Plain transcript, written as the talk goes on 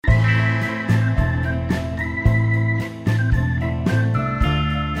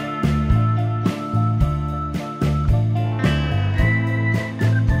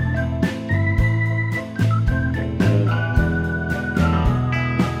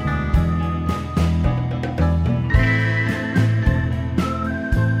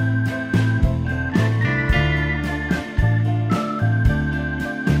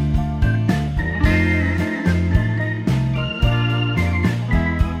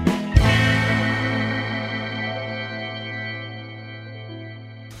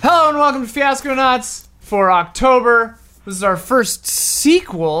welcome to Fiasco Nuts for October. This is our first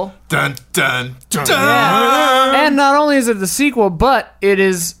sequel. Dun, dun, dun. Yeah. And not only is it the sequel, but it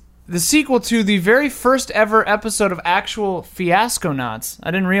is the sequel to the very first ever episode of actual Fiasco Nuts.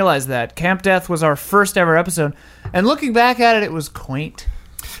 I didn't realize that. Camp Death was our first ever episode. And looking back at it, it was quaint.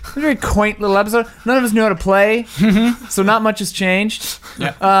 It was a very quaint little episode. None of us knew how to play, so not much has changed.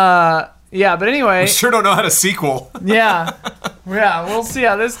 Yeah, but anyway. We sure don't know how to sequel. Yeah, we'll see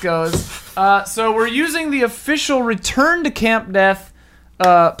how this goes. So we're using the official Return to Camp Death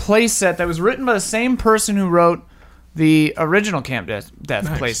playset that was written by the same person who wrote the original Camp Death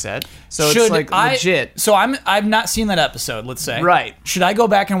playset. So it's like legit. So I've not seen that episode, let's say. Right. Should I go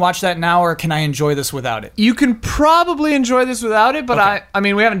back and watch that now, or can I enjoy this without it? You can probably enjoy this without it, but Okay. I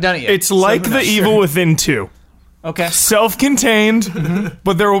mean, we haven't done it yet. It's like The Evil Within 2. Okay. Self-contained,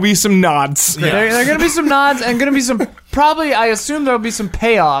 but there will be some nods. There are going to be some nods and going to be some, probably, I assume there will be some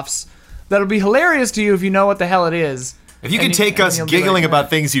payoffs that'll be hilarious to you if you know what the hell it is. If you can take us you'll be giggling like, about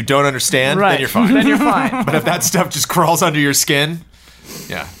things you don't understand, Right. then you're fine. Then you're fine. But if that stuff just crawls under your skin,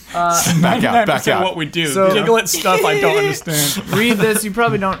 yeah. Back out, back out. What we do. So- Giggle at stuff I don't understand. Read this. You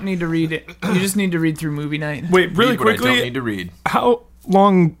probably don't need to read it. You just need to read through Movie Night. Wait, really Read what I don't quickly, need to read. how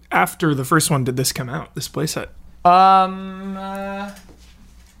long after the first one did this come out, this playset?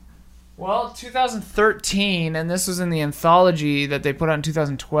 Well, 2013, and this was in the anthology that they put out in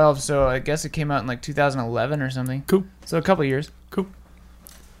 2012, so I guess it came out in like 2011 or something. Cool. So a couple years. Cool.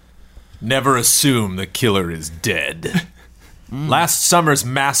 Never assume the killer is dead. Last summer's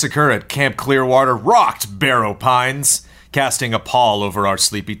massacre at Camp Clearwater rocked Barrow Pines, casting a pall over our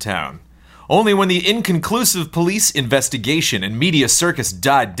sleepy town. Only when the inconclusive police investigation and media circus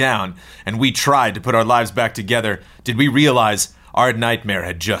died down and we tried to put our lives back together did we realize our nightmare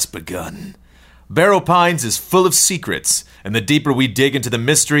had just begun. Barrow Pines is full of secrets, and the deeper we dig into the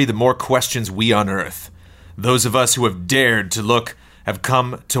mystery, the more questions we unearth. Those of us who have dared to look have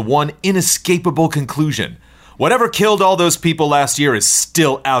come to one inescapable conclusion. Whatever killed all those people last year is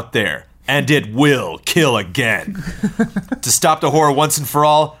still out there, and it will kill again. To stop the horror once and for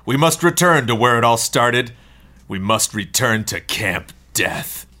all, we must return to where it all started. We must return to Camp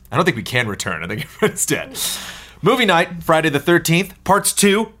Death. I don't think we can return. I think it's dead. Movie night, Friday the 13th, parts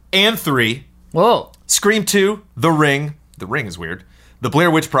 2 and 3. Whoa. Scream 2, The Ring. The Ring is weird. The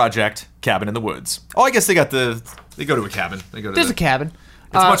Blair Witch Project, Cabin in the Woods. Oh, I guess they go to a cabin. There's a cabin.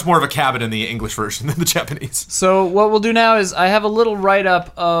 It's much more of a cabin in the English version than the Japanese. So what we'll do now is I have a little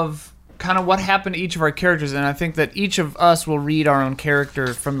write-up of kind of what happened to each of our characters, and I think that each of us will read our own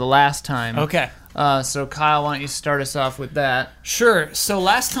character from the last time. Okay. So Kyle, why don't you start us off with that? Sure. So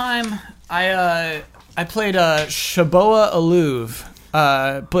last time I played Shaboa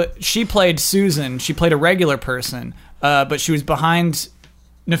Aluv, but she played Susan. She played a regular person, but she was behind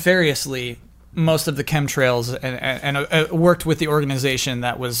nefariously most of the chemtrails and worked with the organization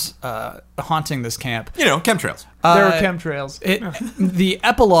that was haunting this camp. You know, chemtrails. There were chemtrails. The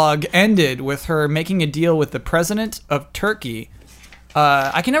epilogue ended with her making a deal with the president of Turkey.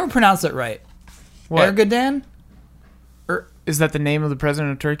 I can never pronounce it right. What? Erdogan? Is that the name of the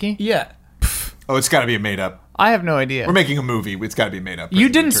president of Turkey? Yeah. Oh, it's got to be made up. I have no idea. We're making a movie. It's got to be made up. You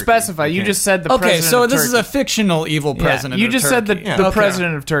didn't Turkey. specify. You can't- just said the Okay, president so of this is Turkey. a fictional evil president You of just said Turkey. the Okay.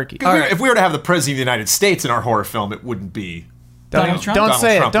 president of Turkey. If we were to have the president of the United States in our horror film, it wouldn't be. Donald Trump? Don't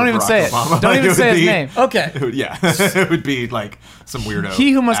say it. Donald Trump Don't or even Barack say it. Obama. Don't It even would say his be- name. Okay. It would, yeah, it would be like some weirdo.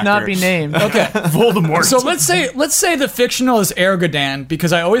 He who must not actor. be named. Okay. Voldemort. So let's say the fictional is Erdogan,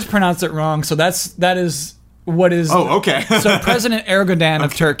 because I always pronounce it wrong. So that is what is. Oh, okay. So President Erdogan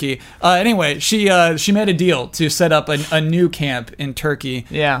of Turkey. Anyway, she made a deal to set up a new camp in Turkey.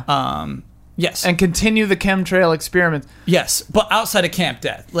 Yeah. Yes. And continue the chemtrail experiment. Yes, but outside of Camp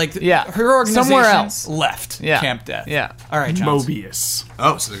Death. Like Yeah. her organization Somewhere else. left Yeah. Camp Death. Yeah. All right, John. Mobius.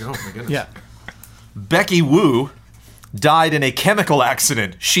 Oh, so oh my goodness. Yeah. Becky Wu died in a chemical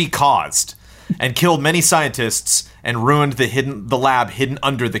accident she caused and killed many scientists and ruined the lab hidden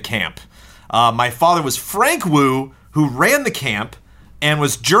under the camp. My father was Frank Wu, who ran the camp and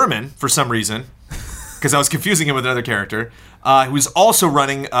was German for some reason, because I was confusing him with another character, who was also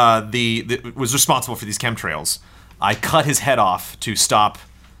running was responsible for these chemtrails. I cut his head off to stop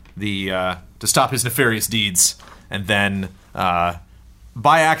his nefarious deeds, and then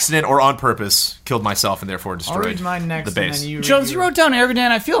by accident or on purpose, killed myself and therefore I'll destroyed read mine next, the base. and then you read Jones, you yours. wrote down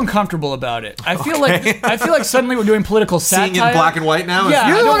Erdogan. I feel uncomfortable about it. I feel like suddenly we're doing political satire. Seeing in black and white now? Yeah.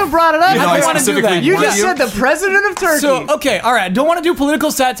 You're I the one don't- who brought it up. You know, I I don't want to do specifically that. You warned just you. said the president of Turkey. So okay, all right. I don't want to do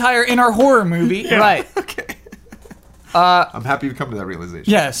political satire in our horror movie. Right. I'm happy you've come to that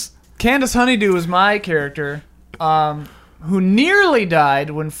realization. Yes. Candace Honeydew was my character. who nearly died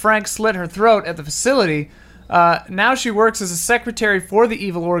when Frank slit her throat at the facility. Now she works as a secretary for the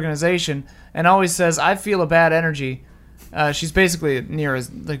evil organization and always says, "I feel a bad energy." She's basically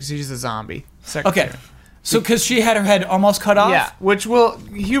she's a zombie secretary. Okay. So, because she had her head almost cut off? Yeah, which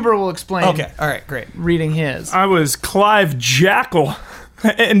Huber will explain. Okay, all right, great. Reading his. I was Clive Jackal.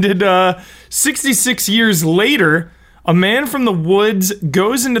 Ended 66 years later. A man from the woods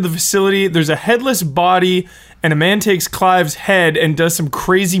goes into the facility. There's a headless body, and a man takes Clive's head and does some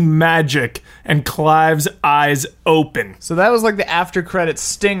crazy magic, and Clive's eyes open. So that was like the after credits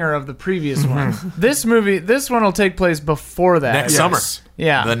stinger of the previous one. This one will take place before that. Next summer.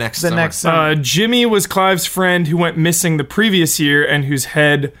 Yeah. The next summer. Jimmy was Clive's friend who went missing the previous year and whose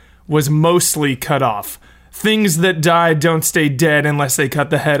head was mostly cut off. Things that die don't stay dead unless they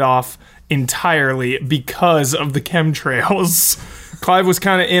cut the head off entirely because of the chemtrails. Clive was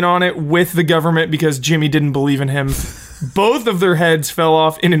kind of in on it with the government because Jimmy didn't believe in him. Both of their heads fell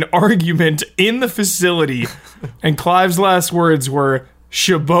off in an argument in the facility, and Clive's last words were,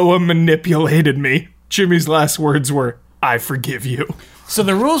 "Shaboa manipulated me." Jimmy's last words were, "I forgive you." So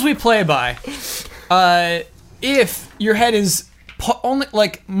the rules we play by, if your head is only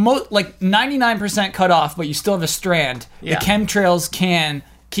like 99% cut off, but you still have a strand, Yeah. the chemtrails can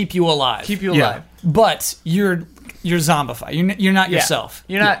keep you alive. Keep you alive. But you're zombified. You're not yourself.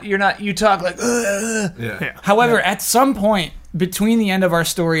 You're not. You talk like. However, at some point between the end of our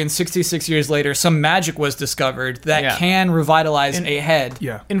story and 66 years later, some magic was discovered that can revitalize a head.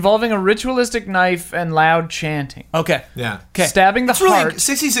 Yeah. Involving a ritualistic knife and loud chanting. Okay. Yeah. Okay. Stabbing the Really, heart.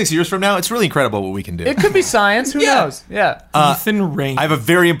 66 years from now, it's really incredible what we can do. It could be science. Who knows? Yeah. Ethan Rain. I have a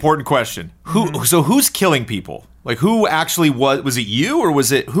very important question. So who's killing people? Like, who actually was it you, or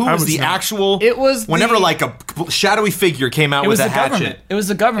was it, who was was the not. actual, It was whenever the- like a shadowy figure came out It was with the a hatchet. government. It was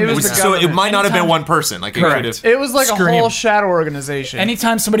the government. It was the So it government. might not have been Anytime- one person. Like, it Correct. could have. It was like a Scream. whole shadow organization.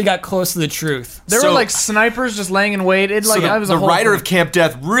 Anytime somebody got close to the truth. There So- were like snipers just laying in wait. It like So I was a the whole writer thing. of Camp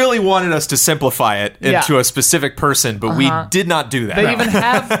Death really wanted us to simplify it into a specific person, but we did not do that.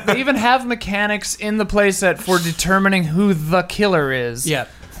 They even have mechanics in the playset for determining who the killer is. Yeah.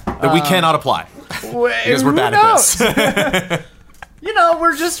 that we cannot apply because we're Who bad knows? at this. You know,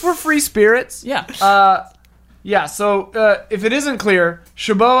 we're free spirits. Yeah. Yeah, so if it isn't clear,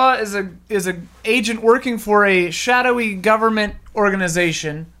 Shaboa is a agent working for a shadowy government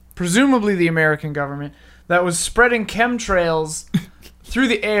organization, presumably the American government, that was spreading chemtrails through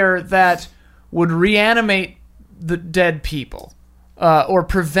the air that would reanimate the dead people or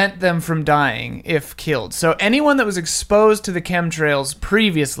prevent them from dying if killed. So anyone that was exposed to the chemtrails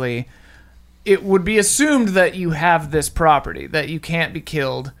previously, it would be assumed that you have this property, that you can't be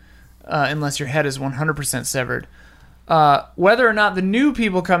killed unless your head is 100% severed. Whether or not the new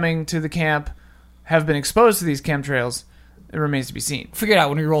people coming to the camp have been exposed to these chemtrails, it remains to be seen. Figure it out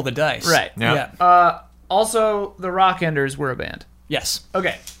when we roll the dice. Right. Yeah. Also, the Rockenders were a band. Yes.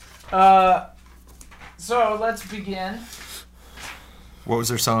 Okay. So let's begin. What was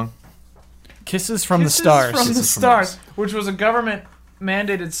their song? Kisses from This the stars. is from the Kisses from Stars, which was a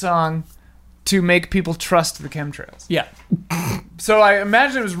government-mandated song to make people trust the chemtrails. Yeah. So I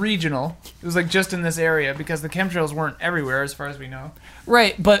imagine it was regional. It was like just in this area because the chemtrails weren't everywhere as far as we know.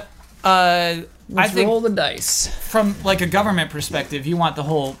 Right, but I think roll the dice. from like a government perspective, you want the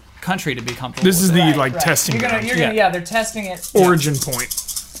whole country to be comfortable. This is with it. the testing You're ground. gonna, yeah, they're testing it. origin point.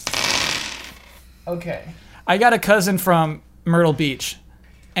 Okay. I got a cousin from Myrtle Beach,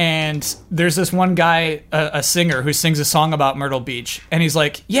 and there's this one guy, a singer, who sings a song about Myrtle Beach, and he's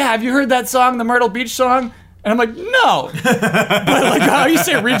like, "Yeah, have you heard that song, the Myrtle Beach song?" And I'm like, "No," but like how you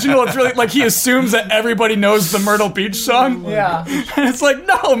say regional, it's really like he assumes that everybody knows the Myrtle Beach song. Yeah. And it's like,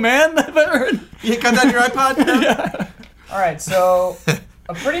 no, man, I've never heard. You got that on your iPod? All right. So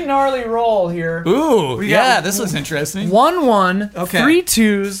a pretty gnarly roll here. Ooh, got yeah, this was interesting. 1-1, Okay. 3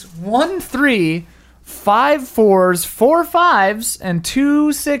 2s, 1 3, 5 4s, 4 5s, and 2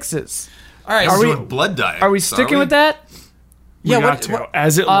 6s. All right, Are we- Doing blood diet. Are we sticking with that? We Yeah, got what- to. what-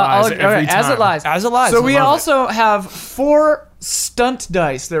 As it lies every time. As it lies. As it lies, So I we love it. also have 4 stunt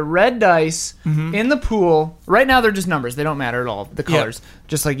dice. They're red dice in the pool. Right now they're just numbers. They don't matter at all. The colors,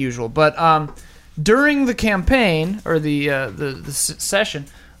 just like usual. But during the campaign or the session,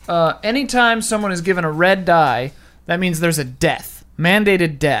 anytime someone is given a red die, that means there's a death,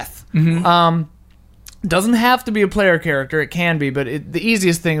 mandated death. Doesn't have to be a player character. It can be, but the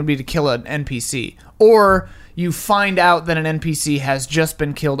easiest thing would be to kill an NPC. Or you find out that an NPC has just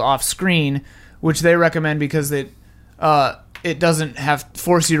been killed off screen, which they recommend because it doesn't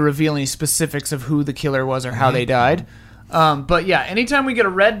force you to reveal any specifics of who the killer was or how they died. But yeah, anytime we get a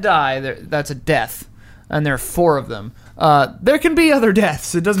red die, that's a death, and there are 4 of them. There can be other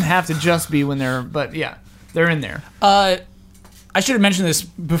deaths. It doesn't have to just be when they're, but yeah, they're in there. I should have mentioned this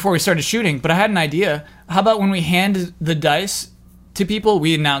before we started shooting, but I had an idea. How about when we hand the dice to people,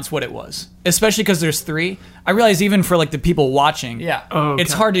 we announce what it was? Especially because there's 3. I realize even for like the people watching, Yeah. Oh, okay.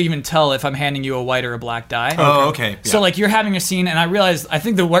 it's hard to even tell if I'm handing you a white or a black die. Oh, okay. So yeah. like you're having a scene, and I realize I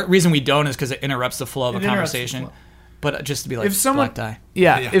think the reason we don't is because it interrupts the flow of a interrupts the conversation. flow. But just to be like If someone, black die.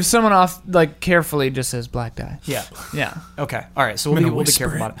 yeah, if someone carefully just says black die. Yeah. Yeah. Okay. All right. So we'll be whisper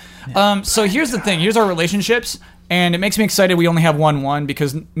careful it. about it. So here's the thing. Here's our relationships, and it makes me excited. We only have one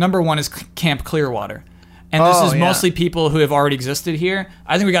because number 1 is Camp Clearwater, and this Oh, is yeah. mostly people who have already existed here.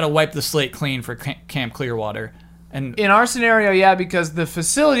 I think we got to wipe the slate clean for Camp Clearwater. And In our scenario, yeah, because the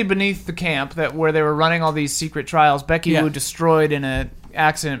facility beneath the camp where they were running all these secret trials, Becky Yeah. Wu destroyed in an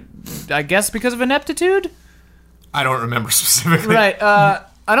accident, I guess because of ineptitude? I don't remember specifically. Right.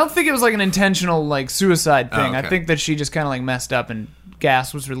 I don't think it was like an intentional like suicide thing. okay. I think that she just kind of like messed up and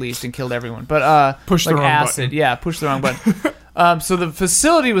gas was released and killed everyone. But Pushed the like wrong acid. button. Yeah, pushed the wrong button. So the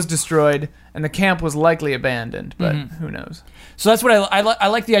facility was destroyed and the camp was likely abandoned, but who knows? so that's what I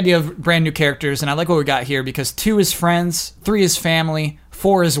like the idea of brand new characters, and I like what we got here because 2 is friends, 3 is family,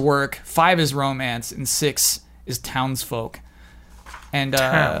 4 is work, 5 is romance, and 6 is townsfolk. And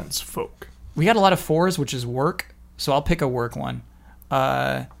Townsfolk. we got a lot of 4s, which is work. So I'll pick a work one.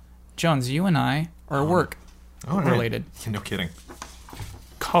 Jones, you and I are work All right. related. No kidding.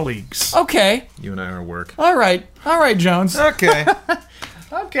 Colleagues. Okay. You and I are work. All right, Jones. Okay.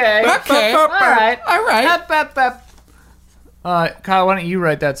 Okay. Okay. All right. All right. Up, up, up. Kyle, why don't you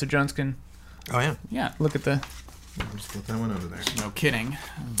write that so Jones can Oh, yeah. Yeah. look at the... Just put that one over there. No kidding.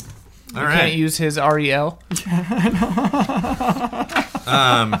 All Can't right. use his REL.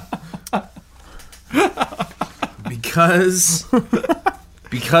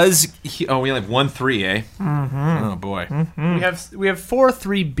 Because we only have 1-3, eh? Mm-hmm. Oh boy. We have 4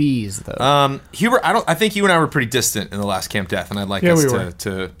 3Bs though. Hubert, I think you and I were pretty distant in the last Camp Death, and I'd like Yeah, us we were.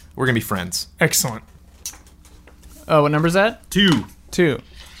 to we're gonna be friends. Excellent. Oh, what number is that? 2. 2.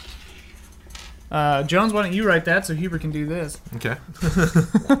 Jones, why don't you write that so Hubert can do this? Okay.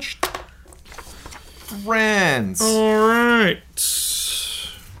 Friends. All right.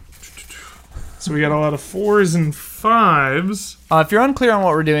 So we got a lot of 4s and 5s. If you're unclear on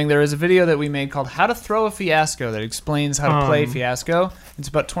what we're doing, there is a video that we made called How to Throw a Fiasco that explains how to play Fiasco. It's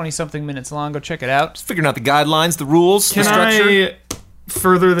about 20-something minutes long. Go check it out. Figuring out the guidelines, the rules, the Can structure. I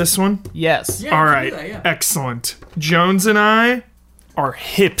further this one? Yes. Yeah, All you can right. do that, yeah. Excellent. Jones and I are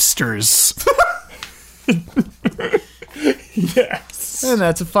hipsters. Yes. And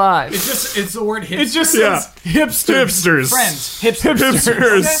that's a 5. It's the word hipster. It just Yeah. says hipster. Hipsters. friends. Hipsters.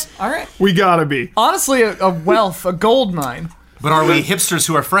 Hipsters. Okay. All right. We gotta be. Honestly, a wealth, a gold mine. But are we hipsters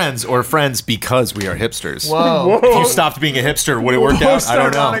who are friends, or friends because we are hipsters? Whoa. If you stopped being a hipster, would it work out? I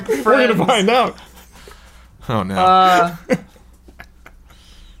don't know. Post-ironic We're gonna friends. find out. Oh no.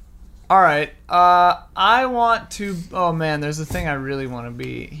 All right. I want to. Oh man, there's a thing I really want to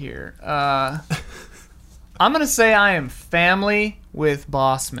be here. I'm gonna say I am family with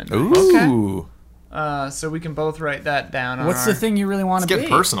Bossman. Ooh. So we can both write that down. On What's the thing you really want It's to be?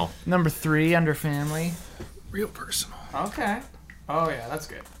 getting personal. Number 3 under family. Real personal. Okay. Oh yeah, that's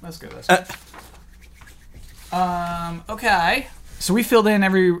good. That's good. That's good. Okay. So we filled in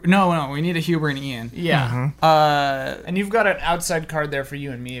every. No, we need a Huber and Ian. Yeah. And And you've got an outside card there for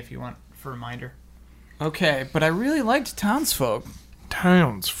you and me if you want for a reminder. okay, but I really liked townsfolk.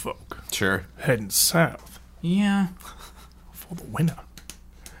 Townsfolk Sure. heading south Yeah. for the winter.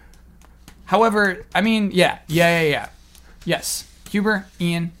 However, I mean, yeah. Yes, Huber,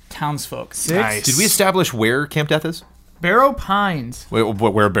 Ian, townsfolk. 6. Nice. Did we establish where Camp Death is? Barrow Pines.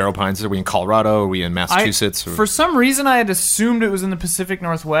 Where Barrow Pines is? Are we in Colorado? Are we in Massachusetts? For some reason, I had assumed it was in the Pacific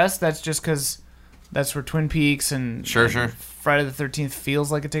Northwest. That's just because that's where Twin Peaks and Sure. Friday the 13th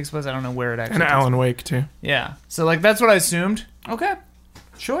feels like it takes place. I don't know where it actually And takes Alan Wake too. Yeah. So, like, that's what I assumed, Okay,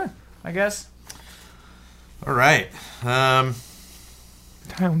 sure. I guess. All right.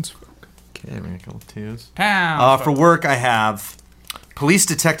 Townsfolk. Okay, we got a couple twos. Townsfolk. For work, I have police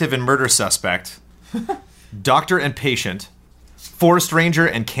detective and murder suspect, doctor and patient, forest ranger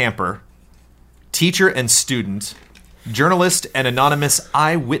and camper, teacher and student, journalist and anonymous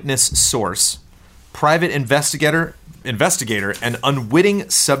eyewitness source, private investigator, and unwitting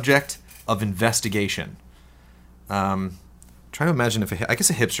subject of investigation. Trying to imagine if I guess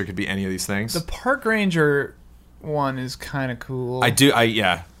a hipster could be any of these things. The park ranger one is kind of cool. I do like.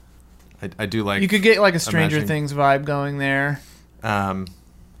 You could get like a Stranger imagining- Things vibe going there.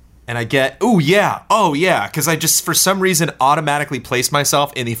 and I get, oh yeah, because I just for some reason automatically place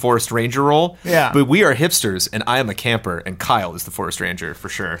myself in the forest ranger role. Yeah. But we are hipsters, and I am a camper, and Kyle is the forest ranger for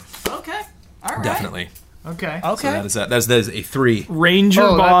sure. Okay. All right. Definitely. Okay. Okay. So that is a 3. Ranger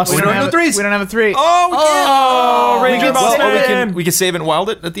boss. We don't have threes. We don't have a 3. Oh, Ranger boss. we can save it and wild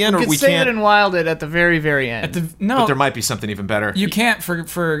it at the end, we or can we save can't. it and wild it at the very, very end. But there might be something even better. You can't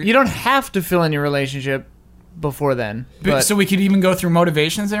for You don't have to fill in your relationship before then. But so we could even go through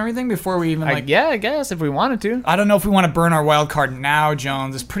motivations and everything before we even yeah, I guess if we wanted to. I don't know if we want to burn our wild card now,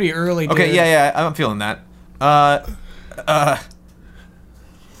 Jones. It's pretty early. Dude. Okay, yeah, I'm feeling that.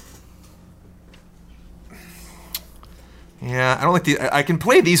 Yeah, I don't like I can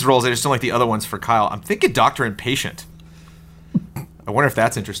play these roles. I just don't like the other ones for Kyle. I'm thinking Doctor and Patient. I wonder if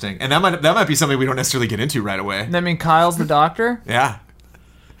that's interesting, and that might be something we don't necessarily get into right away. That mean Kyle's the doctor? Yeah.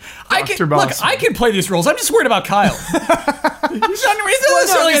 I can play these roles. I'm just worried about Kyle. He's not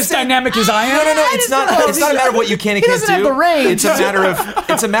necessarily as dynamic as I am. No. It's not a matter of what you can and can't doesn't have do. the range.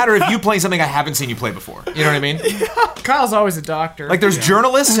 It's a matter of you playing something I haven't seen you play before. You know what I mean? Kyle's always a doctor. Like there's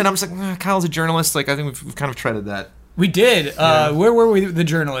journalists, and I'm just like, Kyle's a journalist. Like I think we've kind of treaded that. We did. Where were we? The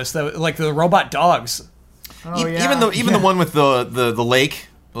journalists, like the robot dogs. Oh, yeah. Even the one with the lake.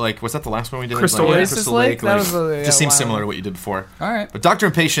 Like, was that the last one we did? Crystal like, Lake? Crystal Lake. That Like, was just seems wild. similar to what you did before. All right. But Doctor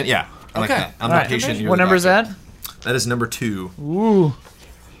and Patient, yeah. I like Okay. that. I'm All the right. patient. You're What the number is doctor. that? That is number 2. Ooh.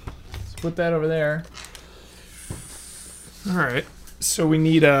 Let's put that over there. All right. So we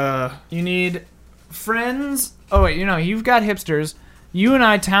need You need friends. Oh, wait, you've got hipsters. You and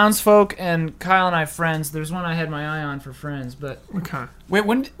I, townsfolk, and Kyle and I, friends. There's one I had my eye on for friends, but okay. Wait,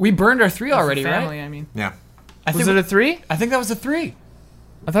 when we burned our 3 already, family, right? I mean. Yeah. Was it a 3? I think that was a 3.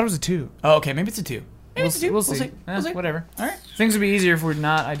 I thought it was a 2. Oh, okay. Maybe it's a 2. Maybe We'll it's a see. 2. We'll see. We'll Eh, see. Whatever. All right. Things would be easier if we're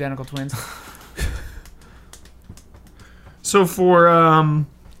not identical twins. So for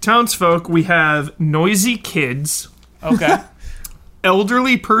townsfolk, we have noisy kids, Okay.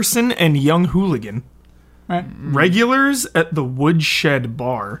 elderly person, and young hooligan. All right. Regulars at the woodshed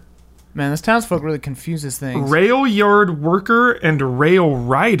bar, Man, this townsfolk really confuses things. rail yard worker and rail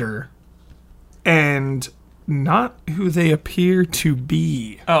rider, and not who they appear to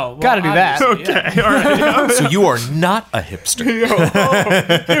be. Oh, well, Gotta do that. obviously, yeah. Okay, all right. So you are not a hipster.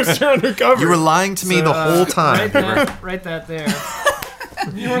 Hipster undercover. You were lying to me the whole time. Write that there.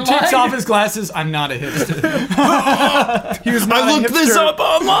 Takes off his glasses. I'm not a hipster. He was not I looked this up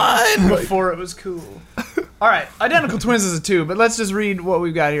online. before it was cool. All right, identical twins is a 2, but let's just read what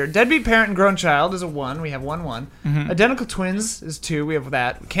we've got here. Deadbeat parent and grown child is a 1. We have 1. Identical twins is 2. We have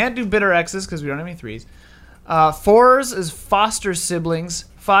that. We can't do bitter exes because we don't have any 3s. 4s is foster siblings.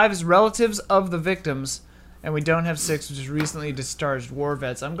 5 is relatives of the victims. And we don't have 6, which is recently discharged war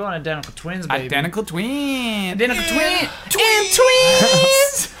vets. I'm going identical twins, baby. Identical twin. Identical twin.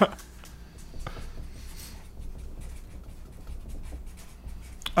 Twins.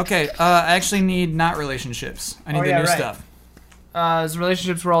 Okay, I actually need not relationships. I need the new stuff. His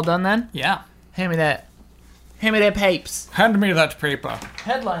relationships were all done then? Yeah. Hand me that. Hand me that papes. Hand me that paper.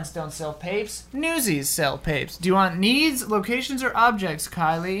 Headlines don't sell papes. Newsies sell papes. Do you want needs, locations, or objects,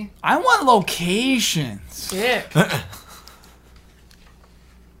 Kylie? I want locations. Ick.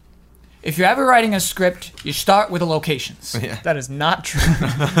 If you're ever writing a script, you start with the locations. That is not true.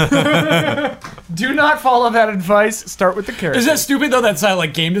 Do not follow that advice. Start with the character. Is that stupid though? That's how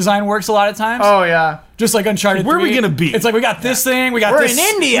like game design works a lot of times. Oh, yeah. Just like Uncharted. Where are we 3. gonna be? It's like we got this thing. We got We're this. in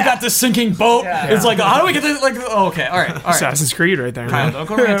India. We got this sinking boat. Yeah. It's like how do we get this? Like oh, okay, all right. Assassin's Creed right there. Kyle, Man. don't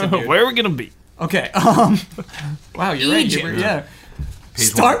go ranting, dude. Where are we gonna be? Okay. Wow, you're right. Egypt. Yeah.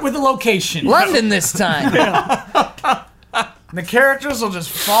 Start with the location. London this time. The characters will just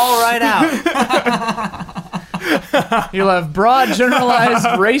fall right out. You'll have broad, generalized,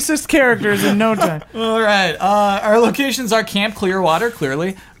 racist characters in no time. All right. Our locations are Camp Clearwater,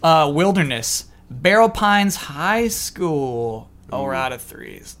 clearly. Wilderness. Barrow Pines High School. Oh, we're out of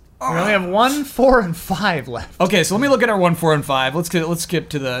 3s. We only have 1, 4, and 5 left. Okay, so let me look at our 1, 4, and 5. Let's skip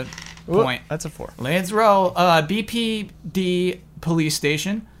to the point. That's a 4. Let's roll. BPD Police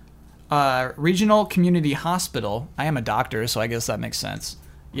Station. Regional Community Hospital. I am a doctor, so I guess that makes sense.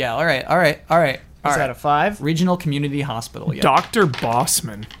 Yeah, all right. Is that a 5? Regional Community Hospital. Yeah. Dr.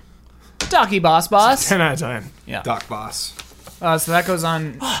 Bossman. Docky Boss. 10 out of 10. Yeah. Doc Boss. So that goes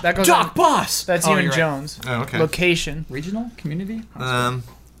on. That goes Doc on. Boss. That's Oh, you and you're right. Jones. Oh, okay. Location. Regional Community.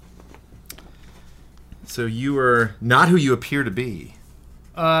 So you are not who you appear to be.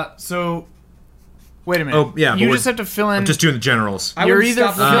 So. Wait a minute. Oh, yeah, You but just have to fill in. I'm just doing the generals. I You're would either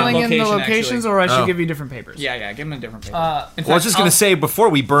stop at filling in the location, locations, actually. or I should Oh. give you different papers. Yeah, give him a different paper. Uh, In Well, I was fact, just going to say, before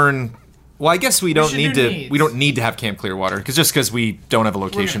we burn Well, I guess we don't should need do to. needs. We don't need to have Camp Clearwater because we don't have a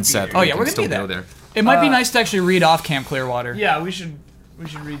location set. Oh, yeah, we we're can gonna still do go that. there. It might be nice to actually read off Camp Clearwater. Yeah, we should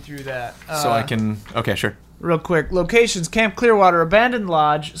read through that. So I can. Okay, sure. Real quick. Locations: Camp Clearwater, abandoned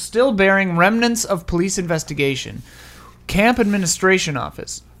lodge, still bearing remnants of police investigation. Camp administration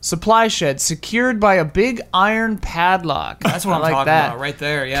office. Supply shed secured by a big iron padlock. That's what I I'm like talking that. about right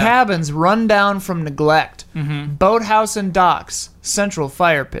there. Yeah. Cabins run down from neglect. Boathouse and docks. Central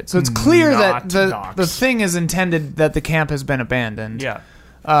fire pit. So it's clear that Not the docks. thing is intended that the camp has been abandoned. Yeah.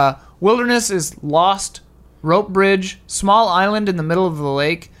 Wilderness is lost. Rope bridge. Small island in the middle of the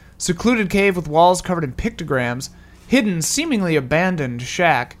lake. Secluded cave with walls covered in pictograms. Hidden, seemingly abandoned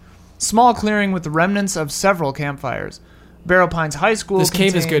shack. Small clearing with the remnants of several campfires. Barrow Pines High School. This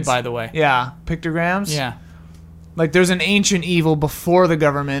cave is good, contains- by the way. Yeah, pictograms. Yeah. Like there's an ancient evil before the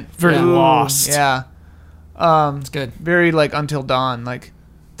government. Very Yeah. lost. Yeah. It's good. Very like Until Dawn. Like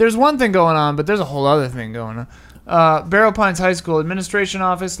there's one thing going on, but there's a whole other thing going on. Barrow Pines High School administration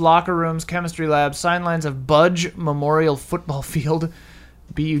office, locker rooms, chemistry lab, sign lines of Budge Memorial Football Field,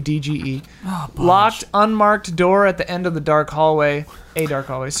 BUDGE. Locked, unmarked door at the end of the dark hallway, a dark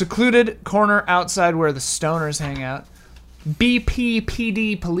hallway. Secluded corner outside where the stoners hang out.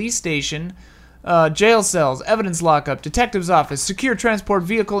 BPPD police station. Jail cells, evidence lockup, detective's office, secure transport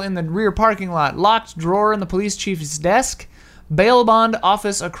vehicle in the rear parking lot, locked drawer in the police chief's desk, bail bond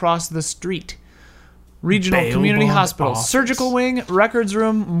office across the street, regional Bail community bond hospital, office. surgical wing, records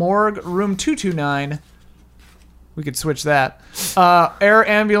room, morgue, room 229. We could switch that. Air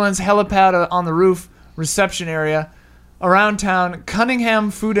ambulance, helipad on the roof, reception area, around town,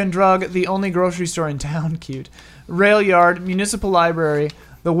 Cunningham Food and Drug, the only grocery store in town, cute, rail yard, municipal library,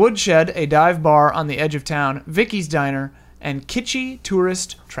 the Woodshed, a dive bar on the edge of town, Vicky's Diner, and Kitschy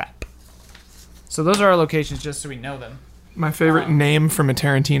Tourist Trap. So those are our locations, just so we know them. My favorite name from a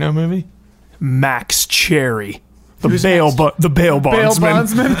Tarantino movie? Max Cherry. The bail Bail bondsman.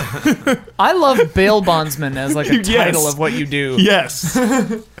 bondsman. I love bail bondsman as like a Yes. title of what you do. Yes.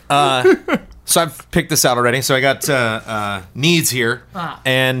 So I've picked this out already. So I got needs here,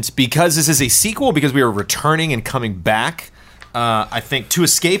 and because this is a sequel, because we are returning and coming back, I think to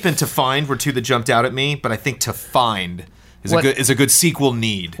escape and to find were two that jumped out at me. But I think to find is What- a good sequel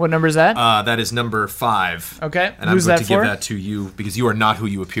need. What number is that? That is number 5. Okay. And Who's I'm going that to give for? that to you because you are not who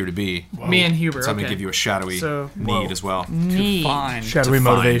you appear to be. Me and Huber. So I'm going okay. to give you a shadowy So- need as well. Need. Fine. Shadowy To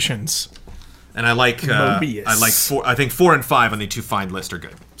find. motivations. And I like Mobius. I like 4. I think 4 and 5 on the to find list are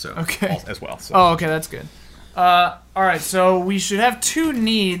good. So Okay. as well. So. Oh, okay, that's good. All right, so we should have two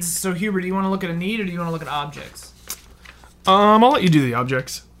needs. So Huber, do you want to look at a need or do you want to look at objects? I'll let you do the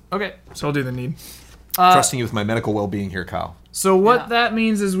objects. Okay. So I'll do the need. Trusting you with my medical well-being here, Kyle. So what Yeah. that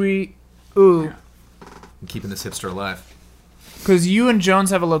means is I'm I'm keeping this hipster alive. because you and Jones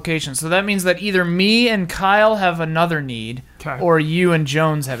have a location. So that means that either me and Kyle have another need, 'Kay. or you and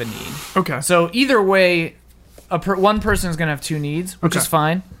Jones have a need. Okay. So either way, one person is gonna have two needs, which Okay. is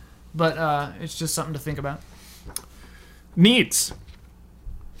fine. But it's just something to think about. Needs.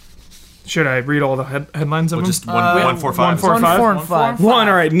 Should I read all the headlines of Well, them? just 1, 4, 5. 1, 4, 1, 5? 4, and 5. One,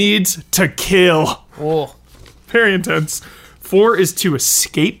 all right. Needs to kill. Oh. Very intense. 4 is to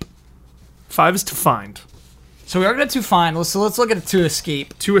escape. 5 is to find. So we are going to find. So let's look at it to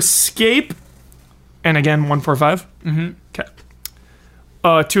escape. To escape, and again, 1, 4, 5. Mm-hmm.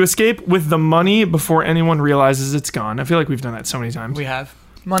 Okay. To escape with the money before anyone realizes it's gone. I feel like we've done that so many times. We have.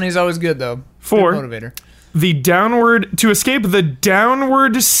 Money's always good though. 4. Good motivator. To escape the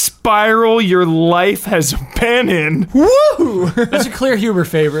downward spiral your life has been in. That's a clear Huber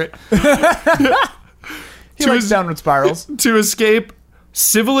favorite. He likes downward spirals. To escape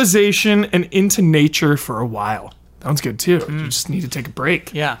civilization and into nature for a while. Sounds good too. You just need to take a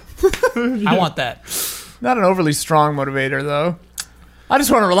break. Yeah. I want that. Not an overly strong motivator though. I just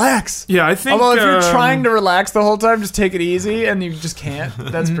want to relax. Yeah, I think. Although if you're trying to relax the whole time, just take it easy, and you just can't.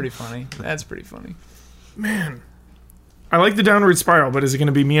 That's pretty funny. That's pretty funny. man, I like the downward spiral, but is it going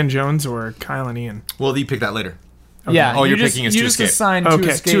to be me and Jones or Kyle and Ian? Well, you pick that later. Yeah. Oh, you you're just, picking is you to just escape. assign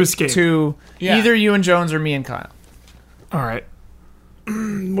Okay, to to escape. to Yeah. either you and Jones or me and Kyle. All right. What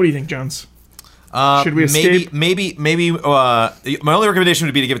do you think, Jones? Should we escape? Maybe. My only recommendation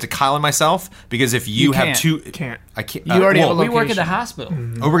would be to give it to Kyle and myself because if you, You have can't. two, Can't. I can't. You already have a We work at the location. hospital.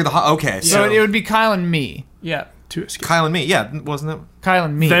 Oh, we're at the okay. So So it would be Kyle and me. Yeah. To escape. Kyle and me, yeah, wasn't it? Kyle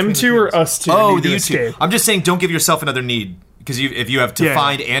and me. Them two or us two? Oh, need to you two. escape. I'm just saying, don't give yourself another need because if you have to Yeah.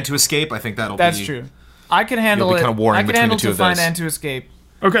 find and to escape, I think that'll That's be true. I can handle You'll be it. kinda warring I can between handle the two to of find those. and to escape.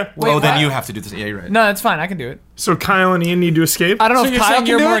 Okay. Oh, then why- you have to do this. Yeah, you're right. No, that's fine. I can do it. So Kyle and Ian need to escape? I don't know So if you're Kyle saying can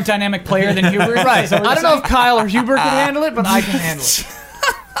you're a do more it. dynamic player than Huber? Right. Is that what I you're don't know if Kyle or Huber can handle it, but I can handle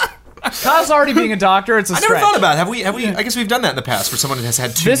it. Kyle's already being a doctor. It's a I stretch. never thought about it. Have we? I guess we've done that in the past for someone that has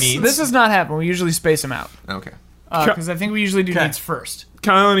had two needs. This has not happened. We usually space them out. Okay. Because I think we usually do Okay. needs first.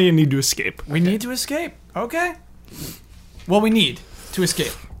 Kyle and you need to escape. We need to escape. Okay. Well, we need to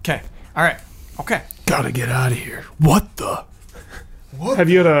escape. Okay. All right. Okay. Gotta get out of here. What the? Have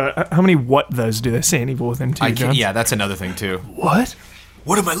you had how many what those do they say in Evil Within 2, John? Yeah, that's another thing too. What?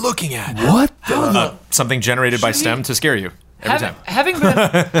 What am I looking at? What the? Something generated by STEM to scare you every time.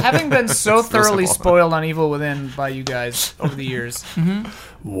 Having been so thoroughly simple. spoiled on Evil Within by you guys over the years,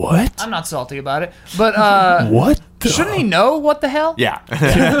 What? I'm not salty about it. But What the? shouldn't he know what the hell?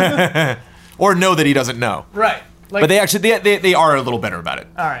 Yeah. Or know that he doesn't know. Right. Like, But they actually they are a little better about it.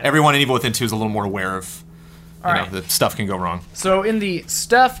 All right. Everyone in Evil Within 2 is a little more aware of you know, right. that stuff can go wrong. So in the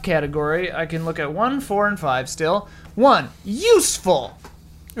stuff category, I can look at 1, 4, and 5 still. 1, useful.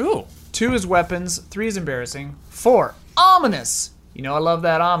 Ooh. 2 is weapons. 3 is embarrassing. 4, ominous. You know I love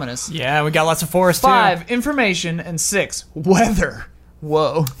that ominous. Yeah, we got lots of forest 5, information. And 6, weather.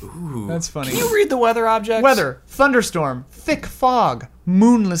 Whoa. That's funny. Can you read the weather objects? Weather, thunderstorm, thick fog,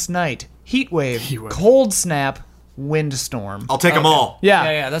 moonless night, heat wave, cold snap, windstorm. I'll take them all. Yeah.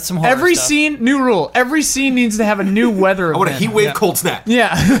 Yeah, that's some horror Every stuff. scene, new rule. Every scene needs to have a new weather I want a event. heat wave cold snap.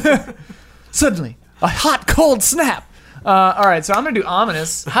 Yeah. Suddenly, a hot, cold snap. All right, so I'm going to do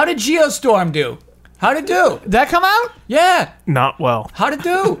ominous. How did Geostorm do? How'd it do? Did that come out? Yeah. Not well. How'd it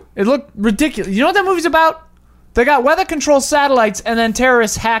do? It looked ridiculous. You know what that movie's about? They got weather control satellites, and then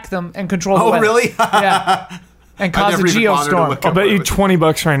terrorists hack them and control the Oh, weather. really? Yeah. And cause a never even bothered to geostorm. look I'll up bet what you it was.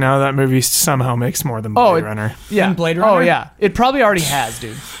 $20 right now that movie somehow makes more than Blade Runner. Yeah. And Blade Oh, Runner? yeah. It probably already has,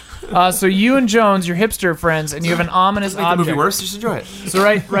 dude. So you and Jones, your hipster friends, and you have an ominous Make the object. movie worse? Just enjoy it. So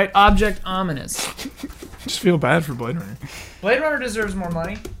write object ominous. Just feel bad for Blade Runner. Blade Runner deserves more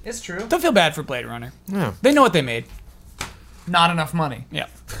money. It's true. Don't feel bad for Blade Runner. Yeah. They know what they made. Not enough money. Yeah.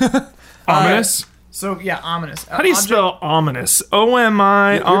 Ominous? So yeah, ominous. How do you spell ominous?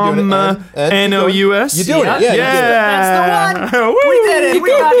 O-M-I-N-O-U-S? You do it. Yeah. Yeah. That's the one. Woo! We did it. We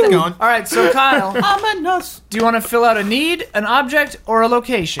got Keep it. going. All right, so Kyle, Ominous. do you want to fill out a need, an object, or a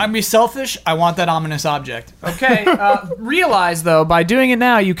location? I'm be selfish. I want that ominous object. Okay. Realize though, by doing it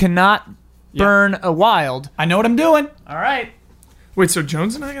now, you cannot burn a wild. I know what I'm doing. All right. Wait, so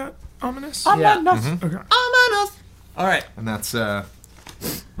Jones and I got ominous? Yeah. Ominous. Okay. Ominous. All right. And that's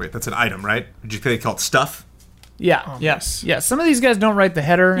wait, that's an item, right? Did you say they call it stuff? Yeah. Yes. Yeah. Some of these guys don't write the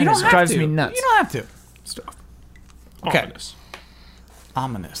header, You and don't it have drives to. me nuts. You don't have to. Stuff. Okay. Ominous.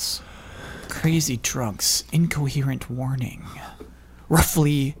 Ominous. Crazy drunks. Incoherent warning.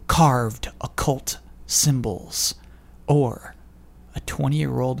 Roughly carved occult symbols. Or a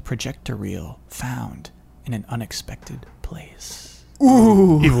 20-year-old projector reel found in an unexpected place.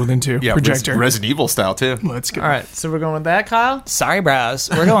 Evil Within 2. Yeah, Projector. Resident Evil style too. Let's go. All right. So we're going with that, Kyle. Sorry, brows.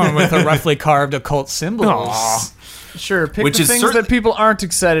 We're going with a roughly carved occult symbols. Aw. Sure. Pick Which the is things certain- that people aren't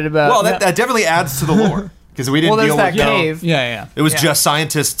excited about. Well, that definitely adds to the lore because we didn't Well, there's deal that with cave. Yeah. It was Yeah. just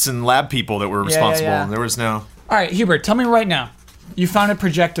scientists and lab people that were responsible, yeah. and there was no. All right, Hubert, tell me right now. You found a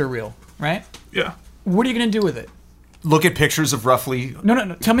projector reel, right? Yeah. What are you going to do with it? Look at pictures of roughly.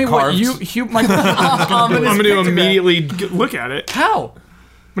 No. Tell me Carved. what you my, I'm going to immediately look at it. How?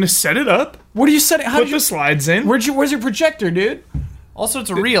 I'm going to set it up. What are you setting? How Put did you? the slides in. Where's your projector, dude? Also, it's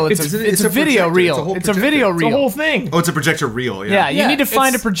a reel. It's a it's a video projector. reel. It's a whole It's a projector. video the reel. whole thing. Oh, it's a projector reel. Yeah, you Yeah, need to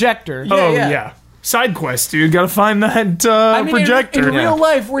find a it's- projector. Oh, yeah. yeah. Side quest, dude. Got to find that I mean, projector. in real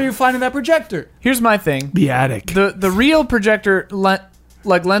life, where are you finding that projector? Here's my thing. The attic. The real projector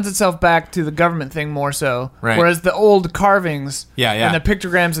lends itself back to the government thing more so, Right. whereas the old carvings Yeah. and the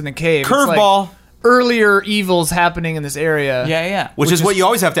pictograms in the cave, it's like Curveball, earlier evils happening in this area. Yeah. which is what you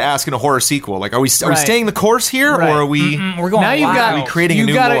always have to ask in a horror sequel. Like, are we Right. staying the course here, Right. or are we? We're going. Now you've got wild. Creating a you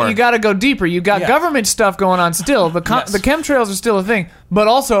new gotta lore. you gotta go deeper. You got Yeah. government stuff going on still. The Yes. the chemtrails are still a thing, but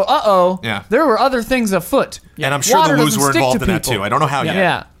also Yeah. there were other things afoot. And I'm sure Water the Woos doesn't were stick involved to in that people. too. I don't know how yet.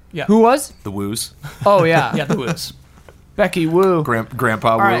 Yeah. Yeah. Who was? The Woos, Oh yeah. Yeah, the Woos. Becky Woo.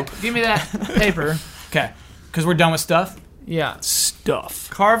 Grandpa All Woo. right, give me that paper. Okay, because we're done with stuff. Yeah. Stuff.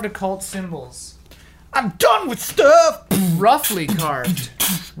 Carved occult symbols. I'm done with stuff. Roughly carved.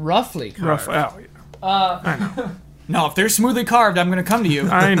 Roughly carved. Rough out. No, if they're smoothly carved, I'm gonna come to you.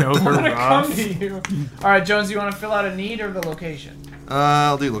 I know they're rough. Come to you. All right, Jones, you want to fill out a need or the location?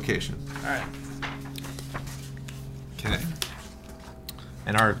 I'll do location. All right. Okay.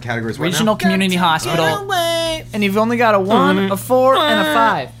 And our categories right Regional now? Community Hospital. And you've only got a 1, a 4, and a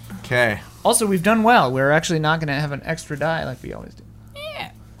 5. Okay. Also, we've done well. We're actually not going to have an extra die like we always do.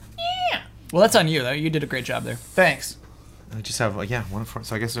 Well, that's on you though. You did a great job there. Thanks. I just have 1 4,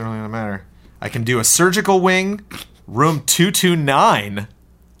 so I guess it really doesn't matter. I can do a surgical wing, room 229.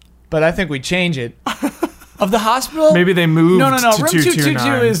 but I think we change it. Of the hospital? Maybe they moved No. to Room 222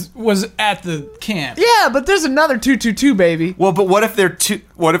 229. was at the camp. Yeah, but there's another 222, baby. Well, but what if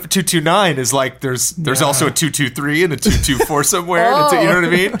 229 is like there's also a 223 and a 224 somewhere? And you know what I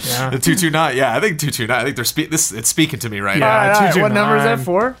mean? Yeah. The 229. Yeah, I think 229. I think it's speaking to me right Yeah. now. All right, 229. what number is that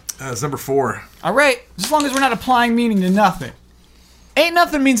for? It's number 4. All right, as long as we're not applying meaning to nothing. Ain't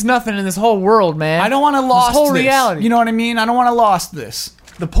nothing means nothing in this whole world, man. I don't want to lost this whole this. reality. You know what I mean? I don't want to lost this.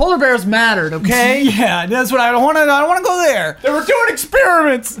 The polar bears mattered, okay? Yeah, that's what I don't want to. I don't want to go there. They were doing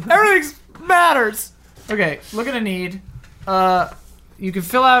experiments. Everything matters. Okay, look at a need. You can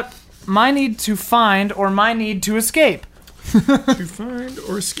fill out my need to find or my need to escape. To find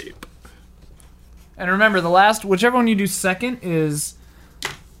or escape. And remember, whichever one you do second is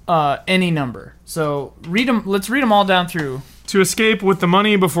any number. So read them. Let's read them all down through. To escape with the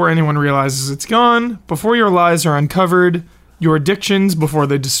money before anyone realizes it's gone, before your lies are uncovered, your addictions before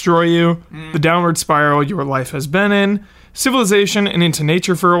they destroy you, the downward spiral your life has been in, civilization and into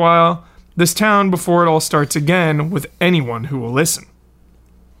nature for a while, this town before it all starts again with anyone who will listen.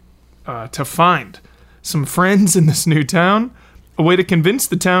 To find some friends in this new town, a way to convince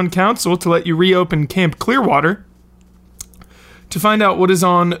the town council to let you reopen Camp Clearwater, to find out what is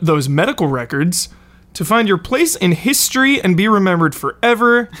on those medical records, to find your place in history and be remembered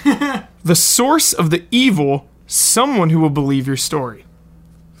forever, the source of the evil, someone who will believe your story.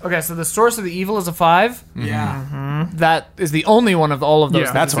 Okay, so the source of the evil is a 5. Yeah. That is the only one of all of those.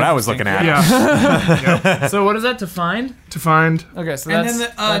 Yeah. That's what I was looking at. Yeah. So what is that to find? To find. Okay, so And that's then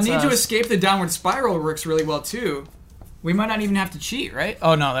the that's need to us. escape the downward spiral works really well too. We might not even have to cheat, right?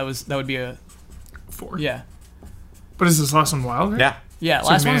 Oh no, that would be a 4. yeah. But is this last one wild? Yeah. Yeah, So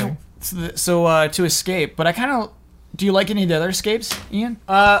last man. one. So to escape, but I kind of. Do you like any of the other escapes, Ian?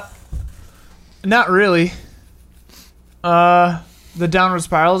 Not really. The downward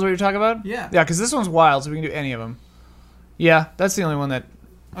spiral is what you're talking about? Yeah. Yeah, because this one's wild, so we can do any of them. Yeah, that's the only one that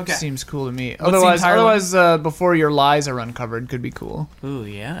Okay. seems cool to me. the Otherwise, entire one? before your lies are uncovered could be cool. Ooh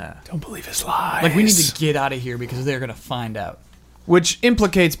yeah. Don't believe his lies. Like we need to get out of here because they're gonna find out. Which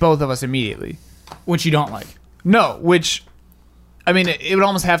implicates both of us immediately. Which you don't like. No, which, I mean, it would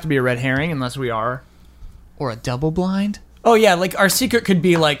almost have to be a red herring unless we are. Or a double blind? Oh yeah, like our secret could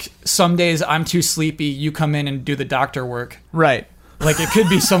be like some days I'm too sleepy, you come in and do the doctor work. Right. Like it could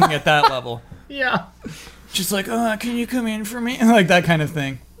be something at that level. Yeah. Just like, can you come in for me? Like that kind of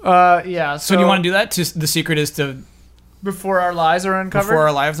thing. Yeah. So do you want to do that? The secret is to before our lies are uncovered? before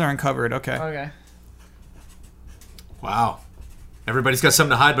our lives are uncovered. Okay. Okay. Wow. Everybody's got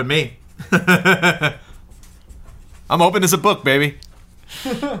something to hide but me. I'm open as a book, baby.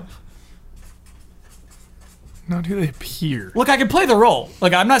 Not who they appear. Look, I can play the role.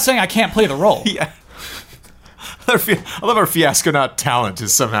 Like I'm not saying I can't play the role. Yeah. I love our Fiasconaut talent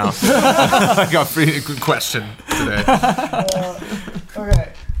is somehow like a good question today.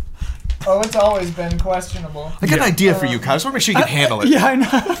 Okay. Oh, it's always been questionable. I got an idea for you, Kyle. I just want to make sure you can handle it. Yeah, I know.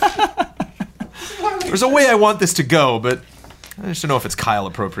 There's a way I want this to go, but I just don't know if it's Kyle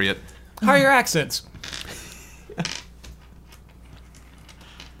appropriate. How are your accents?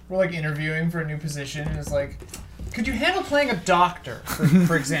 We're like interviewing for a new position, and it's like, could you handle playing a doctor,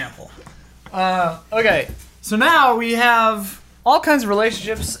 for example? Okay, so now we have all kinds of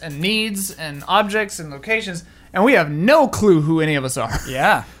relationships and needs and objects and locations, and we have no clue who any of us are.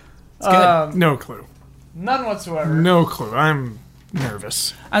 Yeah. It's good. No clue. None whatsoever. No clue. I'm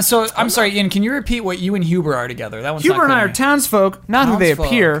nervous. So I'm sorry, Ian. Can you repeat what you and Huber are together? That one's Huber not and I clear are to me. townsfolk, not who they Townsfolk.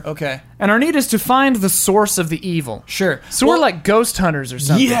 appear. Okay. And our need is to find the source of the evil. Sure. So we're like ghost hunters or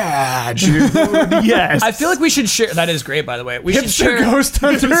something. Yeah, dude. Yes. I feel like we should share. That is great, by the way. We should Hipster share. ghost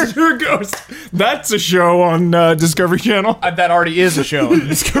hunter. Hipster Ghost. That's a show on Discovery Channel. That already is a show.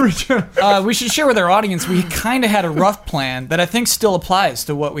 Discovery Channel. We should share with our audience. We kind of had a rough plan that I think still applies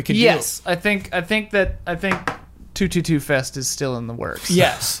to what we could Yes, I think 222 Fest is still in the works. do.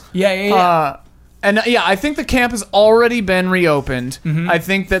 Yes. Yeah. I think the camp has already been reopened. Mm-hmm. I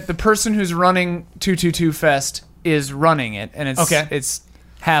think that the person who's running 222 Fest is running it, and it's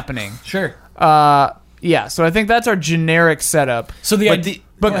happening. Sure. Yeah, so I think that's our generic setup. So the idea.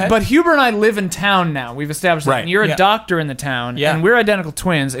 Go ahead. But Huber and I live in town now. We've established that. Right. And you're Yeah. a doctor in the town, Yeah. and we're identical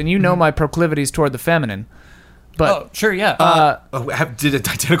twins, and you know my proclivities toward the feminine. But Oh, sure. Yeah. Did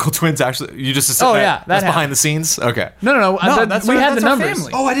identical twins actually? You just said Oh, yeah, that that's happened. behind the scenes. Okay. no, No, that's we our- had the that's our numbers.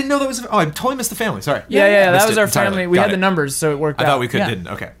 family. Oh, I didn't know that was. Oh, I totally missed the family. Sorry. Yeah, Missed that was it our entirely. family. We Got had it. the numbers, so it worked I out. thought we could Yeah. didn't.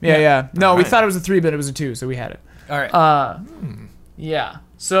 Okay. Yeah. No, we Alright. thought it was a 3, but it was a 2, so we had it. All right. Yeah.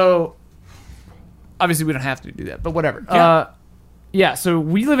 So obviously we don't have to do that, but whatever. Yeah. Yeah. So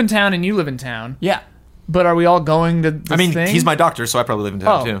we live in town and you live in town, yeah. But are we all going to this I mean, thing? he's my doctor, so I probably live in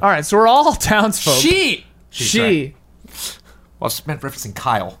town, Oh, too. all right. So we're all townsfolk. She. She. Well, I was meant referencing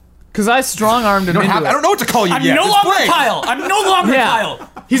Kyle. Because I strong-armed him into I it. don't know what to call you I'm yet. no It's longer blank. Kyle. I'm no longer Yeah. Kyle.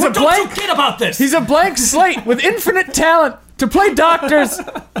 He's a Don't blank- you kid about this. He's a blank slate with infinite talent to play doctors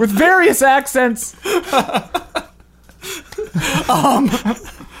with various accents.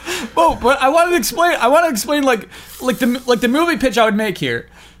 Oh, but I want to explain like the movie pitch I would make here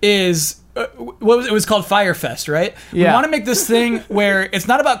is it was called Firefest, right? We Yeah. want to make this thing where it's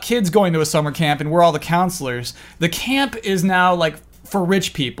not about kids going to a summer camp and we're all the counselors. The camp is now like for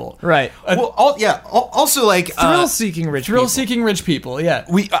rich people. Right. Well, also, like... Thrill-seeking rich people. Thrill-seeking rich people, yeah.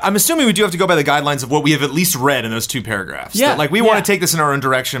 I'm assuming we do have to go by the guidelines of what we have at least read in those 2 paragraphs. Yeah, That, like, we yeah. want to take this in our own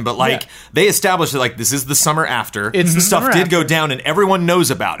direction, but, like, Yeah. they established that, like, this is the summer after. It's the Stuff summer did after. go down, and everyone knows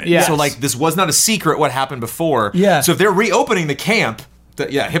about it. Yes. So, like, this was not a secret what happened before. Yeah. So if they're reopening the camp,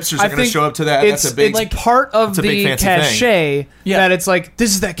 hipsters are going to show up to that. It's, That's a big... it's like part of a big the fancy thing. cachet Yeah. that it's like,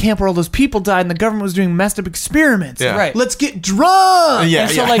 this is that camp where all those people died and the government was doing messed up experiments. Yeah. Right. Let's get drunk. Yeah,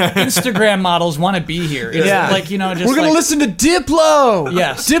 And so like Instagram models want to be here. It's Yeah. like, just We're going to like- listen to Diplo.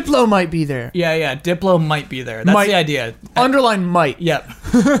 Yes. Diplo might be there. Yeah, Diplo might be there. That's Might. the idea. Underline might. Yep.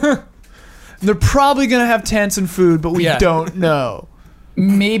 They're probably going to have tents and food, but we Yeah. don't know.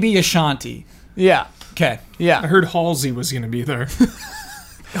 Maybe Ashanti. Yeah. Okay. I Yeah. heard Halsey was going to be there.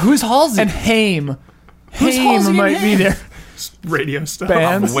 Who's Halsey? And Haim. Who's Haim Halsey and might be Haim? there. Radio stuff.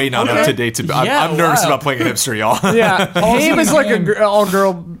 Bands. I'm way not up to date. Yeah, I'm nervous wow. about playing a hipster, y'all. Yeah. Haim is like Haim.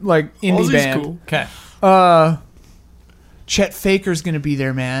 all-girl like indie Halsey's band. cool. Okay. Chet Faker's going to be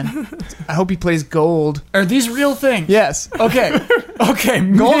there, man. I hope he plays Gold. Are these real things? Yes. Okay. Okay.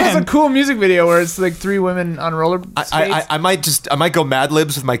 Gold has a man. cool music video where it's like 3 women on roller skates. I might go Mad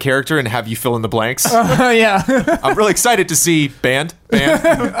Libs with my character and have you fill in the blanks. Yeah. I'm really excited to see band.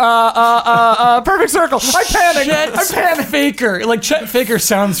 Perfect circle. I panicked. I Chet panicked. Faker. Like Chet Faker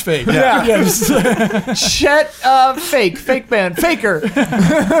sounds fake. Yeah. Yes. Chet fake band. Faker.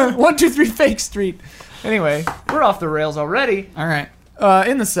 123 Fake Street. Anyway, we're off the rails already. All right.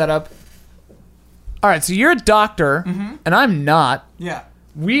 In the setup. All right, so you're a doctor, and I'm not. Yeah.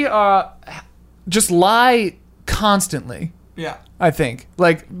 We just lie constantly, Yeah. I think.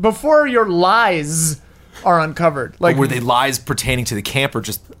 Like, before your lies are uncovered. Like, Were they lies pertaining to the camp or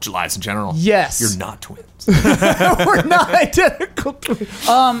just lies in general? yes. You're not twins. We're not identical twins.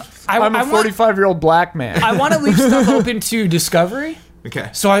 I'm a 45-year-old black man. I want to leave stuff open to discovery.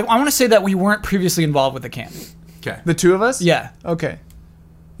 Okay. So I want to say that we weren't previously involved with the camp. Okay. The 2 of us? Yeah. Okay.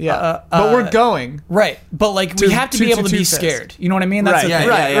 Yeah. But we're going. Right. But like we have to be able to be Two-Fest. scared. You know what I mean? That's Right, the yeah, thing.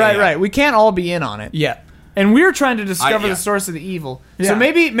 yeah, right, yeah. right. We can't all be in on it. Yeah. And we're trying to discover yeah. the source of the evil. Yeah. So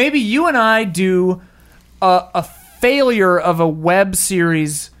maybe you and I do a failure of a web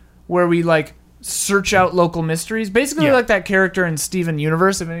series where we like search out local mysteries. Basically Yeah. like that character in Steven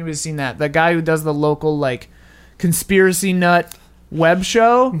Universe, if anybody's seen that. The guy who does the local like conspiracy nut web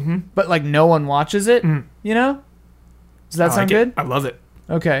show, but like no one watches it. You know? Does that I sound like it. good? I love it.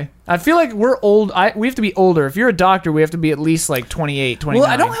 Okay. I feel like we're old. We have to be older. If you're a doctor, we have to be at least like 28, 29. Well,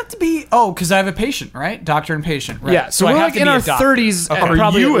 I don't have to be. Oh, because I have a patient, right? Doctor and patient. Right? Yeah, so I we're have like to in be a our doctor. 30s. Okay. Are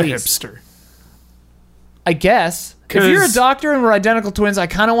probably you at a least. hipster? I guess. If you're a 'Cause- doctor and we're identical twins, I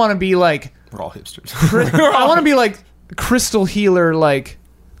kind of want to be like. We're all hipsters. I want to be like crystal healer, like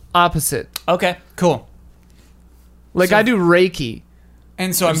opposite. Okay. Cool. Like So- I do Reiki.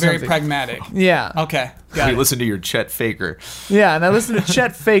 And so I'm very something. pragmatic. Yeah, Okay. Got We it. listen to your Chet Faker. yeah, and I listen to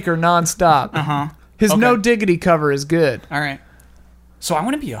Chet Faker nonstop. Uh-huh. His Okay. No Diggity cover is good. All right. So I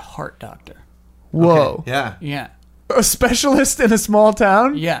want to be a heart doctor. Whoa, Yeah. Yeah. a specialist in a small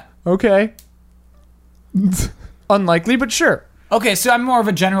town. Yeah. Okay, unlikely, but sure. Okay, so I'm more of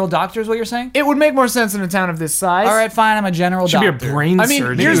a general doctor, is what you're saying? It would make more sense in a town of this size. All right, fine. I'm a general Should be doctor. a brain I mean,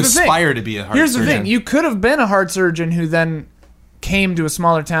 surgeon. here's You the thing. aspire to be a heart Here's the surgeon. thing: you could have been a heart surgeon who then came to a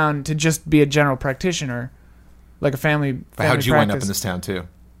smaller town to just be a general practitioner, like a family. But how'd you wind up practice. in this town too?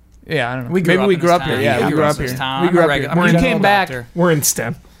 Yeah, I don't know. We grew Maybe up we in grew this up town. here. Yeah, Yeah, we grew up here. this town. We I'm grew a up regu- here. I'm a When you general came back, doctor. We're in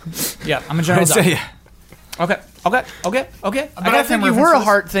STEM. Yeah, I'm a general I'd doctor. say, yeah. Okay. but I think you were a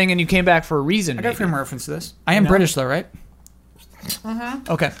heart thing and you came back for a reason. I got a maybe. frame of reference to this. I am British, though, right?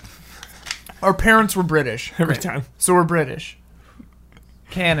 Okay. Our parents were British, Every time. so we're British.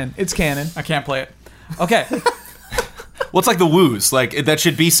 Canon. It's canon. I can't play it. Okay. Well, it's like the Woos. Like that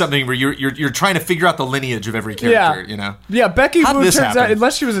should be something where you're trying to figure out the lineage of every character. Yeah. You know. Yeah, Becky How'd Wu this turns out, happen?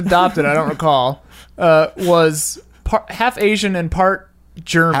 unless she was adopted, I don't recall, was half Asian and part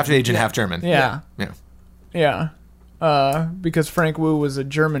German. Half Asian, half German. Yeah. Yeah. Yeah. Because Frank Wu was a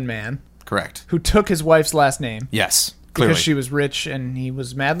German man Correct. who took his wife's last name Yes. Clearly. because she was rich and he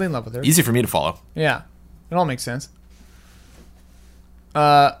was madly in love with her. Easy for me to follow. Yeah. It all makes sense.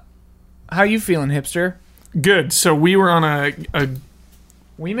 How you feeling, hipster? Good. So we were on a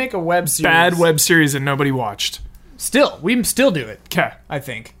We make a web series. bad web series that nobody watched. We still do it. Okay. I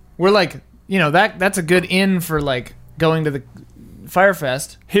think we're like, that's a good in for like going to the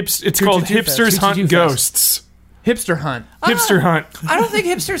Firefest. It's called 222 Hipsters Fest. Hunt 222 Fest. Ghosts. Hipster hunt. Hipster Hunt. I don't think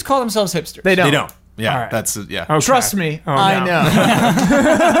hipsters call themselves hipsters. They don't. They don't. Yeah, All right. that's yeah. Okay. Trust me, Oh, I no. know.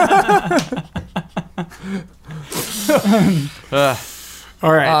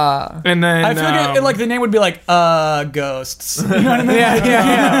 All right. And then I feel like the name would be like ghosts. You know what I mean?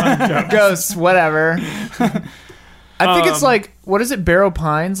 yeah. Ghosts, whatever. I think it's like, what is it, Barrow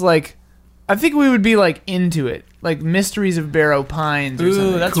Pines? Like, I think we would be like into it, like Mysteries of Barrow Pines or Ooh,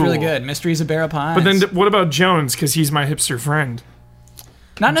 something. that's Cool. really good. Mysteries of Barrow Pines. But then what about Jones? Because he's my hipster friend.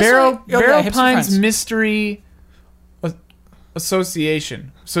 not necessarily Barrow hipster Pines friends. Mystery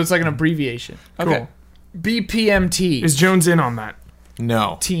Association. So it's like an abbreviation. Okay. BPMT Is Jones in on that?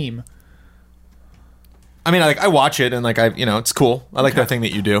 No. team. I mean, I watch it and it's cool. I like that thing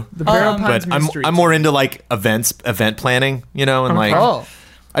that you do. The Barrow Pines But Mystery. I'm more into like event planning, and like Oh,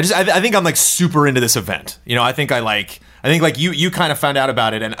 I think I'm like super into this event. I think like you kind of found out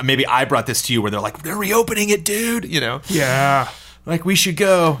about it, and maybe I brought this to you where they're reopening it, dude. Yeah. Like we should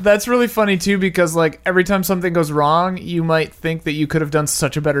go. that's really funny too, because like every time something goes wrong, you might think that you could have done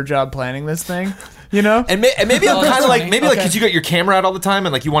such a better job planning this thing. And maybe I'm that's kind of like funny. maybe like Okay. because you got your camera out all the time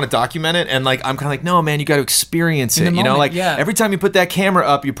and like you want to document it, and like I'm kind of like, no man, you got to experience it. the moment, Like yeah. every time you put that camera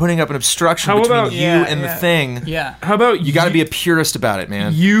up, you're putting up an obstruction How between about- you Yeah, and yeah. the thing. Yeah. How about You got to be a purist about it,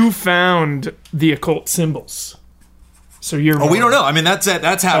 man. You found the occult symbols. So you're. Oh, we don't know. I mean, that's it.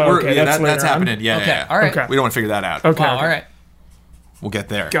 That's how Oh, we're. okay, Yeah, that's that's later on. happening. Yeah, Okay. yeah, yeah. All right. Okay. We don't want to figure that out. Okay. Wow. okay. All right. We'll get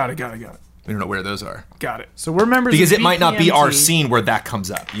there. Got it. We don't know where those are Got it. so we're members because of it might not be our BPMT. scene where that comes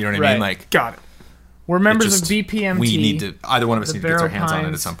up. You know what I Right. mean? Like Got it. We're it members just- of BPMT. We need to. Either one of us the need to get our Barrow hands on it at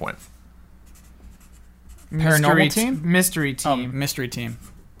Pines. some point. mystery Paranormal team? Mystery Oh, team. mystery team.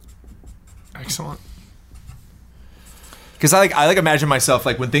 Excellent. Because I imagine myself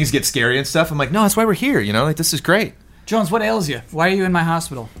like when things get scary and stuff. I'm like, no, that's why we're here. Like this is great. Jones, what ails you? Why are you in my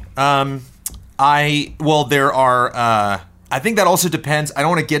hospital? There are. I think that also depends. I don't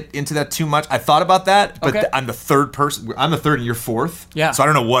want to get into that too much. I thought about that, but Okay. I'm the third person. I'm the third, and you're fourth. Yeah. So I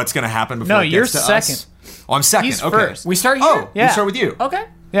don't know what's going to happen before. No, it gets you're to us. second. Oh, I'm second. He's okay. first. We start here? Oh, Yeah. we start with you. Okay.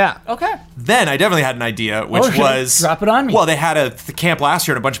 Yeah. Okay. Then I definitely had an idea, which Okay. was Drop it on me. Well, they had the camp last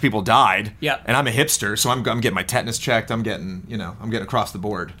year, and a bunch of people died. Yeah. And I'm a hipster, so I'm getting my tetanus checked. I'm getting across the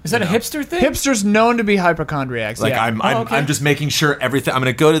board. Is that a hipster thing? Hipsters known to be hypochondriacs. Like yeah. I'm just making sure everything. I'm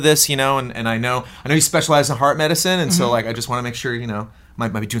going to go to this, and I know you specialize in heart medicine, and so like I just want to make sure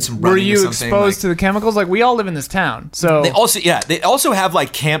might be doing some running Were or you something. exposed to the chemicals? Like we all live in this town, so They also have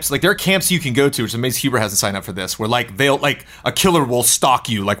like camps. Like there are camps you can go to, which Maze Huber hasn't signed up for this, where like a killer will stalk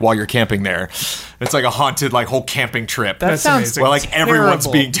you like while you're camping there. It's like a haunted like whole camping trip. that That's sounds amazing. where like everyone's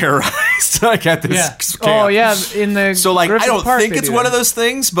terrible. being terrorized like at this Yeah. camp. Oh yeah, in the So like Griffith I don't Park think they it's do one that. of those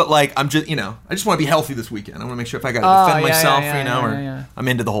things, but like I just want to be healthy this weekend. I want to make sure if I got to Oh, defend yeah, myself, yeah, yeah, yeah. I'm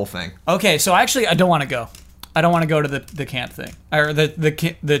into the whole thing. Okay, so actually, I don't want to go. I don't want to go to the camp thing or the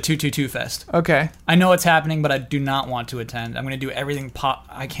 222 fest. Okay. I know it's happening, but I do not want to attend. I'm going to do everything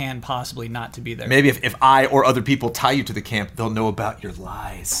I can possibly not to be there. Maybe if I or other people tie you to the camp, they'll know about your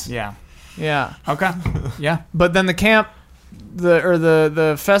lies. Yeah. Yeah. Okay. Yeah. But then the camp,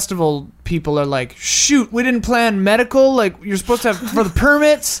 the festival people are like, shoot, we didn't plan medical. Like you're supposed to have for the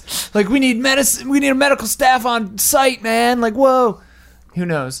permits. Like we need medicine. We need a medical staff on site, man. Like whoa, who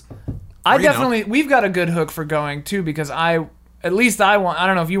knows? We've got a good hook for going too because I don't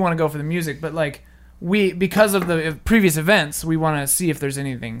know if you want to go for the music, but like because of the previous events, we want to see if there's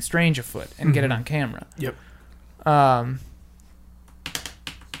anything strange afoot and get it on camera. Yep.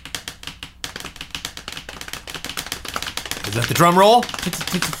 Is that the drum roll?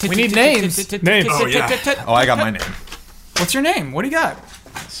 We need names. Names. Oh yeah. Oh, I got my name. What's your name? What do you got?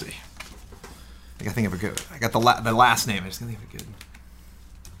 Let's see. I think of a good. I got the last name. I just think of a good.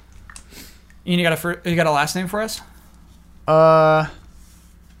 Ian, you got a last name for us?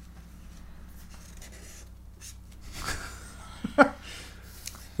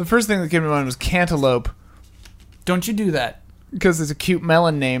 The first thing that came to mind was cantaloupe Don't you do that? because it's a cute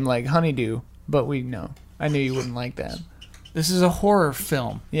melon name like honeydew. But I knew you wouldn't like that. This is a horror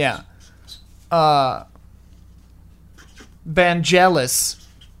film. Yeah. Vangelis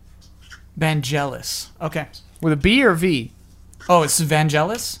Vangelis. Okay. with a B or V, Oh, it's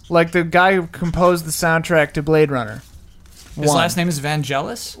Vangelis? like the guy who composed the soundtrack to Blade Runner. His last name is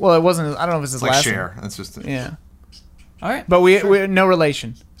Vangelis? Well, it wasn't. I don't know if it's his It's like last Cher. That's just. name. Yeah, All right. but we no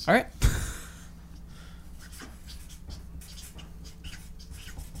relation. All right.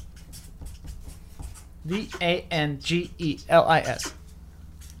 Vangelis.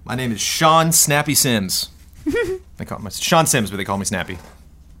 My name is Sean Snappy Sims. They call me Sean Sims, but they call me Snappy.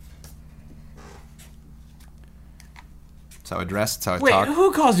 That's how I dress. That's how I Wait, talk.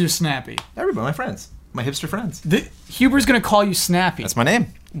 who calls you Snappy? Everybody, my friends, my hipster friends. Huber's gonna call you Snappy. That's my name.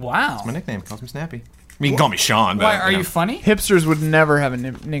 Wow. My nickname. Calls me Snappy. I mean, you can call me Sean. But, Why, are know. you funny? Hipsters would never have a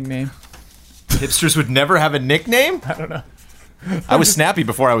nickname. Hipsters would never have a nickname? I don't know. I was Snappy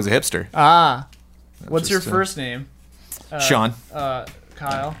before I was a hipster. What's your just, first name? Sean.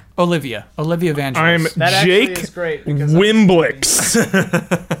 Kyle. Olivia Evangelist. I'm That actually Jake is great because Wimblix.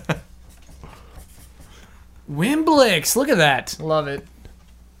 Wimblix. Look at that. love it.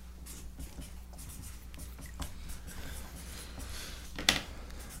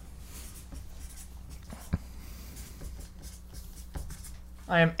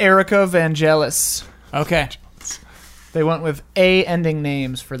 I am Erica Vangelis. Okay. They went with A ending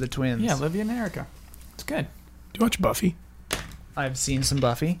names for the twins. Yeah, Olivia and Erica. It's good. Do you watch Buffy? I've seen some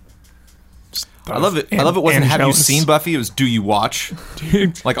Buffy. I love it. I love it. Wasn't have you Angelus. seen Buffy? It was do you watch?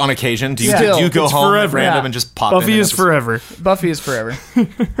 Dude, Like on occasion, do you Still, do you go it's home forever. at random Yeah. and just pop in? Buffy and is episode? forever. Buffy is forever.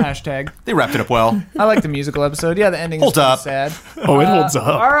 Hashtag. They wrapped it up well. I like the musical episode. Yeah, the ending Hold is pretty up. sad. Oh, it holds up.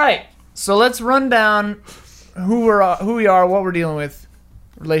 All right. So let's run down who we are, what we're dealing with,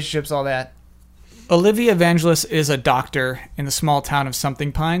 relationships, all that. Olivia Evangelist is a doctor in the small town of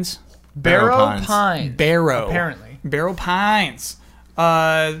Something Pines. Barrow Pines. Pines. Barrow. Apparently. Barrow Pines.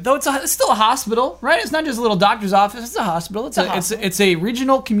 Though it's still a hospital, right? It's not just a little doctor's office. It's a hospital. It's a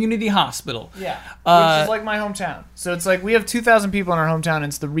regional community hospital. Yeah. Which is like my hometown. So it's like we have 2,000 people in our hometown, and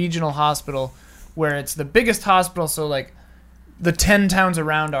it's the regional hospital where it's the biggest hospital. So like the 10 towns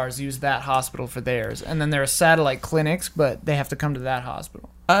around ours use that hospital for theirs. And then there are satellite clinics, but they have to come to that hospital.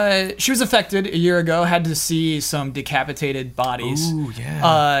 She was affected a year ago, had to see some decapitated bodies. Ooh,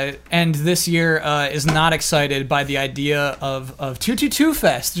 yeah. And this year is not excited by the idea of 222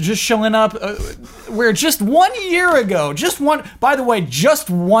 Fest just showing up where just 1 year ago, just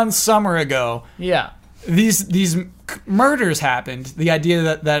one summer ago, Yeah. these murders happened. The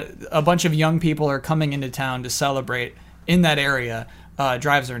idea that a bunch of young people are coming into town to celebrate in that area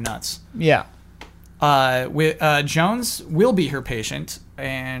drives her nuts. Yeah. Jones will be her patient,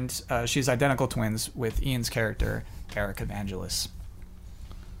 and she's identical twins with Ian's character, Eric Evangelist.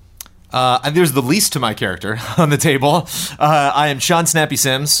 There's the least to my character on the table. I am Sean Snappy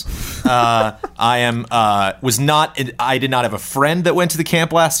Sims. I did not have a friend that went to the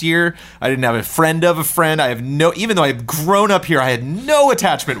camp last year. I didn't have a friend of a friend. Even though I've grown up here, I had no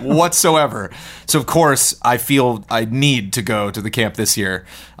attachment whatsoever. So of course, I feel I need to go to the camp this year.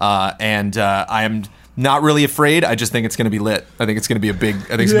 And I am not really afraid. I just think it's going to be lit. I think it's going to be it's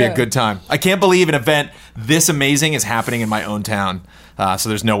going to be a good time. I can't believe an event this amazing is happening in my own town. So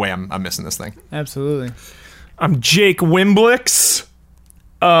there's no way I'm missing this thing. Absolutely. I'm Jake Wimblix.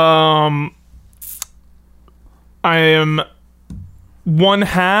 I am one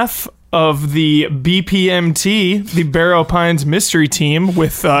half of the BPMT, the Barrow Pines Mystery Team,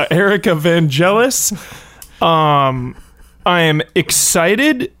 with Erica Vangelis. I am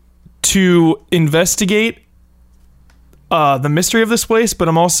excited to investigate the mystery of this place, but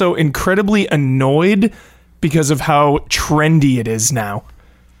I'm also incredibly annoyed because of how trendy it is now.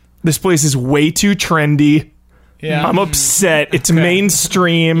 This place is way too trendy. Yeah. I'm upset. It's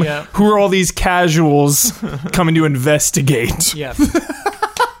mainstream. Yeah. Who are all these casuals coming to investigate? Yeah.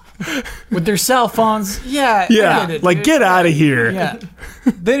 With their cell phones. Yeah. I Yeah, get it, like dude. get out of here. Yeah.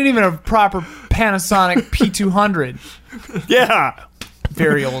 They didn't even have a proper Panasonic P200. Yeah.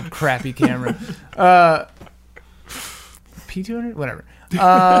 Very old, crappy camera. P200? Whatever.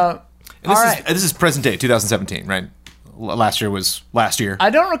 This is present day, 2017, right? Last year was last year. I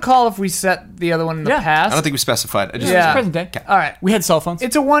don't recall if we set the other one in the Yeah. past. I don't think we specified. I just, Yeah. It's present day. All right. We had cell phones.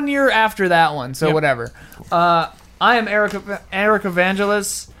 It's a 1 year after that one, so Yep. whatever. I am Eric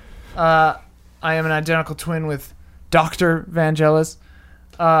Vangelis. I am an identical twin with Dr. Vangelis.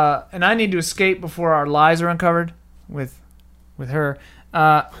 And I need to escape before our lies are uncovered with her.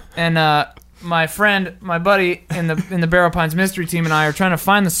 My friend, my buddy in the Barrow Pines Mystery Team and I are trying to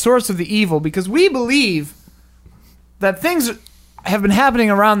find the source of the evil because we believe that things have been happening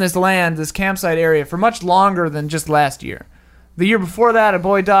around this land, this campsite area, for much longer than just last year. The year before that, a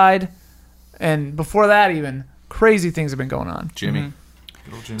boy died, and before that even, crazy things have been going on. Jimmy.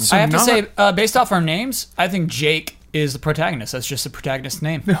 I have to say, based off our names, I think Jake is the protagonist. That's just the protagonist's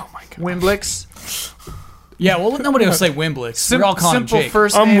name. Oh my god. Wimblix. Yeah, well, nobody will say Wimblix. We're all calling him Simple Jake.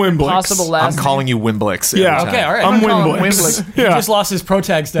 first I'm name, Wimblix. possible last I'm calling you Wimblix. Yeah. every time. Okay, all right. I'm calling him Wimblix. Wimblix. He Yeah. just lost his pro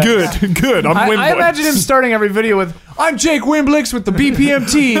tag status. Good. I'm Wimblix. I imagine him starting every video with, I'm Jake Wimblix with the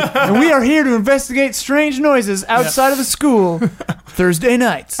BPMT, and we are here to investigate strange noises outside of the school Thursday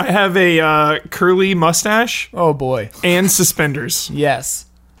nights. I have a curly mustache Oh, boy. and suspenders. Yes.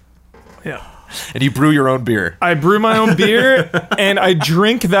 Yeah. And you brew your own beer. I brew my own beer, and I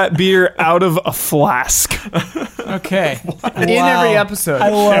drink that beer out of a flask. Okay. In every episode. I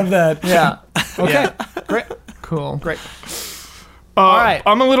love that. Yeah. Okay. Great. Cool. Great. All right.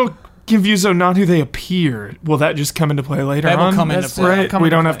 I'm a little confused on not who they appear. Will that just come into play later That will on? come into That's play. Right? come We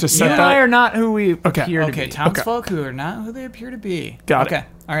into don't play. have to You set and I that. are not who we appear to Okay, be. townsfolk who are not who they appear to be. Got it. Okay,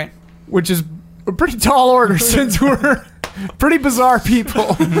 all right. Which is a pretty tall order since we're pretty bizarre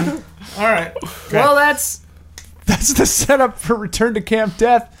people. All right. Well, that's the setup for Return to Camp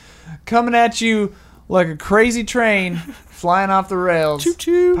Death, coming at you like a crazy train flying off the rails,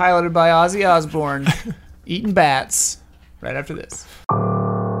 Choo-choo. piloted by Ozzy Osbourne, eating bats. Right after this.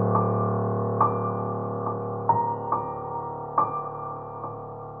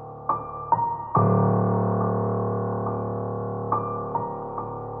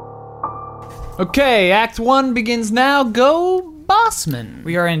 Okay, Act 1 begins now. Go, Bossman.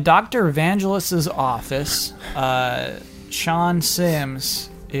 We are in Dr. Evangelist's office. Sean Sims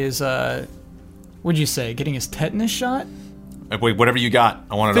is, what'd you say, getting his tetanus shot? Wait, whatever you got.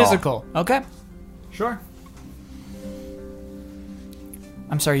 I want it all. Physical. Okay. Sure.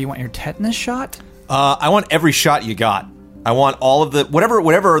 I'm sorry, you want your tetanus shot? I want every shot you got. I want all of the what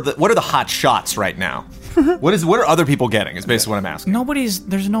are the hot shots right now? What are other people getting? Is basically what I'm asking.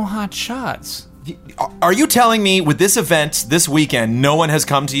 There's no hot shots. Are you telling me with this event this weekend, no one has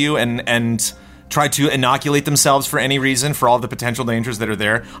come to you and tried to inoculate themselves for any reason for all the potential dangers that are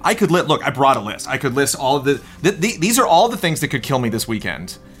there? I could look. I brought a list. I could list all of these are all the things that could kill me this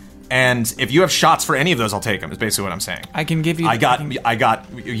weekend. And if you have shots for any of those, I'll take them. Is basically what I'm saying. I can give you. I got.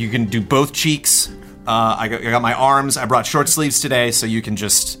 You can do both cheeks. I got my arms. I brought short sleeves today, so you can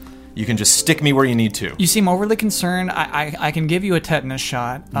just stick me where you need to. You seem overly concerned. I can give you a tetanus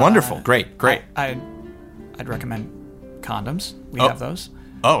shot. Wonderful, great. I'd recommend condoms. We Oh. have those.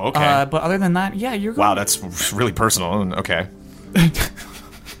 Oh, okay. But other than that, yeah, you're. Wow, that's really personal. Okay.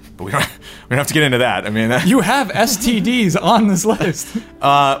 But we don't have to get into that. I mean, You have STDs on this list.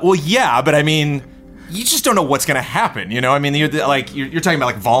 well, yeah, but I mean, you just don't know what's going to happen. You know, I mean, you're talking about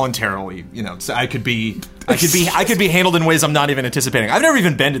like voluntarily. You know, so I could be handled in ways I'm not even anticipating. I've never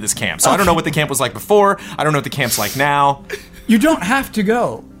even been to this camp, so I don't know what the camp was like before. I don't know what the camp's like now. You don't have to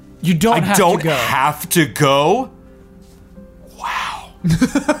go. You don't I have don't to go. have to go. Wow.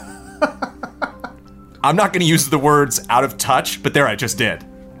 I'm not going to use the words out of touch, but there I just did.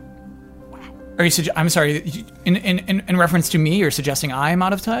 Are you? I'm sorry. In reference to me, you're suggesting I am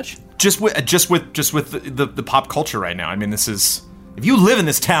out of touch? Just with the pop culture right now. I mean, this is. If you live in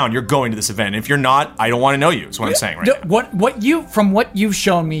this town, you're going to this event. If you're not, I don't want to know you. Is what I'm saying right now. From what you've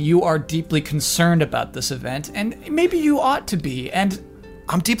shown me, you are deeply concerned about this event, and maybe you ought to be. And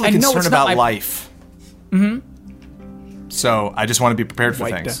I'm deeply I know concerned it's not about my- life. Mm-hmm. So I just want to be prepared for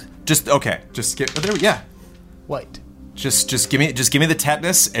White. things. Just okay. Just get. Oh, there, yeah. White. Just give me the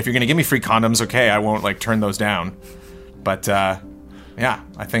tetanus. If you're gonna give me free condoms, okay, I won't like turn those down. But yeah,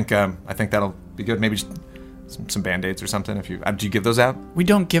 I think that'll be good. Maybe just some Band-Aids or something. If you do you give those out? we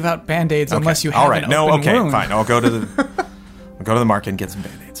don't give out Band-Aids unless you have All right. an No. open Okay. wound. Fine. I'll go to the market and get some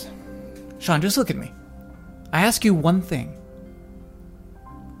Band-Aids. Sean, just look at me. I ask you one thing.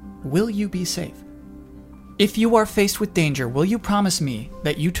 Will you be safe? If you are faced with danger, will you promise me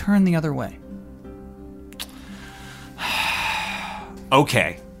that you turn the other way?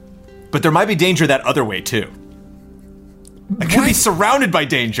 Okay, but there might be danger that other way too. I could be surrounded by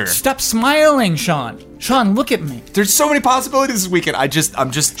danger. Stop smiling, Sean. Sean, look at me. There's so many possibilities this weekend.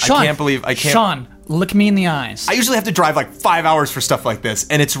 Sean, I can't believe I can't. Sean, look me in the eyes. I usually have to drive like 5 hours for stuff like this,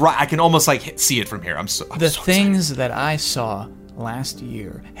 and it's right. I can almost like see it from here. I'm so Things that I saw last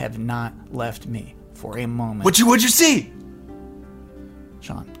year have not left me for a moment. What'd you see?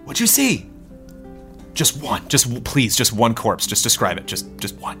 Sean, What'd you see? Just one. Please, just one corpse. Just describe it. Just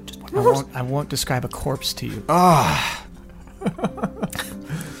one. Just one. I won't describe a corpse to you.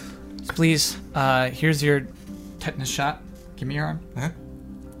 Please, here's your tetanus shot. Give me your arm.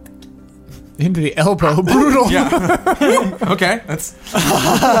 Into the elbow. Brutal. Yeah. Okay. That's.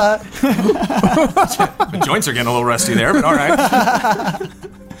 The joints are getting a little rusty there, but all right.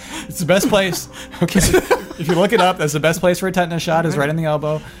 It's the best place. Okay. If you look it up, that's the best place for a tetanus shot is right in the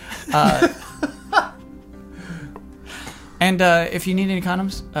elbow. And if you need any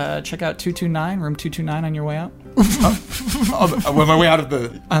condoms, check out 229, room 229 on your way out. On my way out of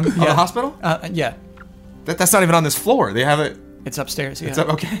the hospital? Yeah, That's not even on this floor. They have it. it's upstairs. Yeah. It's up.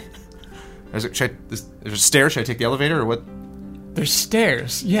 Okay. There's a stair. Should I take the elevator or what? There's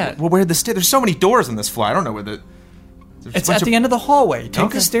stairs. Yeah. Well, where are the stairs? There's so many doors on this floor. I don't know where the. It's at the end of the hallway. Take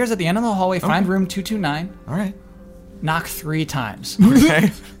Okay. the stairs at the end of the hallway, find room 229, All right. knock 3 times.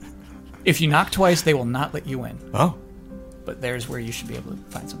 Okay. If you knock twice, they will not let you in. Oh. But there's where you should be able to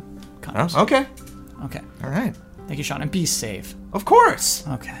find some condoms. Okay. Okay. All right. Thank you, Sean. And be safe. Of course.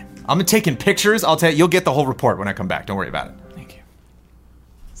 Okay. I'm taking pictures. I'll tell you. You'll get the whole report when I come back. Don't worry about it. Thank you.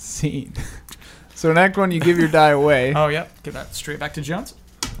 Scene. So in Act 1, you give your die away. Oh, yeah. Give that straight back to Jones.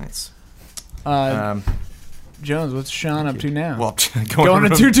 Nice. Jones, what's Sean up to now? Well, Going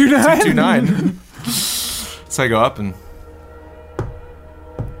to 229? 229. So I go up and.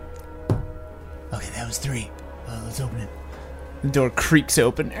 Okay, that was 3. Let's open it. The door creaks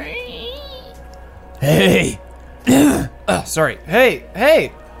open. Hey! Sorry.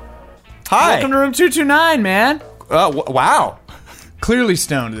 Hey! Hi. Welcome to room 229, man. Wow. Clearly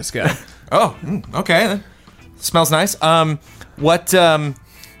stoned, this guy. Oh, okay. Smells nice. What? I'm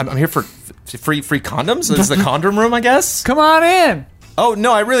here for free condoms. This is the condom room, I guess. Come on in. Oh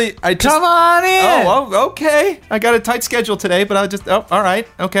no, I just. Come on in. Oh, okay. I got a tight schedule today, but I'll just. Oh, all right.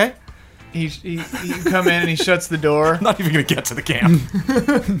 Okay. He come in and he shuts the door. I'm not even gonna get to the camp.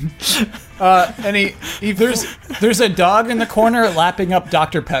 And he There's a dog in the corner lapping up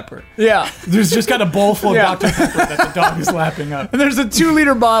Dr. Pepper. yeah. There's just got a bowl full of Yeah. Dr. Pepper that the dog is lapping up. And there's a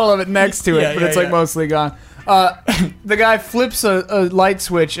 2-liter bottle of it next to it, Yeah, but yeah, it's like yeah. mostly gone. The guy flips a light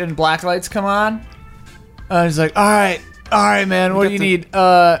switch and black lights come on. He's like, all right, man, what do you need?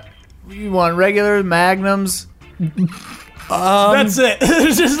 You want regular magnums? That's it.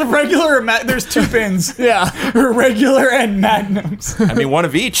 There's just a regular. There's 2 pins. Yeah. Regular and magnums. I mean, one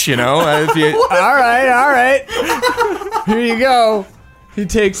of each, you know. If you, All right. Here you go. He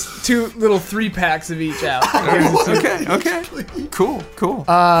takes 2 little 3-packs of each out. okay. Cool.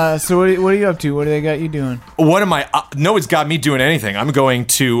 So what are you up to? What do they got you doing? What am I? No one's got me doing anything. I'm going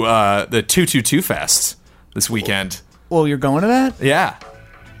to the 222 Fest this weekend. Well, you're going to that? Yeah.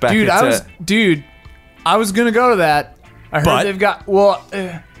 Back Dude, at, I was gonna go to that. I heard But? they've got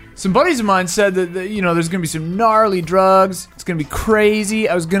some buddies of mine said that there's gonna be some gnarly drugs. It's gonna be crazy.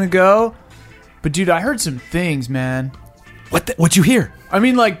 I was gonna go, but dude, I heard some things, man. What'd you hear? I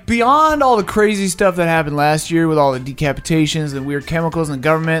mean, like beyond all the crazy stuff that happened last year with all the decapitations and weird chemicals in the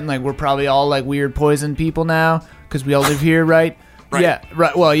government, and like we're probably all like weird poison people now because we all live here, right? Right. Yeah,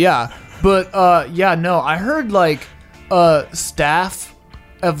 right. Well, yeah, but no, I heard like staff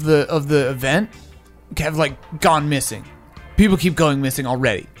of the event have like gone missing. People keep going missing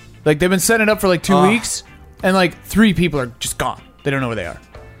already. Like they've been setting it up for like 2 weeks, and like 3 people are just gone. They don't know where they are.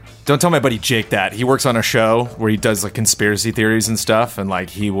 Don't tell my buddy Jake that. He works on a show where he does like conspiracy theories and stuff, and like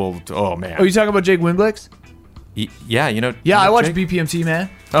he will. Oh man. Oh, you talking about Jake Winblix? Yeah, you know. Yeah, I watch Jake? BPMT, man.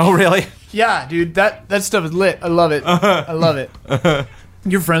 Oh really? Yeah, dude, that stuff is lit. I love it. I love it.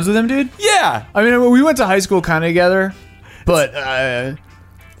 You're friends with him, dude? Yeah. I mean, we went to high school kind of together, but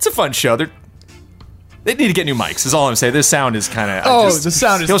It's a fun show. They need to get new mics. Is all I'm saying. This sound is kind of. the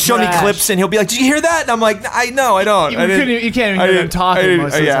sound is. He'll show me trash. clips and he'll be like, "Did you hear that?" And I'm like, "I know, I don't." You can't even hear them talking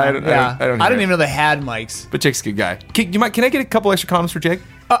most of the time. I don't I didn't even know they had mics. But Jake's a good guy. Can I get a couple extra condoms for Jake?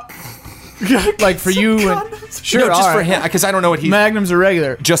 Like for you, and sure, No, just all for right. him, because I don't know what he's. Magnums are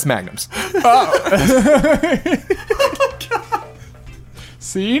regular. Just magnums.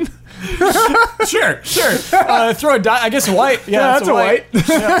 Scene? Sure. Throw a die. I guess white. Yeah, that's a white.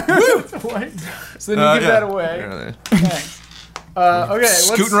 It's a white. So then you give that away. Thanks. Okay,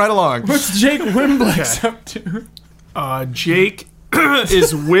 Scooting right along. what's Jake Winblix up to? Jake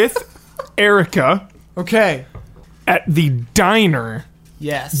is with Erica Okay. at the diner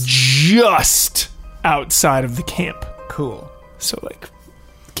Yes. just outside of the camp. Cool. So, like,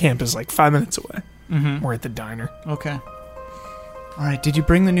 camp is like 5 minutes away. Mm-hmm. We're at the diner. Okay. All right. Did you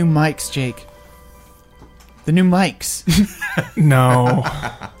bring the new mics, Jake? The new mics. No.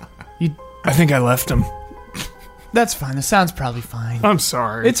 You- I think I left them. That's fine. The sound's probably fine. I'm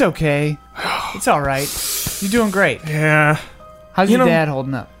sorry. It's okay. It's all right. You're doing great. yeah. How's You your know- dad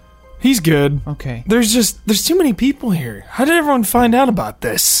holding up? He's good. Okay. There's too many people here. How did everyone find out about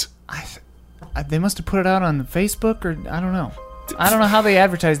this? They must have put it out on Facebook, or I don't know. I don't know how they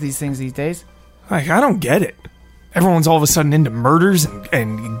advertise these things these days. Like, I don't get it. Everyone's all of a sudden into murders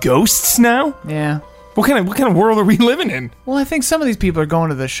and ghosts now? Yeah. What kind of world are we living in? Well, I think some of these people are going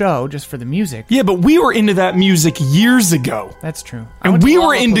to the show just for the music. Yeah, but we were into that music years ago. That's true. I And went to we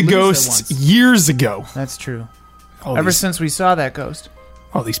were into Lollapalooza ghosts once. years ago. That's true. Ever since we saw that ghost.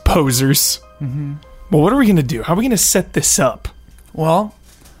 All these posers. Mm-hmm. Well, what are we going to do? How are we going to set this up? Well,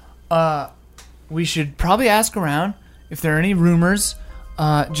 we should probably ask around if there are any rumors.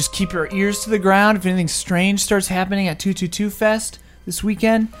 Just keep your ears to the ground if anything strange starts happening at 222 Fest this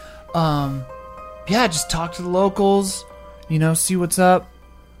weekend. Just talk to the locals, see what's up.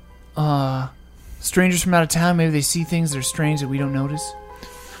 Strangers from out of town, maybe they see things that are strange that we don't notice.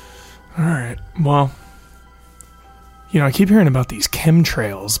 All right. Well, I keep hearing about these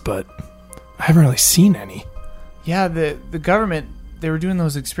chemtrails, but I haven't really seen any. Yeah, the government, they were doing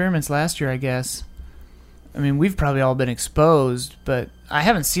those experiments last year, I guess. I mean, we've probably all been exposed, but I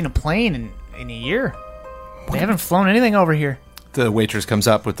haven't seen a plane in a year. They haven't flown anything over here. The waitress comes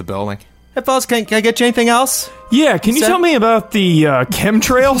up with the bill like, "Hey, fellas, can I get you anything else?" Yeah, can you tell me about the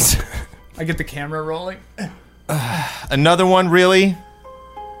chemtrails? I get the camera rolling. Another one, really?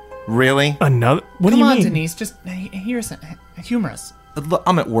 Really? Another? What do you mean? Come on, Denise, just humor us. Look,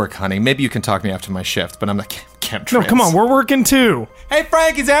 I'm at work, honey. Maybe you can talk me after my shift, but I'm not chemtrails. No, come on, we're working too. Hey,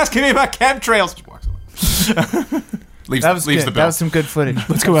 Frank, he's asking me about chemtrails. Just walks away. leaves That was the good. bill. That was some good footage.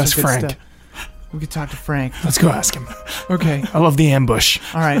 Let's go ask Frank. We could talk to Frank. Let's go ask him. Okay. I love the ambush.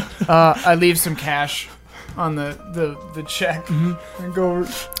 All right. I leave some cash on the check and go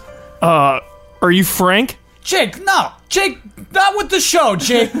over. Are you Frank? Jake, no. Jake, not with the show,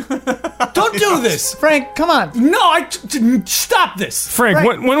 Jake. Don't do this. Frank, come on. No, stop this. Frank,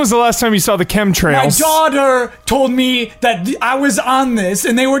 when was the last time you saw the My chemtrails? daughter told me that I was on this,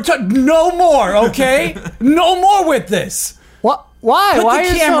 and they were no more, okay? No more with this. What? Why? Put Why the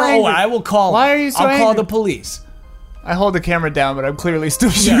are you camera so angry? away. I will call. Why are you so I'll call angry? the police. I hold the camera down, but I'm clearly still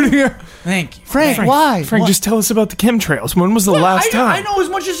shooting her. Thank you, Frank, why? Frank, just tell us about the chemtrails. When was the last time? I know as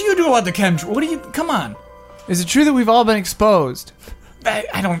much as you do about the chemtrails. What do you? Come on. Is it true that we've all been exposed?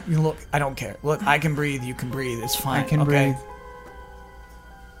 I don't look. I don't care. Look, I can breathe. You can breathe. It's fine. I can okay?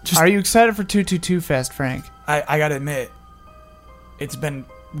 breathe. Are you excited for 222 Fest, Frank? I gotta admit, it's been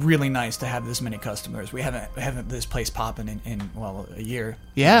really nice to have this many customers. We haven't this place popping in a year.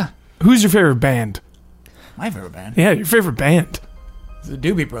 Yeah. Who's your favorite band? My favorite band. Yeah, your favorite band. The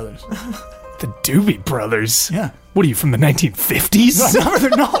Doobie Brothers. The Doobie Brothers. Yeah. What are you, from the 1950s?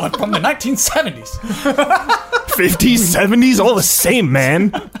 No, I'm from the 1970s. 50s, 70s, all the same,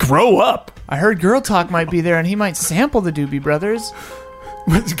 man. Grow up. I heard Girl Talk might be there, and he might sample the Doobie Brothers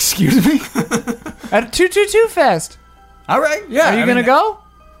Excuse me? at 222 Fest. All right. Yeah. Are you gonna go?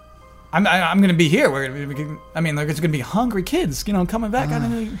 I'm gonna be here. It's gonna be hungry kids, coming back. I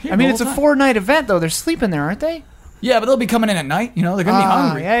mean, it's a 4-night event, though. They're sleeping there, aren't they? Yeah, but they'll be coming in at night. They're gonna be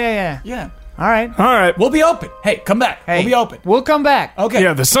hungry. Yeah. Yeah. All right. All right. We'll be open. Hey, come back. Hey, We'll be open. We'll come back. Okay.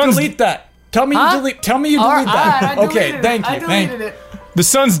 Yeah, the sun's- Delete that. Tell me Huh? you delete. Tell me you All delete right, that. I Okay. deleted it. Thank I you. deleted it. The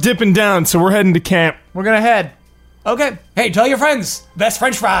sun's dipping down, so we're heading to camp. We're gonna head. Okay. Hey, tell your friends. Best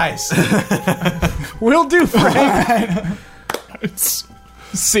French fries. We'll do, Frank.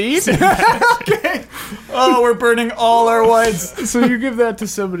 Seed? Oh, we're burning all our whites. So you give that to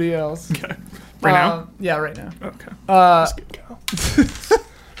somebody else. Okay. Right now? Yeah, right now. Okay. Let's get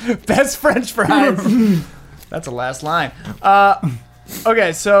go. Best French fries. That's the last line.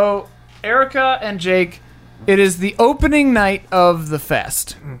 Okay, so Erica and Jake, it is the opening night of the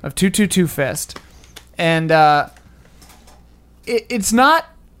fest, of 222 Fest. And it's not...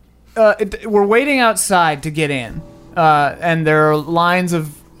 we're waiting outside to get in. And there are lines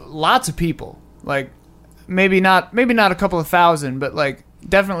of lots of people. Like, maybe not a couple of thousand, but like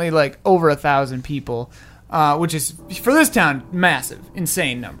definitely like over 1,000 people, which is for this town massive,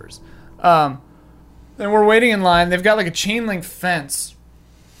 insane numbers. And we're waiting in line. They've got like a chain link fence,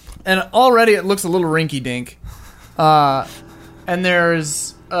 and already it looks a little rinky dink. And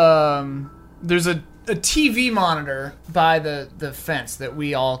there's a TV monitor by the fence that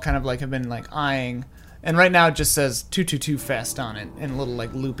we all kind of like have been like eyeing. And right now it just says 222 Fest on it in a little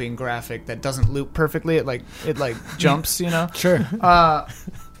like looping graphic that doesn't loop perfectly. It jumps, Sure.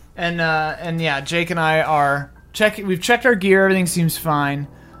 And yeah, Jake and I are checking. We've checked our gear. Everything seems fine.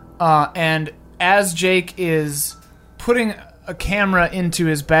 And as Jake is putting a camera into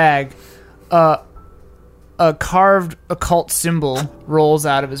his bag, a carved occult symbol rolls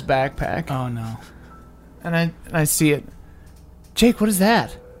out of his backpack. Oh no. And I see it. Jake, what is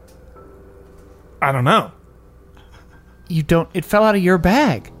that? I don't know. You don't... It fell out of your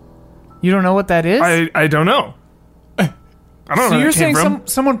bag. You don't know what that is? I don't know. I don't know So where you're it came saying from.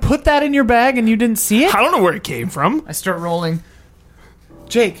 someone put that in your bag and you didn't see it? I don't know where it came from. I start rolling.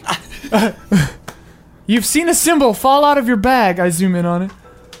 Jake, you've seen a symbol fall out of your bag. I zoom in on it.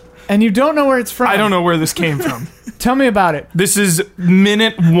 And you don't know where it's from. I don't know where this came from. Tell me about it. This is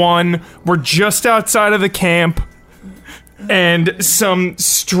minute 1. We're just outside of the camp. and some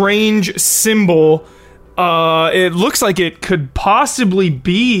strange symbol. It looks like it could possibly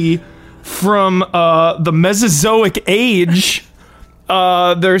be from the Mesozoic age.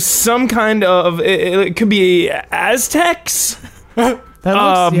 There's some kind of... It could be Aztecs? That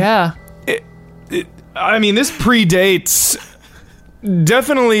looks, yeah. I mean, this predates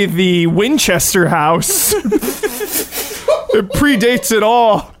definitely the Winchester house. It predates it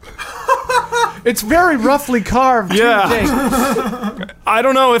all. It's very roughly carved. Yeah. I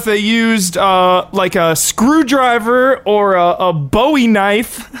don't know if they used like a screwdriver or a Bowie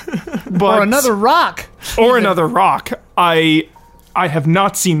knife, but Or another rock. or another rock. I have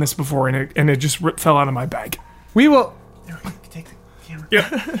not seen this before, and it just fell out of my bag. We will... Take the camera.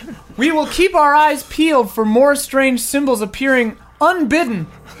 Yeah. We will keep our eyes peeled for more strange symbols appearing unbidden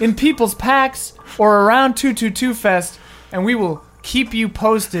in people's packs or around 222 Fest, and we will keep you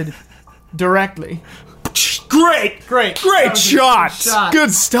posted directly. Great That was a shot. good shot.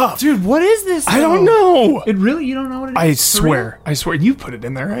 Good stuff. Dude, what is this? I don't though? know. It really? You don't know what it is? I For real? swear you put it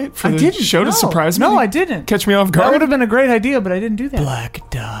in there, right? For I the didn't. show to No. surprise me. No, I didn't. Catch me off That guard. would have been a great idea, but I didn't do that. Black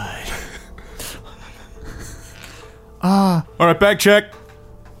dye. All right, bag check.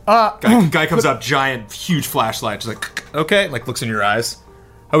 Guy comes up, giant, huge flashlight. Just like, okay, like looks in your eyes.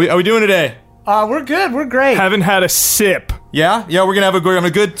 How we doing today? We're good. We're great. Haven't had a sip. Yeah, we're gonna have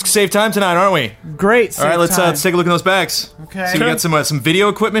a good safe time tonight, aren't we? Great. All right, let's take a look in those bags. Okay. So we got some video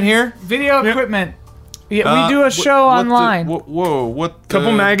equipment here. Video equipment. Yeah, we do a show what online. Whoa, what?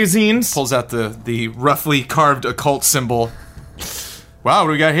 Couple magazines. Pulls out the roughly carved occult symbol. Wow, what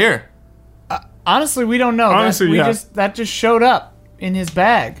do we got here? Honestly, we don't know. Honestly, yeah. That just showed up in his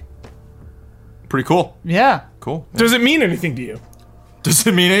bag. Pretty cool. Yeah. Cool. Does it mean anything to you? Does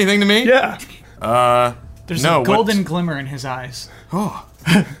it mean anything to me? Yeah. There's No, a what- golden glimmer in his eyes. Oh.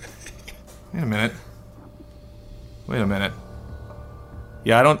 Wait a minute.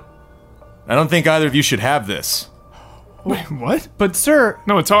 Yeah, I don't think either of you should have this. Wait, what? But sir,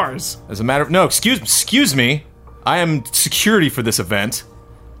 No, it's ours. As a matter of excuse me. I am security for this event.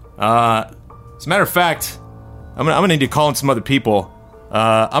 As a matter of fact, I'm gonna need to call in some other people.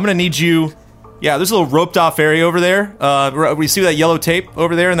 I'm gonna need you. Yeah, there's a little roped off area over there. We see that yellow tape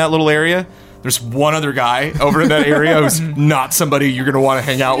over there in that little area. There's one other guy over in that area who's not somebody you're gonna want to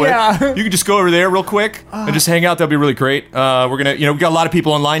hang out with. Yeah. You can just go over there real quick and just hang out. That'd be really great. We're gonna, we got a lot of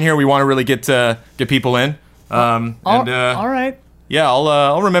people online here. We want to really get people in. all right. Yeah,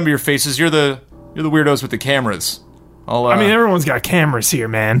 I'll remember your faces. You're the weirdos with the cameras. I mean, everyone's got cameras here,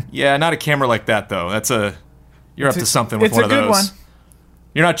 man. Yeah, not a camera like that though. You're up to something with It's one a of good those. one.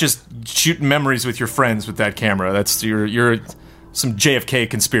 You're not just shooting memories with your friends with that camera. That's you're some JFK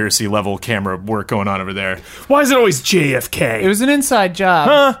conspiracy level camera work going on over there. Why is it always JFK? It was an inside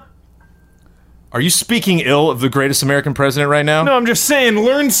job. Are you speaking ill of the greatest American president right now? No, I'm just saying,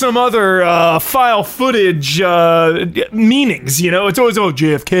 learn some other file footage meanings, you know? It's always,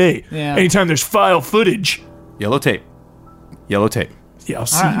 JFK. Yeah. Anytime there's file footage. Yellow tape. Yeah, I'll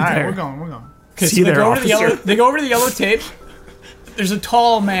see All right, you all right, there. we're going. Okay, See you there, officer. They go over to the yellow tape. There's a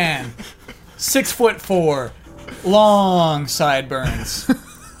tall man, 6'4", long sideburns.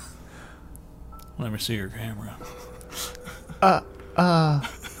 Let me see your camera.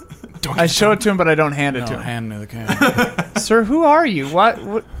 I show it to him, but I don't hand it to No, him. hand me the camera. Sir, who are you?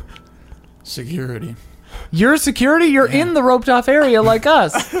 What? Security. You're security? You're in the roped off area like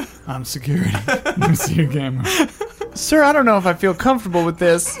us. I'm security. Let me see your camera. Sir, I don't know if I feel comfortable with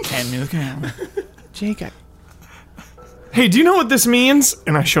this. Hand me the camera. Jake, Hey, do you know what this means?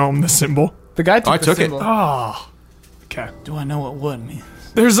 And I show him the symbol. the guy took I the took it. symbol. Okay. Do I know what wood means?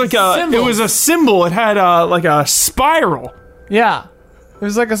 There's like a, Symbol. it was a symbol. It had like a spiral Yeah. It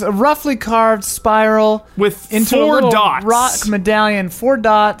was like a roughly carved spiral with into a 4 little dots. rock medallion. 4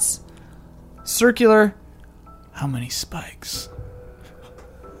 dots. Circular. How many spikes?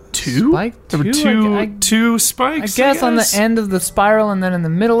 2? Spike? There were Two? two I spikes. guess on the end of the spiral and then in the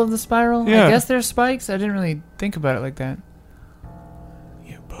middle of the spiral. Yeah. I guess there's spikes. I didn't really think about it like that.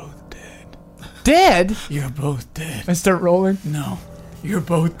 You're both dead. Dead? You're both dead. I start rolling. No. You're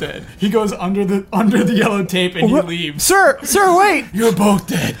both dead. He goes under the yellow tape and he leaves. Sir, wait. You're both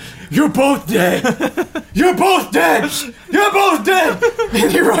dead. You're both dead. You're both dead. You're both dead.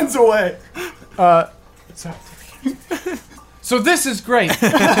 And he runs away. So this is great.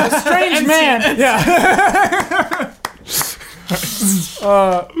 A strange man. Yeah.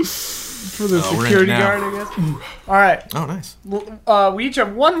 For the we're in security it now. guard, I guess. All right. Oh, nice. We each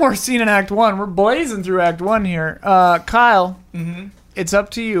have one more scene in Act 1. We're blazing through Act 1 here. Kyle, it's up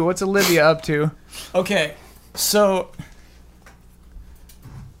to you. What's Olivia up to? Okay, so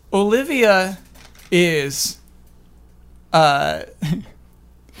Olivia is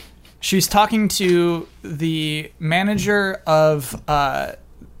she's talking to the manager of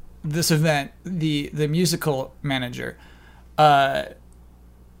this event, the musical manager,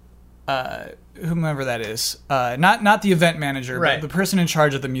 whomever that is, not the event manager, Right. but the person in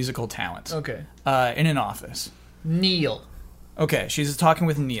charge of the musical talent. Okay. In an office. Neil. Okay, she's talking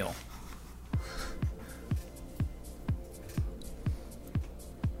with Neil.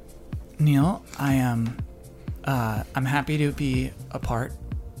 Neil, I'm happy to be a part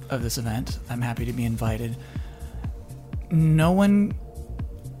of this event. I'm happy to be invited.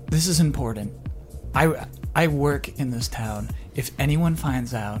 This is important. I work in this town. If anyone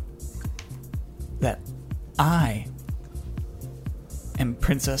finds out that I am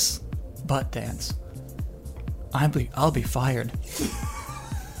Princess Butt Dance, I'll be fired.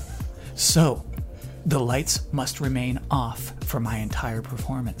 So, the lights must remain off for my entire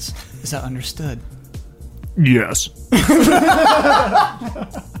performance. Is that understood? Yes.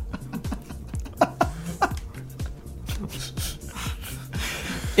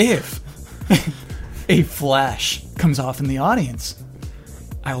 If a flash comes off in the audience,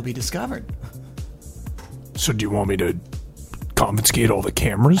 I will be discovered. So do you want me to confiscate all the I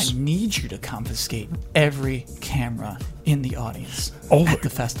cameras? need you to confiscate every camera in the audience Oh, at the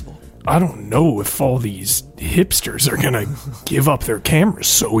festival. I don't know if all these hipsters are gonna give up their cameras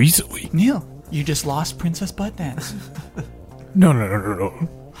so easily. Neil, you just lost Princess Butt Dance. No.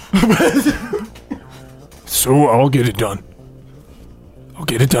 So I'll get it done. I'll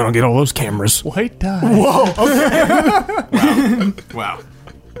get all those cameras. White dye. Wow.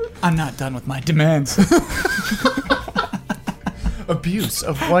 I'm not done with my demands. Abuse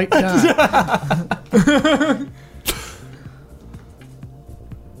of white dye.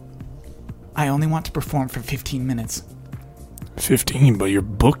 I only want to perform for 15 minutes. 15, but you're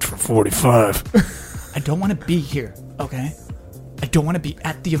booked for 45. I don't want to be here, okay? I don't want to be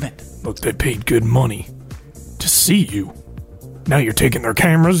at the event. Look, they paid good money to see you. Now you're taking their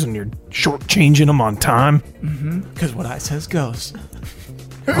cameras and you're shortchanging them on time. Because what I says goes.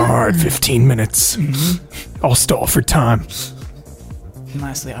 All right, 15 minutes. I'll stall for time. And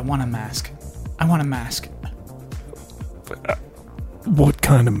lastly, I want a mask. I want a mask. What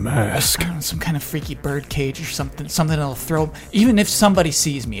kind of mask? I don't know, some kind of freaky bird cage or something. Something that'll throw... Even if somebody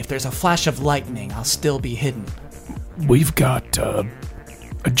sees me, if there's a flash of lightning, I'll still be hidden. We've got a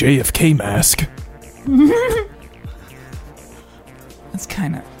JFK mask. That's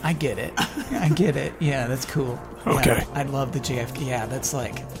kind of... I get it. I get it. Yeah, that's cool. Yeah, Okay. I love the JFK. Yeah, that's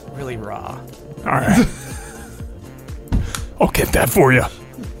like really raw. All right. I'll get that for you.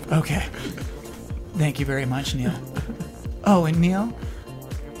 Okay. Thank you very much, Neil. Oh, and Neil,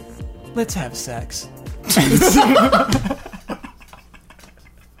 let's have sex.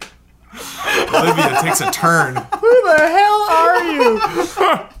 Olivia takes a turn. Who the hell are you?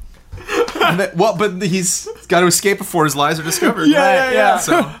 Well, but he's got to escape before his lies are discovered. Yeah.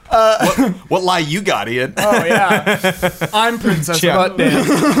 So, what lie you got, Ian? Oh, yeah. I'm Princess Yeah. Butt Dance.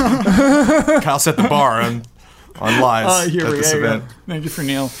 Kyle set the bar on lies Here at we this go. event. Thank you for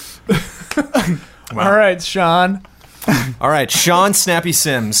Neil. All right, Sean. All right, Sean Snappy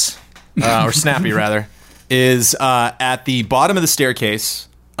Sims, or Snappy rather, is at the bottom of the staircase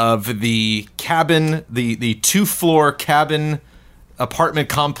of the cabin, the two-floor cabin apartment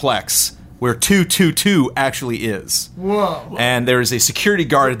complex where 222 actually is. Whoa. And there is a security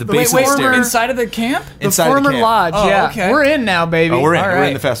guard at the base Wait, of the we're stairs. inside of the camp? The Inside of the former camp. lodge, Oh, yeah. okay. We're in now, baby. Oh, we're in. All We're in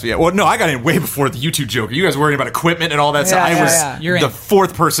right. the festival. Yeah. Well, no, I got in way before the YouTube Joker. You guys were worrying about equipment and all that stuff. Yeah, I was yeah. You're in. the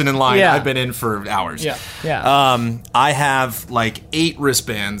fourth person in line. Yeah. I've been in for hours. Yeah. Yeah. I have like 8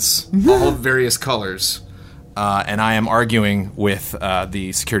 wristbands, all of various colors, and I am arguing with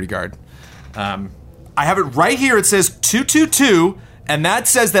the security guard. I have it right here. It says 222. And that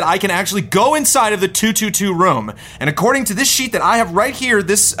says that I can actually go inside of the 222 room. And according to this sheet that I have right here,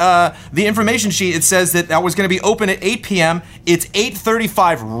 this the information sheet, it says that was going to be open at 8 p.m. It's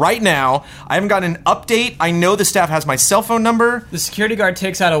 8:35 right now. I haven't gotten an update. I know the staff has my cell phone number. The security guard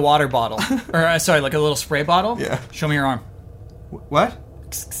takes out a water bottle. Sorry, like a little spray bottle. Yeah. Show me your arm. What?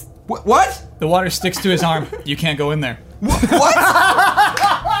 What? The water sticks to his arm. You can't go in there. What?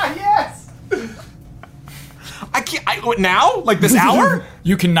 Yes. I can't. Now? Like this hour?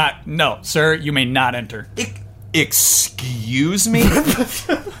 You cannot. No, sir, you may not enter. Excuse me?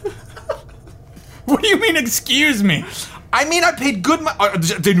 What do you mean, excuse me? I mean, I paid good money.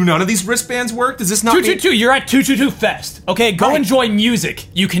 Do none of these wristbands work? Does this not mean... 222, you're at 222 Fest. Okay, go Right. enjoy music.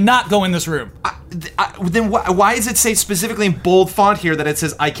 You cannot go in this room. Then why does it say specifically in bold font here that it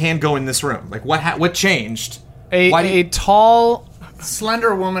says I can go in this room? Like, what changed? Why do A tall,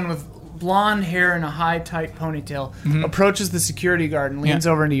 slender woman with blonde hair and a high, tight ponytail, approaches the security guard and leans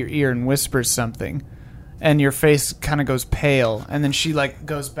over into your ear and whispers something. And your face kind of goes pale. And then she, like,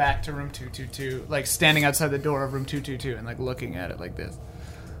 goes back to room 222, like, standing outside the door of room 222 and, like, looking at it like this.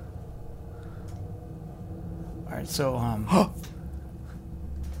 All right, so,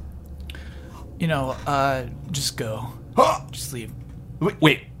 just go. Just leave.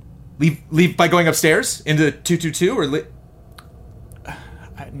 Wait. Leave by going upstairs into 222 or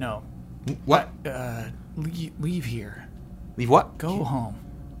No. what? Leave here. Leave what? Go home.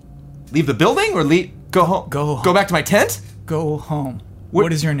 Leave the building or go home? Go home. Go back to my tent? Go home.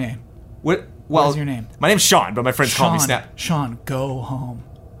 What is your name? What is your name? My name's Sean, but my friends call me Snap. Sean, go home.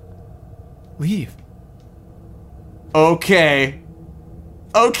 Leave. Okay,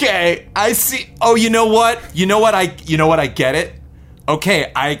 I see. Oh, you know what? I get it.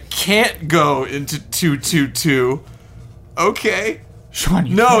 Okay, I can't go into 222. Okay. Sean,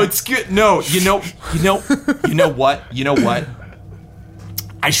 It's good. No, you know what?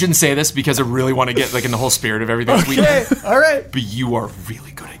 I shouldn't say this because I really want to get like in the whole spirit of everything. Okay, all right. But you are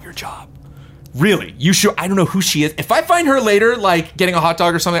really good at your job. Really, you should. I don't know who she is. If I find her later, like getting a hot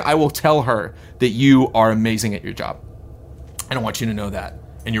dog or something, I will tell her that you are amazing at your job. I don't want you to know that,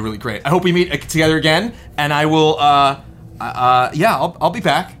 and you're really great. I hope we meet together again, and I will. I'll be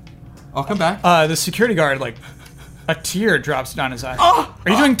back. I'll come back. The security guard, like, a tear drops down his eye. Are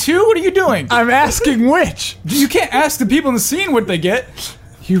you doing two? What are you doing? I'm asking which. You can't ask the people in the scene what they get.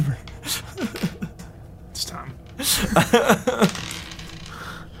 Hubert. It's time.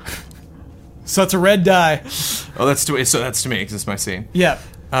 So it's a red die. Oh, that's to me because it's my scene. Yeah.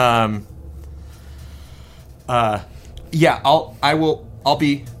 I'll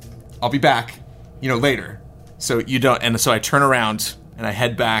be back, later. So you don't, and so I turn around and I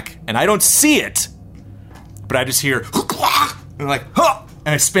head back and I don't see it, but I just hear, and I'm like, huh,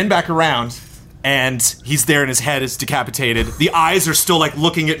 and I spin back around and he's there and his head is decapitated. The eyes are still like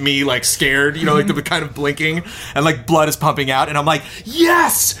looking at me like scared, like they're kind of blinking and like blood is pumping out and I'm like,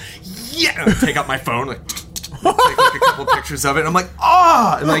 yes, yeah. And I take out my phone, like, take like a couple pictures of it and I'm like,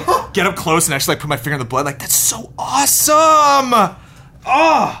 and like get up close and actually like put my finger in the blood, like that's so awesome.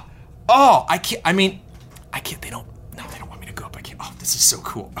 I can't, they don't want me to go up. I can't. Oh, this is so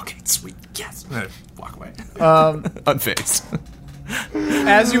cool. Okay, sweet. Yes. I'm gonna walk away. Unfazed.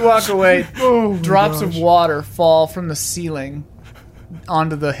 As you walk away, drops of water fall from the ceiling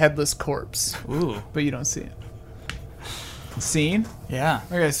onto the headless corpse. Ooh. But you don't see it. Scene? Yeah.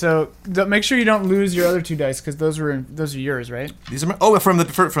 Okay, so make sure you don't lose your other two dice because those are yours, right? These are from the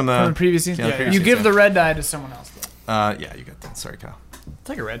From the previous scene. Yeah, the previous you scene, give yeah. the red die to someone else. Yeah, you got that. Sorry, Kyle.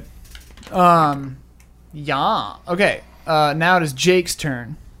 Take a red. Yeah. Okay. Now it is Jake's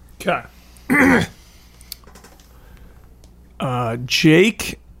turn. Okay.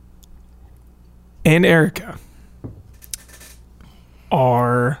 Jake and Erica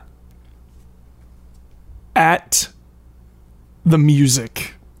are at the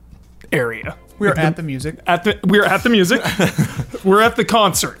music area. We're at the music. We're at the music. We're at the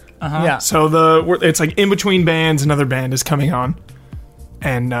concert. Yeah. So it's like in between bands, another band is coming on,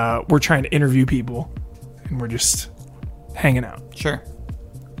 and we're trying to interview people, and we're just hanging out. Sure.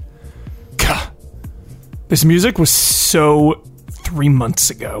 God, this music was so 3 months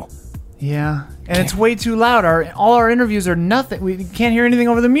ago. Yeah. And it's way too loud. All our interviews are nothing. We can't hear anything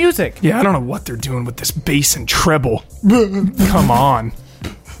over the music. Yeah, I don't know what they're doing with this bass and treble. Come on.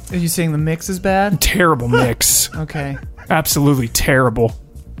 Are you saying the mix is bad? Terrible mix. Okay. Absolutely terrible.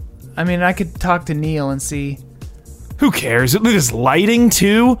 I mean, I could talk to Neil and see. Who cares? Look at this lighting,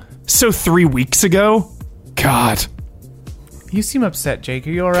 too. So 3 weeks ago. God. You seem upset, Jake. Are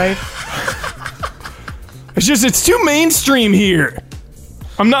you all right? It's too mainstream here.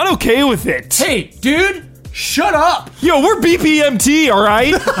 I'm not okay with it. Hey, dude, shut up. Yo, we're BPMT, all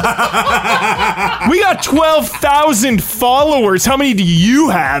right? We got 12,000 followers. How many do you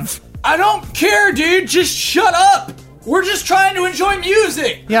have? I don't care, dude. Just shut up. We're just trying to enjoy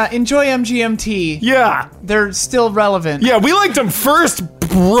music. Yeah, enjoy MGMT. Yeah. They're still relevant. Yeah, we liked them first,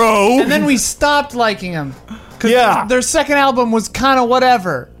 bro. And then we stopped liking them. Yeah. Their second album was kind of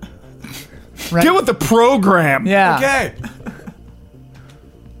whatever. Right? Get with the program. Yeah. Okay.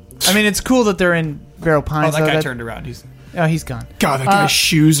 I mean, it's cool that they're in Barrow Pines. Oh, that though. guy turned around. He's gone. God, that guy's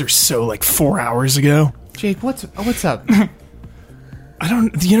shoes are so like 4 hours ago. Jake, what's up? I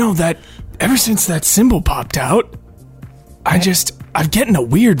don't, that ever since that symbol popped out, I'm getting a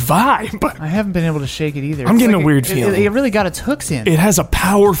weird vibe. I haven't been able to shake it either. I'm getting a weird feeling. It really got its hooks in. It has a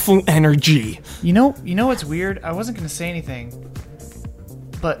powerful energy. You know what's weird? I wasn't going to say anything,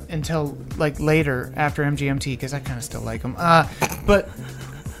 but until like later after MGMT, because I kind of still like them. But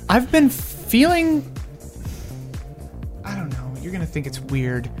I've been feeling... I don't know. You're going to think it's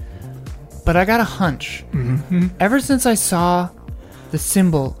weird. But I got a hunch. Mm-hmm. Ever since I saw the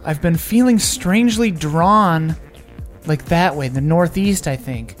symbol, I've been feeling strangely drawn like that way, the northeast, I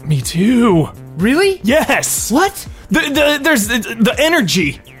think. Me too. Really? Yes. What? There's the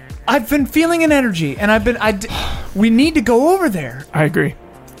energy. I've been feeling an energy, and we need to go over there. I agree.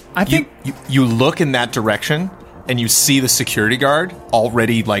 I think... You look in that direction, and you see the security guard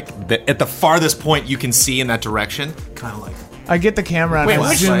already, like, at the farthest point you can see in that direction, kind of like... I get the camera and Wait,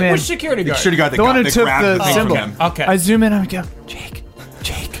 I zoom in. which security guard? The security guard that The one who that took grabbed the thing symbol. from him. Okay. I zoom in and I go,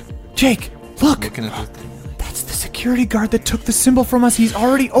 Jake, look. Looking at the thing. That's the security guard that took the symbol from us. He's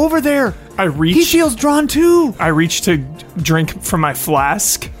already over there. He He feels drawn too. I reach to drink from my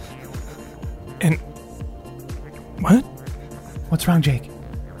flask. And... What? What's wrong, Jake?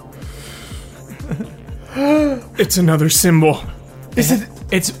 It's another symbol.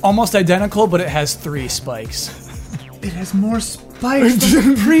 It's almost identical, but it has 3 spikes. It has more spikes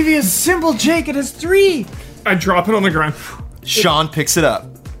than the previous symbol, Jake. It has 3. I drop it on the ground. Sean picks it up.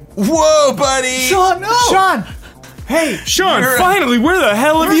 Whoa, buddy! Sean, no! Sean! Hey! Sean, You're- finally, where the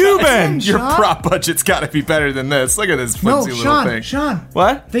hell have you been? Sean. Your prop budget's got to be better than this. Look at this No, flimsy little thing. Sean.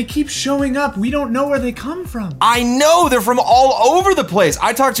 What? They keep showing up. We don't know where they come from. I know they're from all over the place.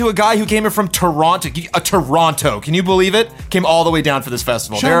 I talked to a guy who came in from Toronto. Toronto. Can you believe it? Came all the way down for this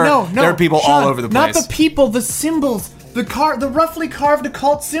festival. Sean, there are people Sean, all over the place. Not the people, the symbols. The roughly carved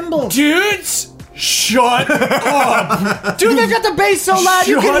occult symbols. Dudes! Shut up! Dude, they got the bass so loud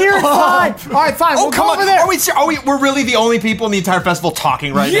you can hear it fine. All right, fine. Oh, we'll come go on. over there. We're really the only people in the entire festival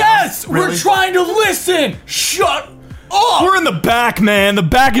talking right Yes! now? We're Really? trying to listen! Shut up! We're in the back, man. The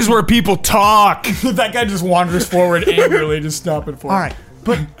back is where people talk. That guy just wanders forward angrily, just stopping for All right,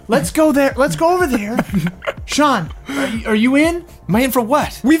 but let's go there. Let's go over there. Sean, are you in? Am I in for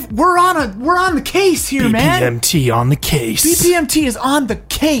what? We're on the case here, man. BPMT on the case. BPMT is on the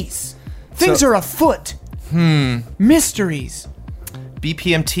case. Things are afoot. Mysteries.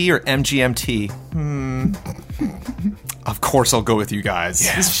 BPMT or MGMT? Of course I'll go with you guys.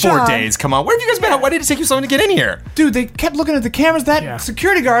 It's 4 Sean. days. Come on. Where have you guys been? Why did it take you so long to get in here? Dude, they kept looking at the cameras. That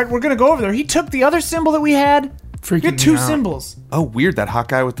security guard, we're going to go over there. He took the other symbol that we had. We Freaking had 2 me out. symbols. Oh, weird. That hot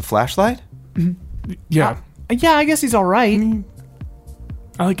guy with the flashlight? Yeah, Yeah, I guess he's all right.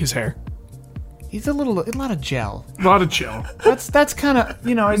 I like his hair. He's a lot of gel. A lot of chill. That's kind of, as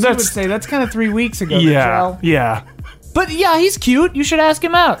you would That's- say, that's kind of 3 weeks ago. the Yeah, gel. yeah. But yeah, he's cute. You should ask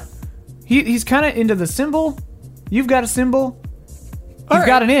him out. He's kind of into the symbol. You've got a symbol. You've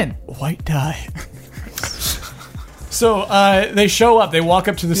got an in. White die. So they show up. They walk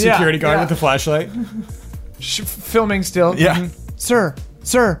up to the Yeah, security guard yeah. with the flashlight. Filming still. Yeah. Mhm. Sir.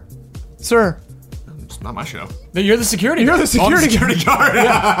 It's not my show. You're the security You're guard. the security guard.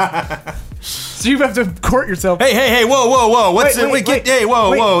 guard. So you have to court yourself. Hey, whoa. What's Wait, it? wait, wait. Hey,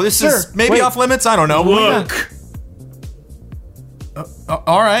 whoa, Wait, whoa. This sir, is maybe wait. off limits? I don't know. Look.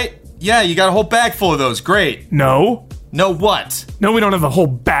 All right. Yeah, you got a whole bag full of those. Great. No. No what? No, we don't have a whole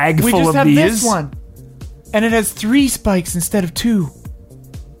bag We full just of have these. this one. And it has 3 spikes instead of 2.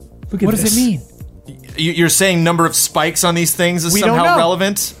 Look at What does this. it mean? You're saying number of spikes on these things is We don't somehow know.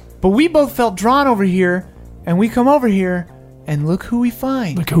 relevant? But we both felt drawn over here, and we come over here, and look who we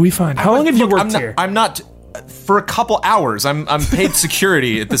find. Look who we find. How long have you worked here? I'm not. For a couple hours, I'm paid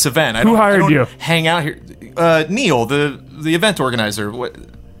security at this event. I Who don't, I hired don't you? Hang out here. Neil, the event organizer. What?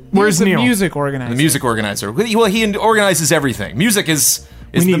 Where's the Neil? music organizer? The music organizer. Well, he organizes everything. Music is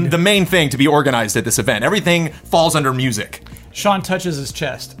need- the main thing to be organized at this event. Everything falls under music. Sean touches his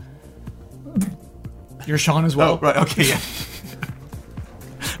chest. You're Sean as well. Right. Okay. Yeah.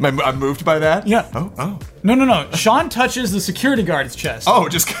 I'm moved by that. Yeah. Oh. No. Sean touches the security guard's chest. Oh,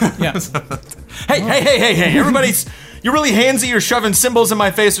 just. Yeah. Hey! Everybody's. You're really handsy. You're shoving symbols in my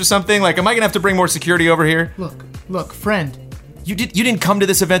face or something. Like, am I gonna have to bring more security over here? Look, friend. You didn't come to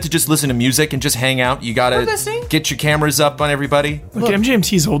this event to just listen to music and just hang out. You gotta We're listening. get your cameras up on everybody. Look,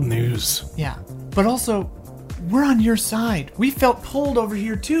 MGMT's old news. Yeah. But also, we're on your side. We felt pulled over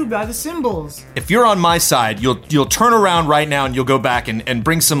here too by the symbols. If you're on my side, you'll turn around right now and you'll go back and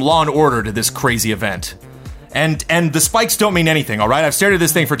bring some law and order to this crazy event. And the spikes don't mean anything, all right? I've stared at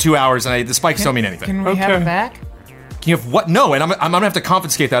this thing for 2 hours and the spikes don't mean anything. Can we have Okay. it back? Can you have what? No, and I'm gonna have to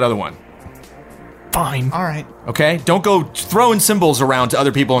confiscate that other one. Fine. All right. Okay? Don't go throwing symbols around to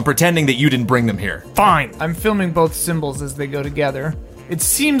other people and pretending that you didn't bring them here. Fine. I'm filming both symbols as they go together. It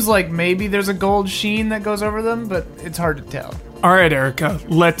seems like maybe there's a gold sheen that goes over them, but it's hard to tell. All right, Erica.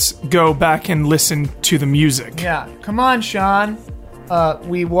 Let's go back and listen to the music. Yeah. Come on, Sean.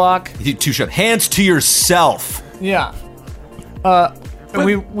 We walk. You two shut hands to yourself. Yeah. And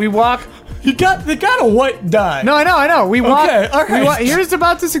we walk. They got a white die. No, I know. We walk. Okay, all right. Here's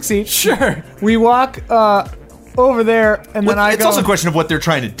about to succeed. Sure. We walk over there, and then I it's go. also a question of what they're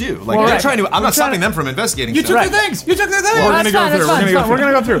trying to do. Like Well, they're right. trying to. I'm We're not stopping trying to- them from investigating. You stuff. took their things. You took their things. That's fine. We're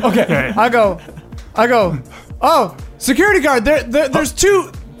gonna go through. Okay. I go. Oh, security guard. There's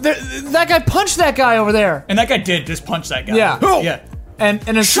two. That guy punched that guy over there. And that guy did just punch that guy. Yeah. Oh. Yeah. And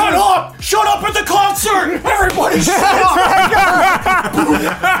as soon Shut as- up! Shut up at the concert! Everybody shut up!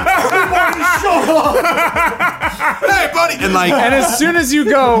 Hey, buddy, and like. And as soon as you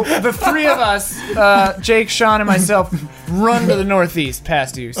go, the three of us, Jake, Sean, and myself, run to the northeast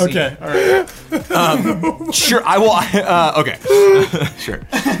past you. See? Okay. All right. Sure, I will. Okay. Sure.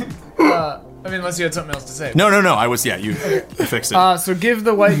 I mean, unless you had something else to say. No. I was. Yeah, you fixed it. So give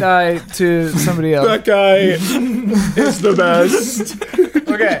the white die to somebody else. That guy is the best.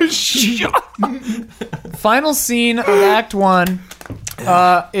 Okay. Final scene of Act 1.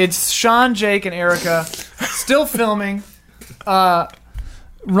 It's Sean, Jake, and Erica still filming,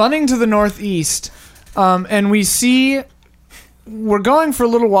 running to the northeast, and we see we're going for a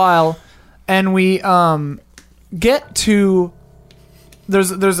little while, and we get to there's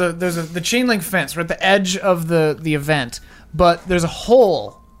the chain link fence. We're at the edge of the event, but there's a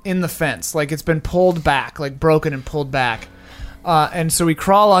hole in the fence, like it's been pulled back, like broken and pulled back, and so we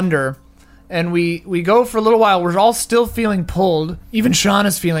crawl under. And we go for a little while. We're all still feeling pulled. Even Sean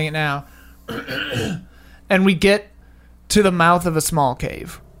is feeling it now. And we get to the mouth of a small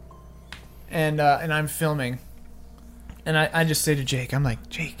cave. And I'm filming. And I just say to Jake, I'm like,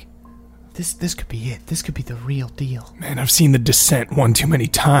 Jake, this could be it. This could be the real deal. Man, I've seen The Descent one too many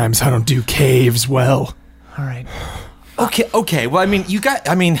times. I don't do caves well. All right. Okay. Well, I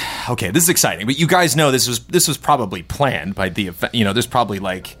mean, okay, this is exciting, but you guys know this was probably planned by the event. You know, there's probably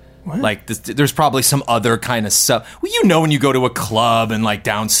there's probably some other kind of stuff. Well, you know, when you go to a club and like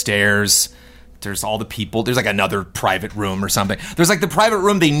downstairs, there's all the people. There's like another private room or something. There's like the private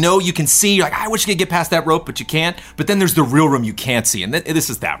room they know you can see. You're like, I wish you could get past that rope, but you can't. But then there's the real room you can't see, and this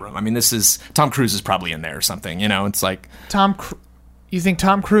is that room. I mean, this is Tom Cruise is probably in there or something. You know, it's like You think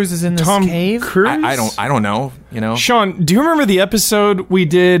Tom Cruise is in this Tom cave? Cruise? I don't know. You know, Sean, do you remember the episode we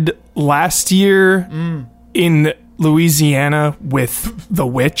did last year in Louisiana with the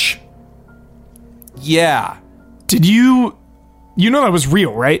witch? yeah. Did you know that was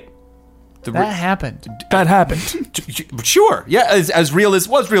real, right? That happened. That happened. Sure. Yeah, as real as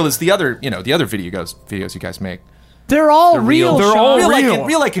the other videos you guys make. They're all real. They're Sean. all real.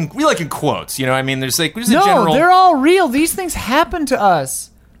 real. Like in quotes. You know, I mean, there's a No, general. they're all real. These things happen to us.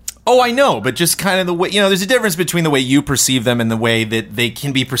 Oh, I know, but just kind of the way, you know, there's a difference between the way you perceive them and the way that they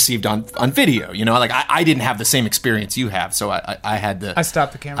can be perceived on video. You know, like I didn't have the same experience you have, so I had to. I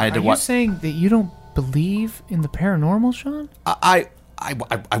stopped the camera. I had to Are you saying that you don't believe in the paranormal, Sean?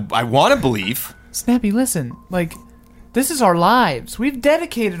 I want to believe. Snappy, listen. Like, this is our lives. We've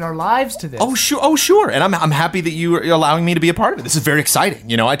dedicated our lives to this. Oh sure, and I'm happy that you are allowing me to be a part of it. This is very exciting.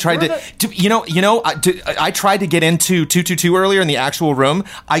 You know, I tried I tried to get into 222 earlier in the actual room.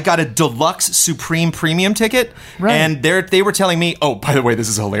 I got a deluxe supreme premium ticket, Right. and they were telling me, oh, by the way, this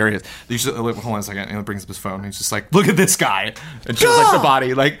is hilarious. Hold on a second. And he brings up his phone. He's just like, look at this guy, and shows like the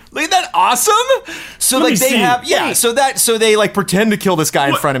body. Like, isn't that awesome? So Let like me they see. have so they like pretend to kill this guy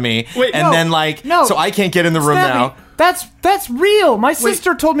in front of me, and then like No. so I can't get in the room Snappy, now. That's real. My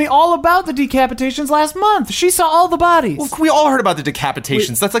sister told me all about the decapitations last month. She saw all the bodies. Well, we all heard about the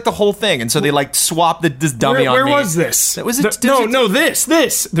decapitations. That's like the whole thing. And so they like swap this dummy on Where me. was this? That was this.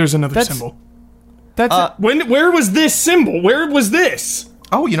 There's another That's- symbol. That's Where was this symbol? Where was this?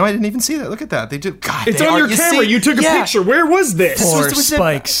 Oh, you know, I didn't even see that. Look at that. They do. God, It's they on are- your camera. see? You took a Yeah. picture. Where was this? Four This was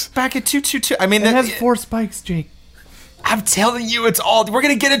spikes. back at 222. I mean, It has 4 spikes, Jake. I'm telling you, it's all. We're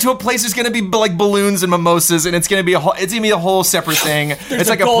gonna get into a place. There's gonna be like balloons and mimosas, and it's gonna be a whole separate thing. There's it's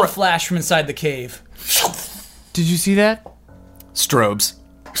a like gold a flash from inside the cave. Did you see that? strobes.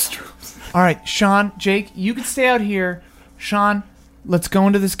 All right, Sean, Jake, you can stay out here. Sean, let's go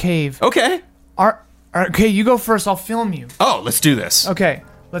into this cave. Okay. Okay, you go first. I'll film you. Oh, let's do this. Okay,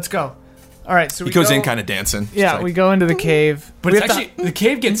 let's go. All right, so He goes in kind of dancing. Yeah, we go into the cave. But we it's have to- actually the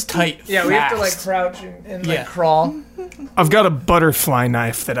cave gets tight. yeah, we have to like fast. crouch and like Yeah. crawl. I've got a butterfly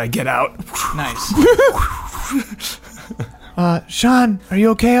knife that I get out. Nice. Sean, are you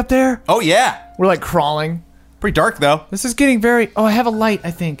okay up there? Oh yeah. We're like crawling. Pretty dark though. This is getting very. Oh, I have a light.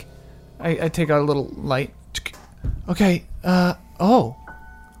 I think. I take out a little light. Okay. Oh,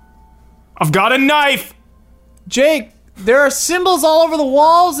 I've got a knife. Jake, there are symbols all over the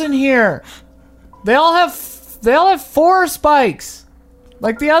walls in here. They all have 4 spikes,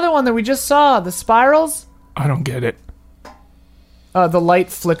 like the other one that we just saw. The spirals. I don't get it. the light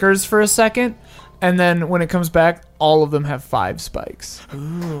flickers for a second, and then when it comes back, all of them have 5 spikes.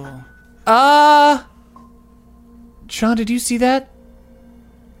 Ooh. Sean, did you see that?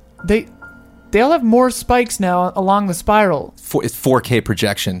 They all have more spikes now along the spiral. It's 4K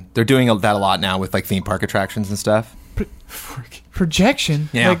projection. They're doing that a lot now with like theme park attractions and stuff. Projection?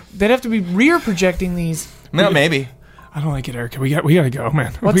 Yeah. Like, they'd have to be rear projecting these. No, maybe. I don't like it, Erica. We gotta go,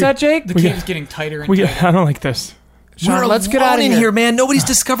 man. What's that, Jake? The cave's getting tighter and tighter. I don't like this. Sean, let's get out of in here. man. Nobody's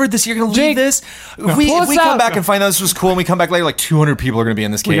discovered this. You're gonna Jake, leave this. If we pull us come out. back and find out this was cool, and we come back later, like 200 people are gonna be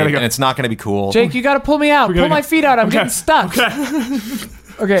in this cave, gotta go. and it's not gonna be cool. Jake, you gotta pull me out. Pull gotta my go. feet out. I'm Okay. getting stuck. Okay.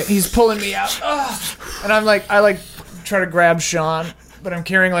 Okay, he's pulling me out. Ugh. And I try to grab Sean, but I'm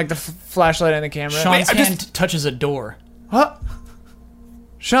carrying like the flashlight and the camera. Sean's I'm hand touches a door. Huh?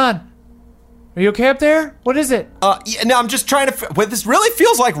 Sean, are you okay up there? What is it? Yeah, no, I'm just trying to. Well, this really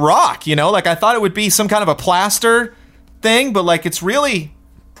feels like rock, you know? Like I thought it would be some kind of a plaster thing, but like it's really.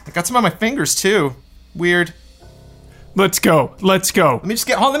 I got some on my fingers too. Weird. Let's go. Let's go. Let me just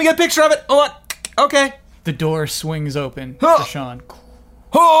get. Hold on, let me get a picture of it. Hold on. Okay. The door swings open Huh. for Sean.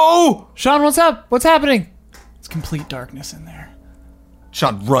 Oh! Sean, what's up? What's happening? It's complete darkness in there.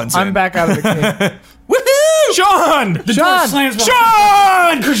 Sean runs I'm in. back out of the cave. Woohoo! Sean! The door Sean! slams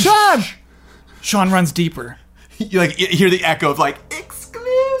behind. Sean! Sean! Sean runs deeper. You hear the echo of like exclusive.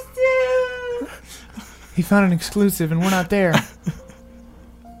 He found an exclusive and we're not there.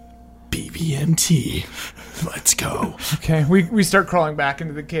 BBMT. Let's go. Okay, we start crawling back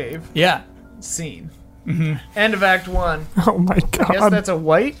into the cave. Yeah. Scene. End of Act 1. Oh my Guess god. that's a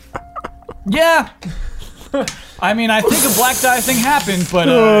white? Yeah. I mean, I think a black die thing happened, but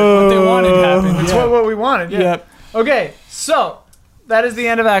what they wanted happened. That's Yeah. what we wanted, yeah. Yep. Okay, so that is the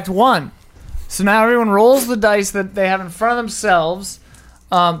end of Act 1. So now everyone rolls the dice that they have in front of themselves.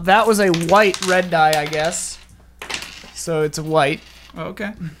 That was a white red die, I guess. So it's a white.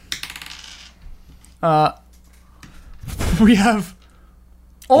 Okay. We have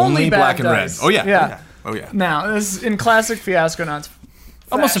only black bad and red. dice. Oh yeah. Yeah. Oh yeah. Now, this is in classic Fiasconauts.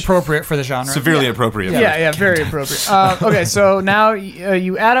 Almost fashion. appropriate for the genre. Severely appropriate. Yeah, very appropriate. Okay, so now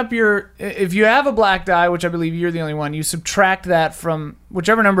you add up your. If you have a black die, which I believe you're the only one, you subtract that from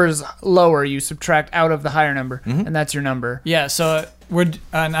whichever number is lower. You subtract out of the higher number, and that's your number. Yeah, so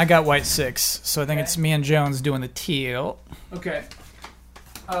and I got white 6, so I think it's me and Jones doing the teal. Okay.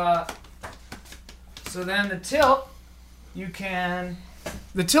 So then the tilt,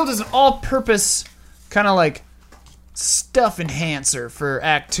 the tilt is an all-purpose kind of like stuff enhancer for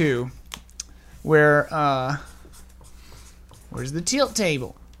Act 2, where where's the tilt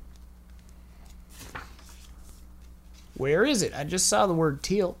table? Where is it? I just saw the word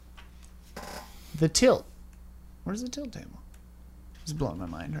tilt. The tilt. Where's the tilt table? It's blowing my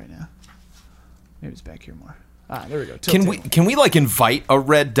mind right now. Maybe it's back here more. There we go. Tilt table. Can we like invite a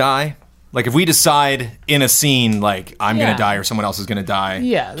red die? Like if we decide in a scene like I'm Yeah. gonna die or someone else is gonna die,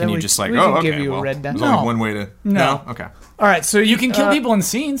 Yeah, can then you we- just like we can okay, give you a well, red die. There's No. only one way to No. Okay. All right, so You can kill people in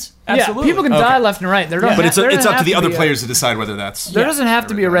scenes. Absolutely. Yeah, people can die left and right. There don't But it's there it's doesn't up to have the other be a- players to decide whether that's. There doesn't have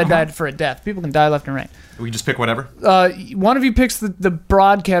to be a red die for a death. People can die left and right. We can just pick whatever. One of you picks the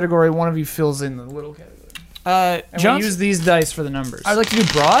broad category. One of you fills in the little category. And Jones, we use these dice for the numbers. I'd like to do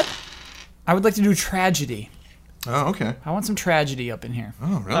broad. I would like to do tragedy. Oh, okay. I want some tragedy up in here.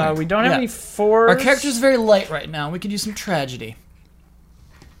 Oh, really? We don't have Yeah. any fours. Our character's very light right now. We could use some tragedy.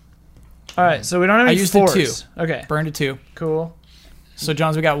 All right, so we don't have any used a fours. 2. Okay, Burned a 2. cool. So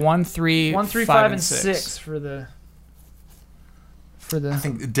Jones, we got 1, 3, 1, 3, 5, and 6 for the. I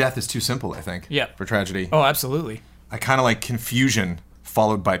think death is too simple. I think. Yeah. For tragedy, Oh, absolutely. I kind of like confusion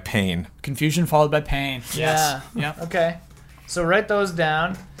followed by pain. Confusion followed by pain. Yes. Yeah. Yep. Okay, so write those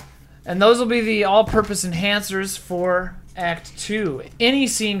down, and those will be the all-purpose enhancers for Act 2. Any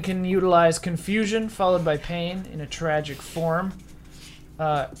scene can utilize confusion followed by pain in a tragic form,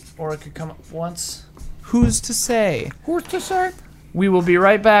 or it could come up once. Who's to say? Who's to say? We will be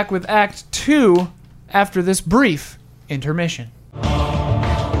right back with Act 2 after this brief intermission.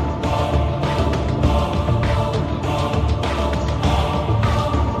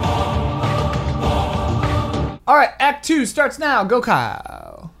 All right, Act 2 starts now. Go,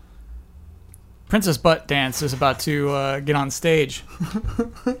 Kyle. Princess Butt Dance is about to get on stage.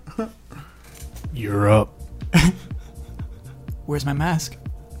 You're up. Where's my mask?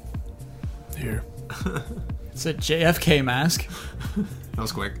 Here. It's a JFK mask. That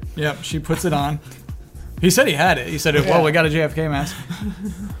was quick. Yep, she puts it on. He said he had it. He said, "Well, we got a JFK mask."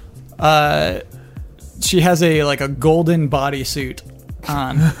 She has a golden bodysuit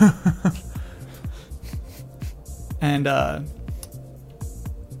on, and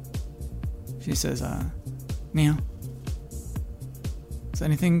she says, "Neil, Is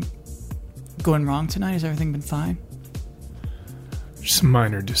anything going wrong tonight? Has everything been fine? Just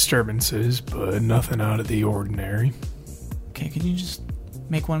minor disturbances, but nothing out of the ordinary. Okay, can you just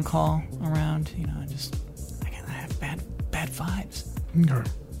make one call around? You know, I have bad vibes.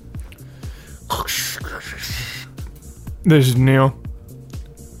 This is Neil.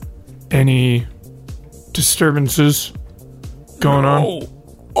 Any disturbances going on?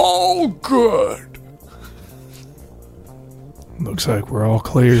 All good. Looks like we're all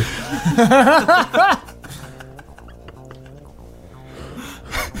clear.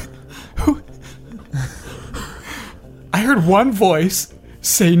 I heard one voice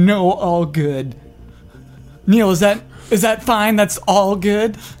say no, all good. Neil, is that fine? That's all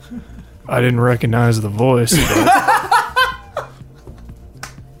good? I didn't recognize the voice, but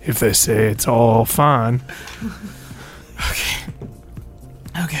if they say it's all fine.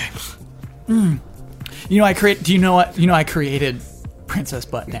 Okay. You know, I created Princess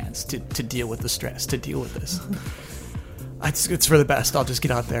Butt Dance to deal with the stress, to deal with this. It's for the best. I'll just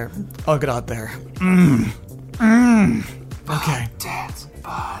get out there. I'll get out there. Okay. Dance,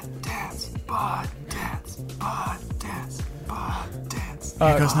 butt dance, butt dance, butt dance, butt dance.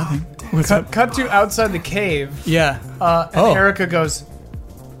 Here goes nothing. What's up? Cut to outside the cave. Yeah. And Erica goes,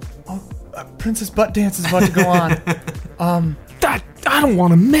 Princess Butt Dance is about to go on. I don't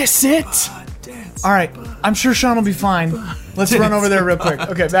want to miss it. All right, I'm sure Sean will be fine. Let's run over there real quick.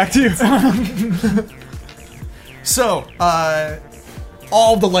 Okay, back to you. So,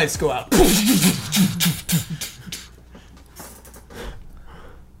 all the lights go out.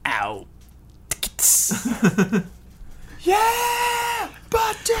 Ow. Yeah!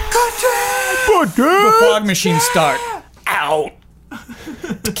 Butt dance! Butt The fog machines start. Ow.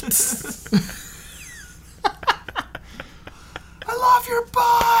 I love your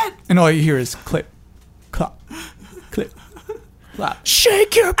butt. And all you hear is clip, clop, clip, clop.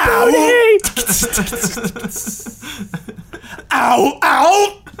 Shake your booty. Ow,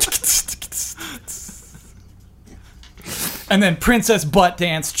 ow! And then Princess Butt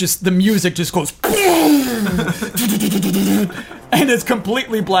Dance, just the music just goes, and it's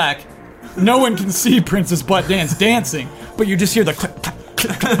completely black. No one can see Princess Butt Dance dancing, but you just hear the click, clap,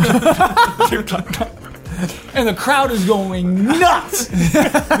 click, clap, click, clap, clap. And the crowd is going nuts.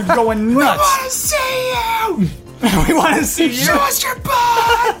 They're going nuts. I want to see you. We want to see you. Show us your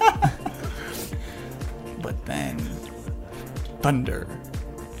butt. But then, thunder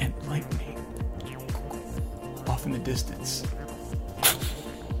and lightning off in the distance.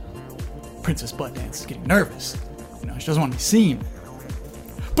 Princess Butt Dance is getting nervous. You know, she doesn't want to be seen.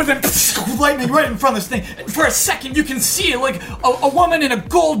 But then, lightning right in front of this thing. And for a second, you can see it like a woman in a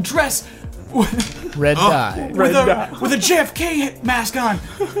gold dress Red dye. with a JFK mask on.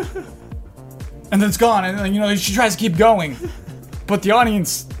 And then it's gone. And then, you know, she tries to keep going. But the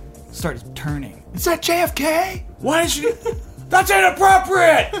audience starts turning. Is that JFK? Why is she... That's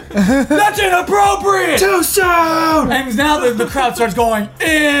inappropriate! That's inappropriate! Too soon. And now the crowd starts going,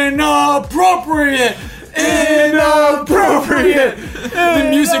 inappropriate! Inappropriate! The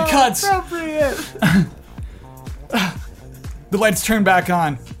music cuts. The lights turn back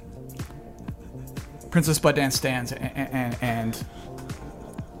on. Princess Butt Dance stands and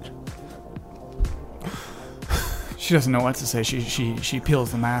she doesn't know what to say. She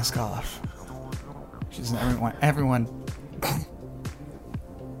peels the mask off. She's everyone.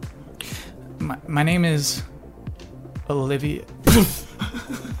 My name is Olivia.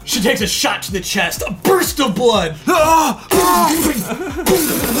 She takes a shot to the chest. A burst of blood.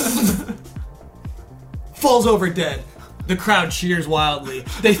 Falls over dead. The crowd cheers wildly.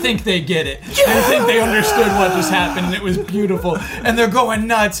 They think they get it. Yeah! They think they understood what just happened, and it was beautiful. And they're going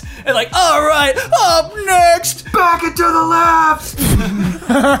nuts. And like, all right, up next. Back and to the left.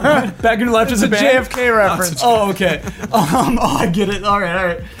 Back and left is a band? JFK reference. Oh, okay. Oh, I get it. All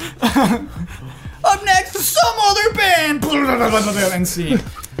right. Up next, some other band. And scene.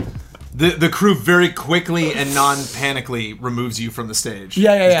 The crew very quickly and non-panically removes you from the stage.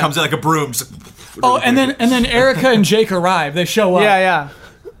 Yeah. It comes in like a broom. Just And then Erica and Jake arrive. They show up. Yeah.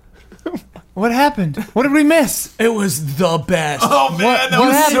 What happened? What did we miss? It was the best. Oh man, that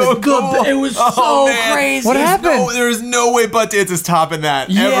was happened? so cool. It was Oh, so man. crazy. What happened? There is no way Butt Dance is topping that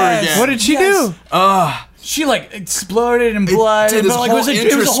ever Yes. again. What did she Yes. do? She like exploded in blood. Did this But, like, whole it was a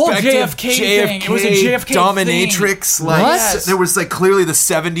whole introspective JFK thing. It was a JFK dominatrix. thing. Like Yes. there was like clearly the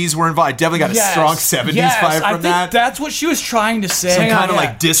 70s were involved. I definitely got a strong 70s vibe I from think that. that's what she was trying to say. Some kind of yeah.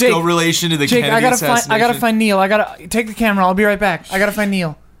 like disco Jake, relation to the Jake, Kennedy assassination. I gotta find Neil. I gotta take the camera. I'll be right back. I gotta find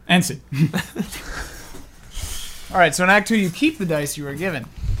Neil. Nancy. All right. So in Act 2, you keep the dice you were given.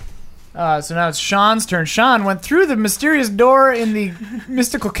 So now it's Sean's turn. Sean went through the mysterious door in the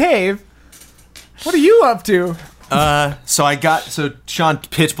mystical cave. What are you up to? So Sean,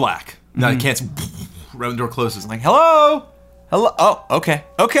 pitch black. Now I can't see. Right when the door closes. I'm like, hello? Oh, okay.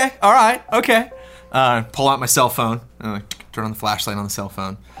 All right. Okay. Pull out my cell phone. And I turn on the flashlight on the cell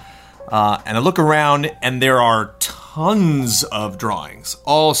phone. And I look around, and there are tons of drawings.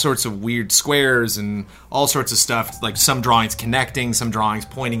 All sorts of weird squares and all sorts of stuff. Like some drawings connecting, some drawings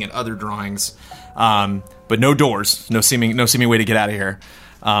pointing at other drawings. But no doors. No seeming way to get out of here.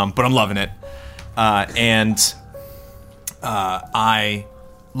 But I'm loving it. I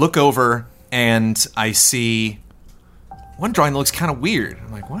look over, and I see one drawing that looks kind of weird.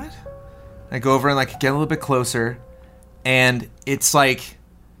 I'm like, what? I go over and like get a little bit closer, and it's like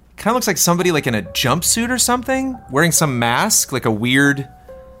kind of looks like somebody like in a jumpsuit or something, wearing some mask, like a weird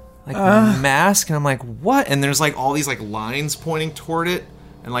mask. And I'm like, what? And there's like all these like lines pointing toward it,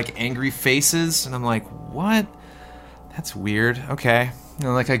 and like angry faces. And I'm like, what? That's weird. Okay.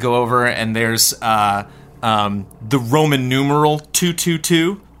 And like I go over, and there's the Roman numeral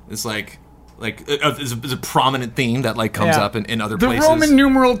 222 is like is a prominent theme that like comes up in other places. The Roman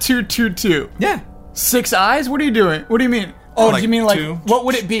numeral 222. Yeah. 6 eyes? What are you doing? What do you mean? Oh, Like do you mean like, two? what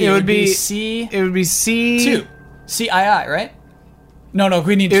would it be? It would be C. It would be C. 2. CII, right? No,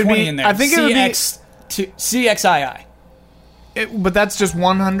 we need It would 20 be- in there. I think it would be- CXII. But that's just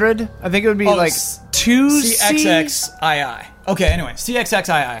 100. I think it would be like 2C. CXXII. Okay, anyway,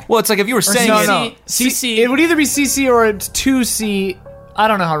 CXXII. Well, it's like if you were saying No. CC. It would either be CC or it's 2C. I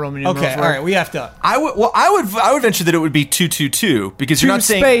don't know how Roman numerals Okay, work. all right, we have to. I would venture that it would be 222 because you're Two not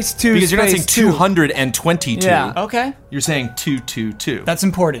saying space two because you're not saying space two. 222. Yeah. Okay, You're saying 222. that's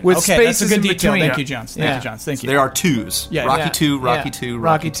important. With okay, that's a spaces good in detail. between. Thank you, Johns. Thank Yeah. you, Johns. Thank you. There are twos. Yeah, Rocky yeah. 2, Rocky Yeah. 2,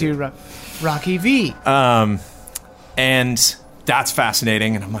 Rocky 2, Rocky V. And that's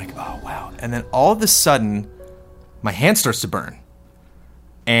fascinating. And I'm like, oh, wow. And then all of a sudden, my hand starts to burn.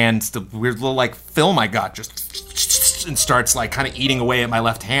 And the weird little, like, film I got just and starts, like, kind of eating away at my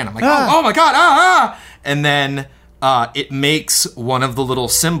left hand. I'm like, oh my God, And then it makes one of the little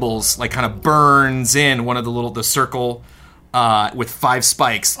symbols, like, kind of burns in one of the circle with 5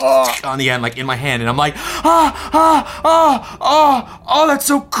 spikes on the end, like, in my hand. And I'm like, that's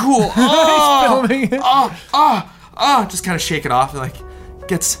so cool. filming it. Just kind of shake it off. And, like,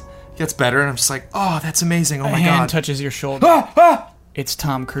 gets better. And I'm just like, oh, that's amazing. Oh, My my hand God. touches your shoulder. It's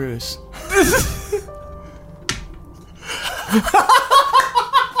Tom Cruise.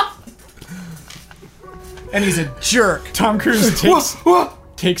 And he's a jerk. Tom Cruise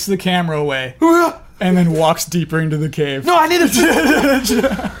takes the camera away and then walks deeper into the cave. No, I need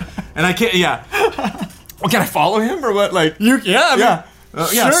to. And I can't. Yeah. Well, can I follow him or what? Like Yeah, I mean, yeah,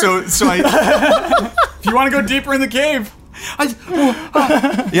 yeah. sure. So I. if you want to go deeper in the cave,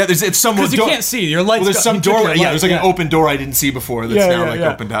 Yeah, it's some because you door. can't see. Your lights. Well, there's go- some he took doorway. your Yeah, light, there's like an open door I didn't see before that's now like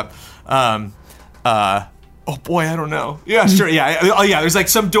opened up. Oh boy, I don't know. Yeah, sure. Yeah. Oh yeah, there's like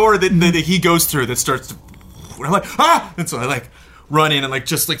some door that he goes through that starts to. And I'm like and so I like run in and like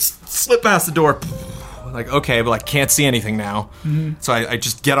just like slip past the door. Like okay, but like can't see anything now. So I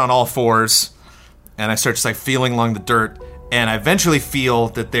just get on all fours and I start just like feeling along the dirt, and I eventually feel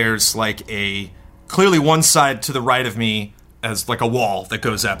that there's like clearly one side to the right of me as like a wall that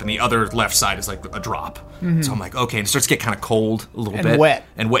goes up, and the other left side is like a drop. So I'm like, okay, and it starts to get kind of cold a little And bit. wet.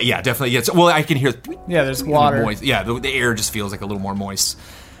 And wet, yeah, definitely. Yeah, well, I can hear. Yeah, there's water. Moist. Yeah, the air just feels like a little more moist.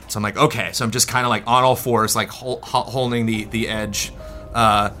 So I'm like, okay, so I'm just kind of like on all fours, like holding the edge,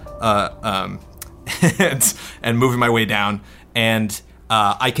 and moving my way down, and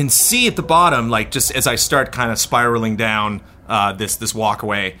I can see at the bottom, like just as I start kind of spiraling down this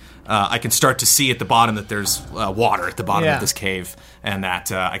walkway, I can start to see at the bottom that there's water at the bottom of this cave, and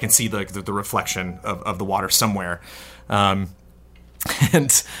that I can see the reflection of the water somewhere.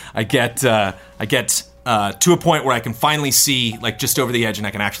 And I get to a point where I can finally see, like just over the edge, and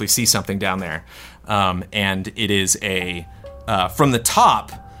I can actually see something down there. And it is from the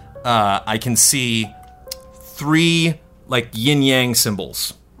top, I can see 3 like yin yang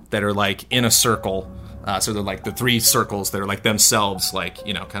symbols that are like in a circle. So they're like the 3 circles that are like themselves, like,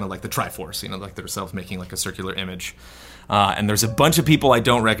 you know, kind of like the Triforce, you know, like themselves making like a circular image. And there's a bunch of people I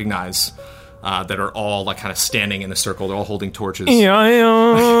don't recognize that are all like kind of standing in a circle. They're all holding torches.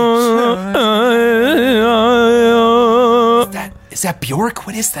 Is that Bjork?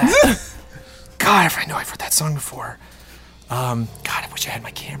 What is that? God, I know I've heard that song before. God, I wish I had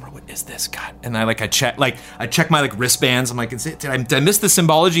my camera. What is this? God, and I check my like wristbands. I'm like, did I miss the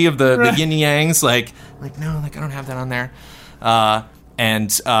symbology of the yin yangs? Like no, like I don't have that on there.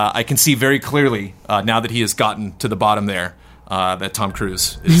 And I can see very clearly now that he has gotten to the bottom there that Tom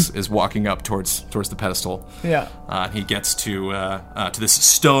Cruise is walking up towards the pedestal. Yeah. He gets to this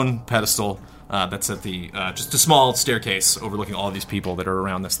stone pedestal that's at the just a small staircase overlooking all of these people that are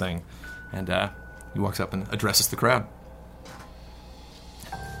around this thing, and he walks up and addresses the crowd.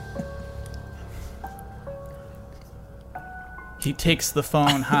 He takes the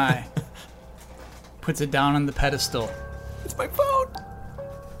phone high, puts it down on the pedestal. It's my phone.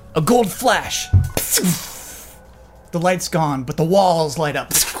 A gold flash. The light's gone, but the walls light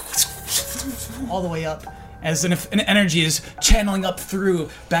up. All the way up, as if an energy is channeling up through,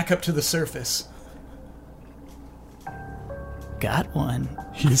 back up to the surface. Got one,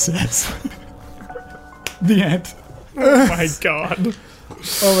 he says. The end. Oh my god.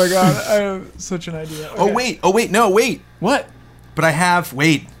 Oh my god, I have such an idea. Okay. Oh wait. What? But I have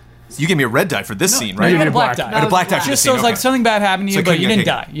You gave me a red die for this scene, right? You you got need a a black black die. I had a black die for this Just scene. so it's like okay. something bad happened to you, So but okay, you didn't okay.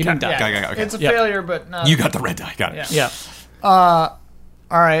 die. You didn't die. Okay. It's a Yeah. failure, but not. You got the red die. Got it. Yeah. All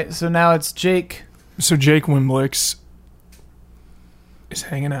right, so now it's Jake. So Jake Wimblix is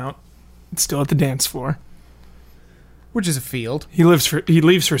hanging out. It's still at the dance floor. Which is a field. He leaves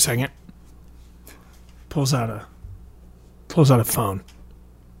for a second. Pulls out a phone.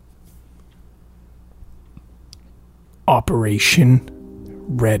 Operation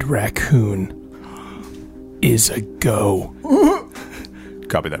Red Raccoon is a go.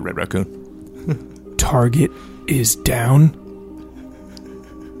 Copy that, Red Raccoon. Target is down.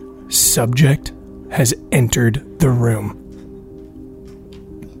 Subject has entered the room.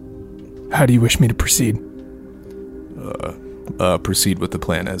 How do you wish me to proceed? Proceed with the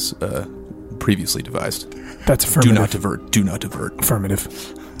plan as previously devised. That's affirmative. Do not divert. Affirmative.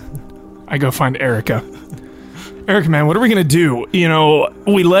 I go find Erica. Erica, man, what are we gonna do? You know,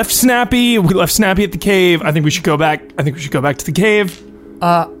 we left Snappy at the cave. I think we should go back to the cave.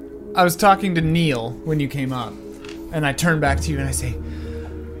 I was talking to Neil when you came up, and I turn back to you and I say,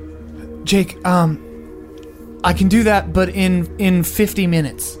 Jake, I can do that, but in 50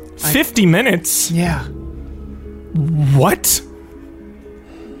 minutes. 50 minutes? Yeah. What?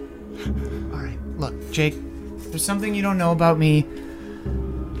 All right, look, Jake, there's something you don't know about me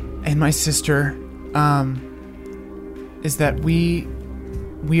and my sister, is that we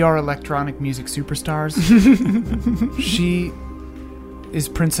are electronic music superstars. She is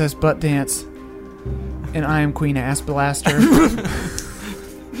Princess Butt Dance, and I am Queen Ass Blaster.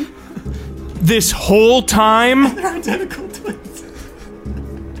 This whole time? They're identical twins.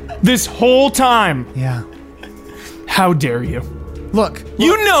 This whole time? Yeah. How dare you? Look,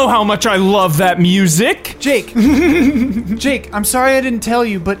 You know how much I love that music. Jake. Jake, I'm sorry I didn't tell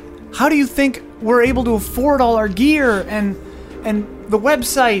you, but how do you think we're able to afford all our gear and the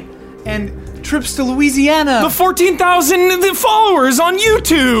website and trips to Louisiana? The 14,000 followers on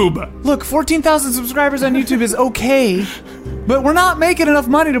YouTube. Look, 14,000 subscribers on YouTube is okay, but we're not making enough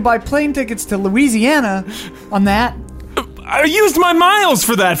money to buy plane tickets to Louisiana on that. I used my miles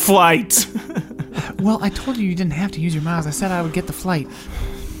for that flight. Well, I told you didn't have to use your miles. I said I would get the flight.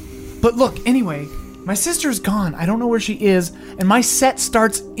 But look, anyway, my sister's gone. I don't know where she is, and my set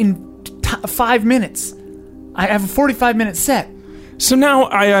starts in 5 minutes. I have a 45-minute set. So now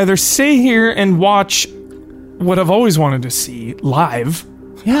I either stay here and watch what I've always wanted to see live,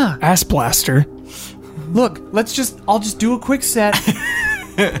 Yeah. Ass Blaster. Look, I'll just do a quick set,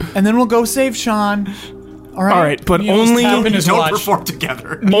 and then we'll go save Sean. All right. All right, but Neil's only tapping his Don't watch. perform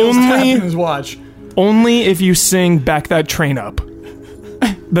together. Tapping his watch. only if you sing "Back That Train Up."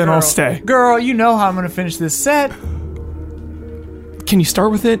 Then I'll stay. Girl, you know how I'm going to finish this set. Can you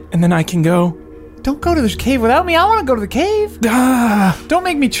start with it and then I can go? Don't go to the cave without me. I want to go to the cave. Don't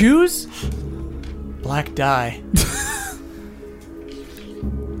make me choose. Black die.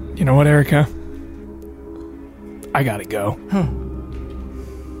 You know what, Erica? I gotta go.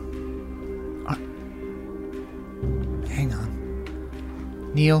 Hang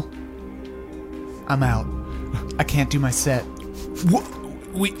on. Neil, I'm out. I can't do my set. Look.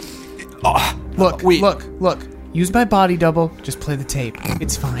 Use my body double. Just play the tape.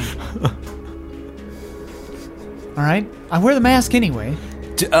 It's fine. All right? I wear the mask anyway.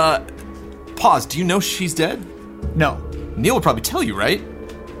 Pause. Do you know she's dead? No. Neil would probably tell you, right?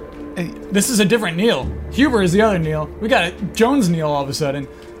 This is a different Neil. Huber is the other Neil. We got a Jones Neil all of a sudden.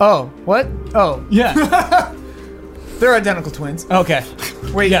 Oh, what? Oh, Yeah. they're identical twins. Okay.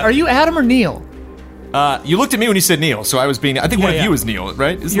 Wait, Yeah. are you Adam or Neil? You looked at me when you said Neil, so I was being. I think one Yeah, of you yeah. is Neil,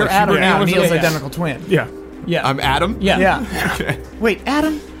 right? Isn't You're like Adam Huber now. Neil or Neil's something? Yeah. identical twin. Yeah. Yeah. I'm Adam. Yeah. Yeah. Okay. Wait,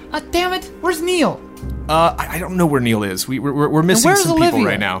 Adam? Damn it. Where's Neil? I don't know where Neil is. We're missing where's some people Olivia?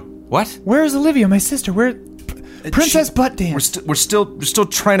 right now. What? Where's Olivia, my sister? Where? Princess Butt Dance. We're still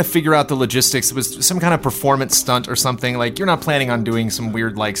trying to figure out the logistics. It was some kind of performance stunt or something. Like, you're not planning on doing some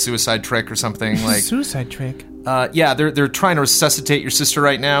weird like suicide trick or something. Like, Suicide trick. yeah, they're trying to resuscitate your sister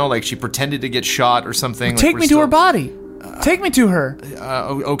right now. Like, she pretended to get shot or something. Take me to her body. Take me to her.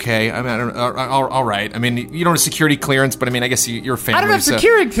 Okay. I mean, I don't, all right. I mean, you don't have security clearance, but I mean, I guess you're a family. I don't have so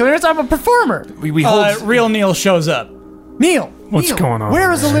security clearance. I'm a performer. we hold. Real Neil shows up. Neil. What's Neil, going on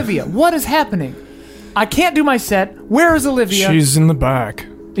Where is there? Olivia? What is happening? I can't do my set. Where is Olivia? She's in the back.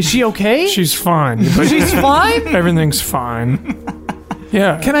 Is she okay? She's fine. But She's fine? everything's fine.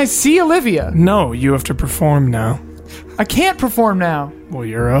 Yeah. Can I see Olivia? No, you have to perform now. I can't perform now. Well,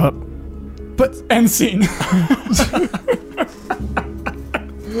 you're up. But End scene.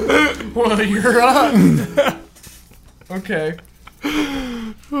 well, you're up. Okay.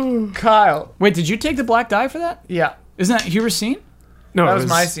 Kyle. Wait, did you take the black die for that? Yeah. Isn't that Huber's scene? No, That it was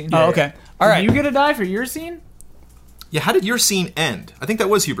my scene. Oh, okay. All right. Did you get a die for your scene? Yeah, how did your scene end? I think that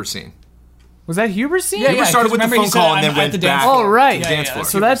was Huber's scene. Was that Huber's scene? Huber started with the remember phone he said, call and "I'm then at went the back. dance floor." Oh, right. to the dance floor.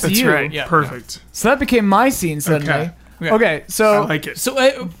 So that's That's you. right. Yeah. Perfect. So that became my scene suddenly. Okay. Okay, so I like it.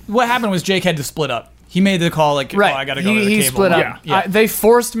 So what happened was Jake had to split up. He made the call like, right, oh, I gotta go to the he table. split up. Yeah. Yeah. They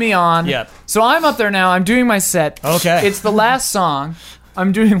forced me on. Yep. So I'm up there now. I'm doing my set. Okay. It's the last song.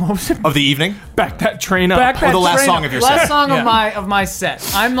 I'm doing what was it? Of the evening? Back that train up. Back that the last train song up. of your last set. song Yeah. of my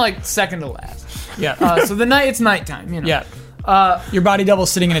set. I'm like second to last. Yeah. So it's nighttime. You know. Yeah. Your body double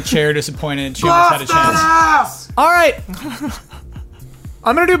sitting in a chair, disappointed. She almost had a chance. All right.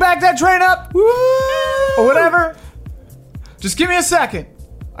 I'm gonna do back that train up. Or whatever. Just give me a second.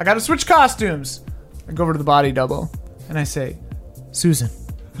 I gotta switch costumes. I go over to the body double and I say, Susan,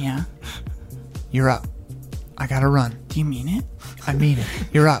 Yeah. you're up. I gotta run. Do you mean it? I mean it.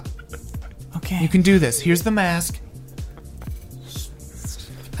 You're up. Okay. You can do this. Here's the mask.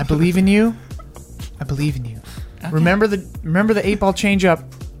 I believe in you. I believe in you. Remember the 8-ball change up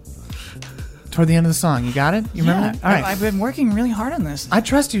toward the end of the song. You got it? You remember that? All right. I've been working really hard on this. I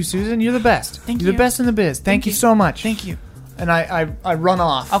trust you, Susan. You're the best. Thank You're you. the best in the biz. Thank you so much. Thank you. And I run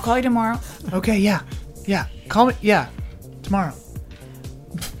off. I'll call you tomorrow. Okay, yeah. Call me. Yeah, tomorrow.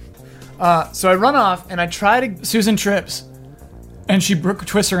 So I run off and I try to. Susan trips, and she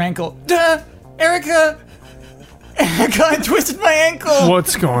twists her ankle. Duh, Erica, I twisted my ankle.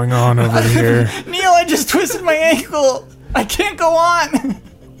 What's going on over here? Neil, I just twisted my ankle. I can't go on.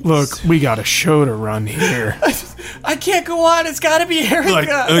 Look, we got a show to run here. I can't go on. It's got to be Erica. Like,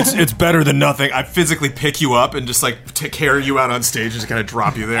 it's better than nothing. I physically pick you up and just like carry you out on stage and just kind of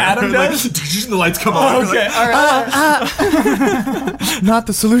drop you there. Adam like, does? the lights come on. okay, Like, all right. Not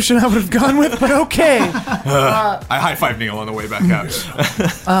the solution I would have gone with, but okay. I high five Neil on the way back out.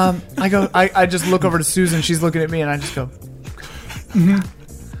 I just look over to Susan. She's looking at me, and I just go. And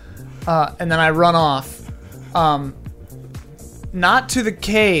then I run off. Not to the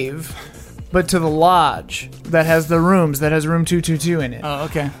cave, but to the lodge that has the rooms, that has room 222 in it. Oh,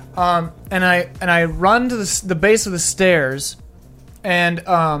 okay. And I run to the base of the stairs, and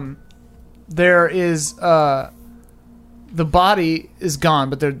there is the body is gone,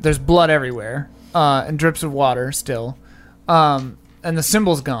 but there's blood everywhere, and drips of water still, and the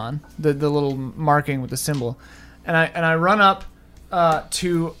symbol's gone, the little marking with the symbol, and I run up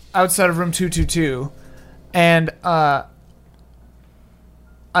to outside of room 222, and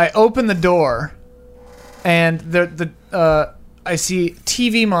I open the door, and I see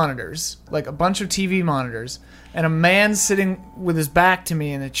TV monitors, like a bunch of TV monitors, and a man sitting with his back to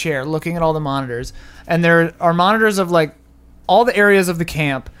me in a chair looking at all the monitors. And there are monitors of like all the areas of the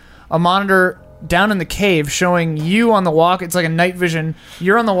camp, a monitor down in the cave showing you on the walk. It's like a night vision.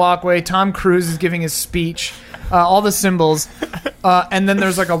 You're on the walkway. Tom Cruise is giving his speech, all the symbols. And then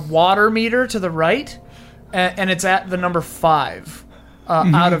there's like a water meter to the right, and it's at the number 5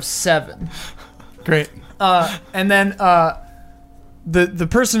 out of 7. Great. And then the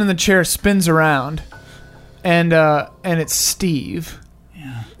person in the chair spins around, and it's Steve,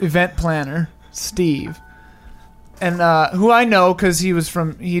 event planner Steve, and who I know because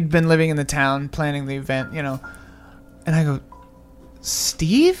he'd been living in the town planning the event, you know. And I go,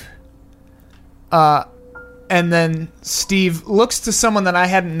 Steve? And then Steve looks to someone that I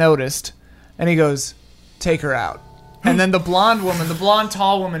hadn't noticed, and he goes, "Take her out." And then the blonde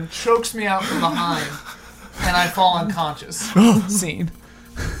tall woman, chokes me out from behind, and I fall unconscious. Scene.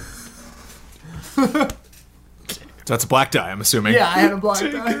 That's a black die, I'm assuming. Yeah, I had a black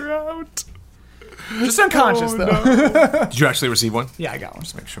eye. Just unconscious, though. Did you actually receive one? Yeah, I got one.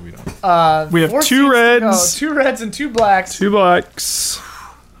 Just make sure we don't. We have 4 2 seats to go. reds, 2 reds and 2 blacks. 2 blacks.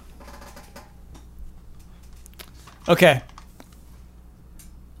 Okay.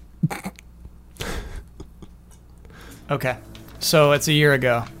 Okay. So it's a year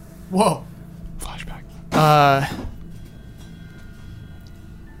ago. Whoa. Flashback.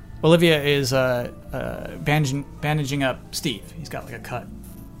 Olivia is bandaging up Steve. He's got like a cut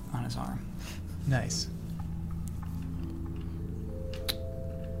on his arm. Nice.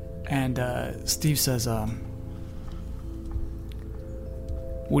 And Steve says,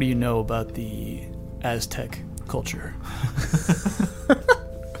 what do you know about the Aztec culture?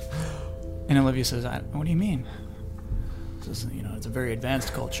 And Olivia says, what do you mean? Says, it's a very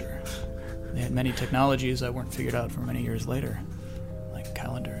advanced culture. They had many technologies that weren't figured out for many years later, like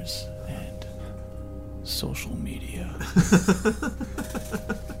calendars and social media.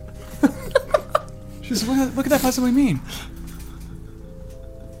 She says, what could that possibly mean?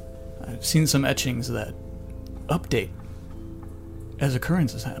 I've seen some etchings that update as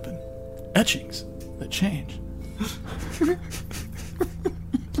occurrences happen. Etchings that change.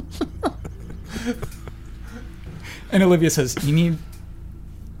 And Olivia says, "You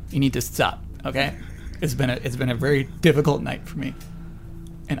need to stop, okay? It's been a very difficult night for me,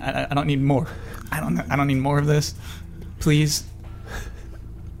 and I don't need more. I don't need more of this. Please."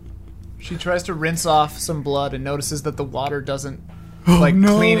 She tries to rinse off some blood and notices that the water doesn't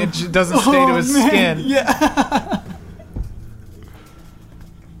clean it. It doesn't stay to his skin. Yeah.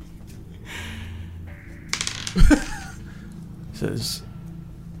 Says,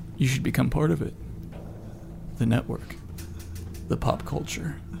 you should become part of it. The network. The pop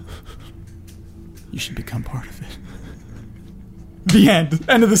culture. You should become part of it. The end.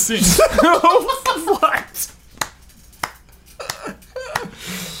 End of the scene.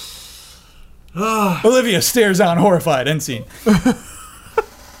 What? Olivia stares on, horrified. End scene.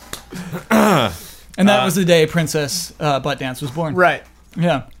 And that was the day Princess Butt Dance was born. Right.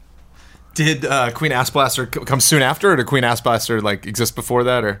 Yeah. Did Queen Assblaster come soon after, or did Queen Assblaster exist before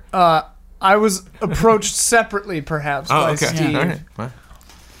that, or? I was approached separately, perhaps, by okay. Steve. All right. Well.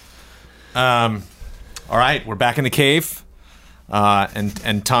 All right, we're back in the cave,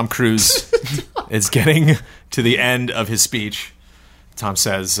 and Tom Cruise is getting to the end of his speech. Tom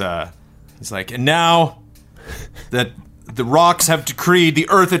says, he's like, and now that the rocks have decreed, the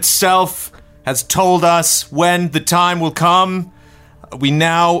earth itself has told us when the time will come, we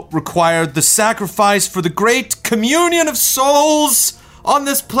now require the sacrifice for the great communion of souls on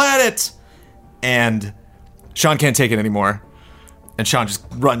this planet. And Sean can't take it anymore. And Sean just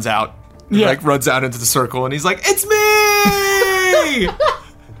runs out. Yeah. Runs out into the circle, and he's like, it's me!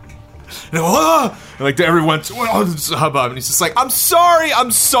 And everyone's hubbub, and he's just like, I'm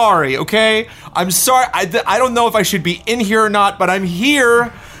sorry, okay? I'm sorry, I don't know if I should be in here or not, but I'm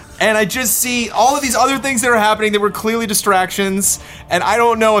here, and I just see all of these other things that are happening that were clearly distractions, and I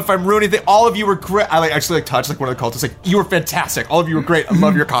don't know if I'm ruining it. All of you were great. I actually touched one of the cultists, you were fantastic. All of you were great. I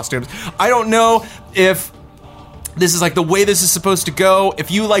love your costumes. I don't know if this is the way this is supposed to go.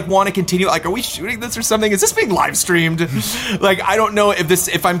 If you want to continue, are we shooting this or something? Is this being live streamed? I don't know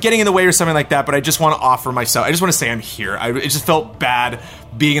if I'm getting in the way or something like that, but I just want to offer myself. I just want to say I'm here. It just felt bad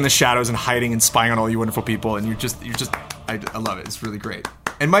being in the shadows and hiding and spying on all you wonderful people, and I love it. It's really great.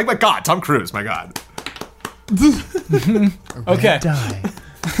 And my God, Tom Cruise, my God. Okay. Die.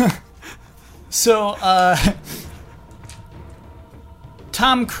 So,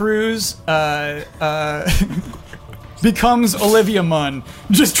 Tom Cruise, becomes Olivia Munn.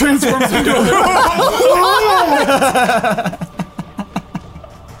 Just transforms into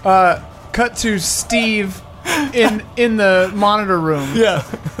Cut to Steve in the monitor room. Yeah.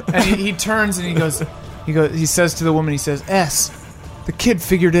 And he turns and he says to the woman, he says, S, the kid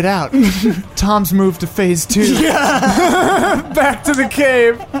figured it out. Tom's moved to phase 2. Yeah. Back to the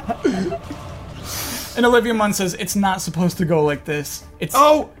cave. And Olivia Munn says, it's not supposed to go like this.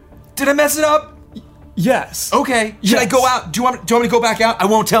 Oh, did I mess it up? Yes. Okay. Should I go out? Do you want me to go back out? I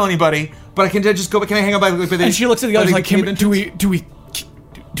won't tell anybody, but I can just go. Can I hang out by the? And she looks at the others like, do we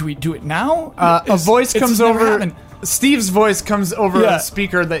do it now? A voice comes over. Happened. Steve's voice comes over a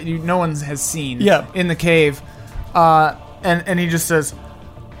speaker that no one has seen. Yeah. In the cave, and he just says,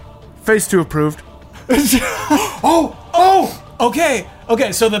 "Phase 2 approved." Okay.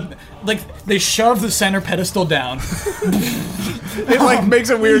 So they shove the center pedestal down. It makes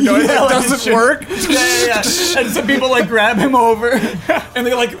a weird noise. Yeah, it doesn't work. Yeah. And some people grab him over, and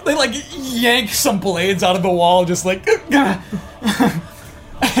they yank some blades out of the wall, just and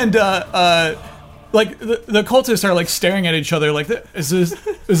the cultists are staring at each other is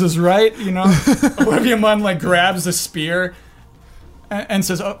this right? Olivia Munn grabs the spear and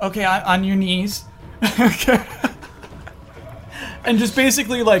says, okay, on your knees. Okay. And just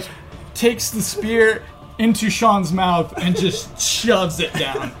basically takes the spear into Sean's mouth and just shoves it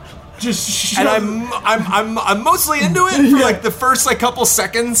down. and I'm mostly into it for like the first like couple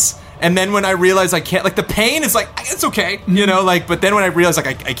seconds. And then when I realize I can't, like the pain is like, it's okay, you know, like, but then when I realize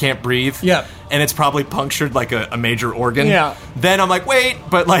like I can't breathe, and it's probably punctured like a major organ, then I'm like, wait,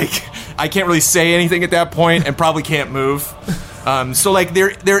 but like I can't really say anything at that point and probably can't move. So like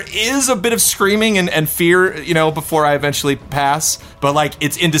there is a bit of screaming and fear, you know, before I eventually pass, but like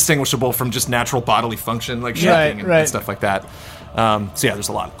it's indistinguishable from just natural bodily function, like shaking and stuff like that. So yeah, there's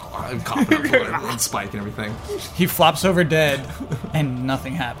a lot of coughing and spike and everything. He flops over dead, and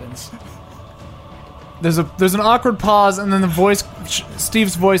nothing happens. There's an awkward pause, and then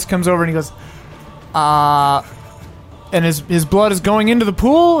Steve's voice comes over, and he goes, and his blood is going into the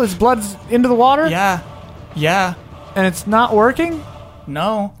pool. His blood's into the water. Yeah, and it's not working.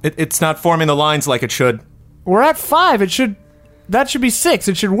 No, it's not forming the lines like it should. We're at 5. That should be 6.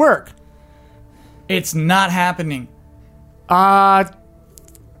 It should work. It's not happening.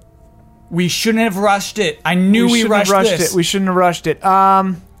 We shouldn't have rushed it. I knew we rushed this. We shouldn't have rushed it.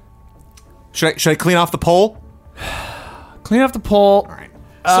 Should I clean off the pole? Clean off the pole. All right.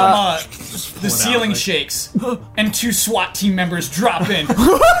 The ceiling shakes, and 2 SWAT team members drop in.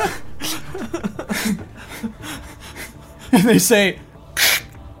 And they say,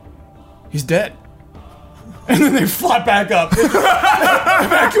 he's dead. And then they flop back up.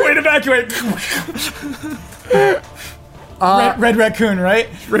 Evacuate. Red raccoon, right?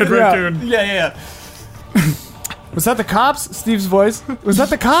 Red raccoon. Yeah. Was that the cops? Steve's voice. Was that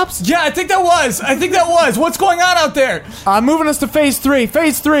the cops? Yeah, I think that was. What's going on out there? Moving us to phase 3.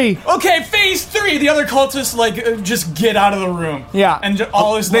 Phase 3. Okay, phase 3. The other cultists just get out of the room. Yeah. And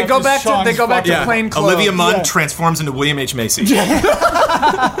all is they go back to plain clothes. Olivia Munn transforms into William H. Macy. Scene.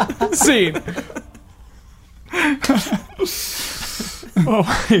 Oh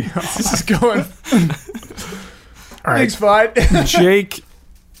my god. This is going. All right. Thanks, fine. Jake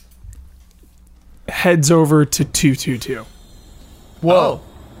heads over to 222. Whoa.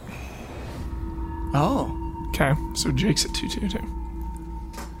 Oh. Okay, so Jake's at 222.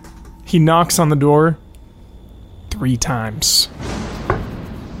 He knocks on the door 3 times.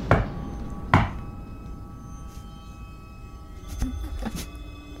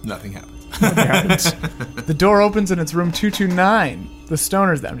 Nothing happens. The door opens and it's room 229. The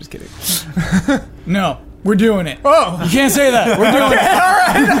stoners. I'm just kidding. No, we're doing it. Oh, you can't say that. We're doing it. All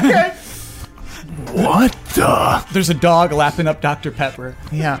right. Okay. What the? There's a dog lapping up Dr. Pepper.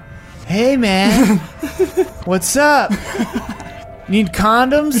 Yeah. Hey, man. What's up? Need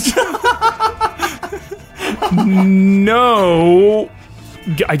condoms? No.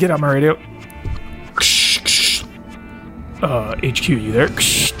 I get out my radio. HQ, you there?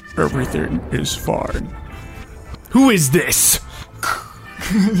 Everything is fine. Who is this?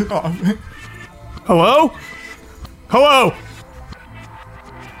 Hello? Hello?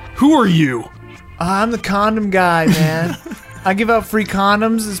 Who are you? I'm the condom guy, man. I give out free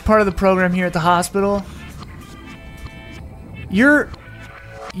condoms as part of the program here at the hospital. You're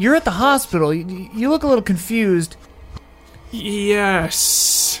at the hospital. You look a little confused.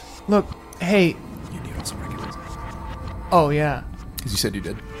 Yes. Look, hey. You do also recognize it. Oh, yeah. Because you said you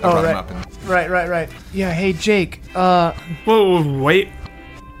did. I Oh, brought him right. up and Right. Yeah, hey, Jake. Whoa, wait.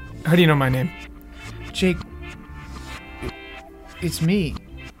 How do you know my name? Jake. It's me.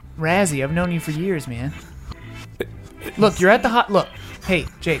 Razzie. I've known you for years, man. Look, you're at the Look, hey,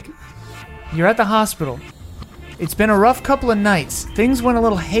 Jake. You're at the hospital. It's been a rough couple of nights. Things went a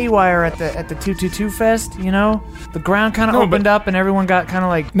little haywire at the 222 Fest, you know? The ground kind of opened up and everyone got kind of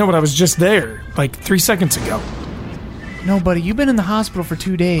like... No, but I was just there, like 3 seconds ago. No, buddy, you've been in the hospital for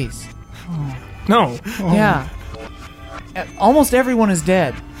 2 days. No. Yeah. Almost everyone is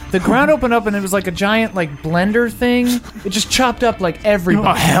dead. The ground opened up and it was like a giant like blender thing. It just chopped up like everybody.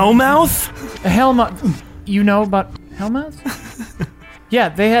 A hellmouth? A hellmouth. You know about hellmouths? Yeah,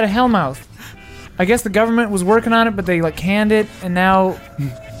 they had a hellmouth. I guess the government was working on it, but they like canned it, and now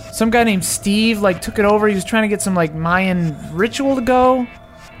some guy named Steve like took it over. He was trying to get some like Mayan ritual to go.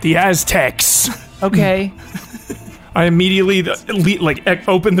 The Aztecs. Okay. I immediately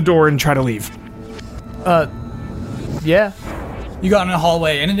open the door and try to leave. Yeah. You got in a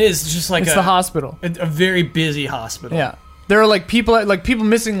hallway, and it is just like It's the hospital. a very busy hospital. Yeah. There are like people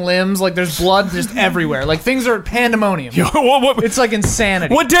missing limbs. Like there's blood just everywhere. Like things are pandemonium. What? It's like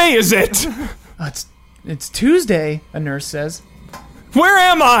insanity. What day is it? It's Tuesday. A nurse says. Where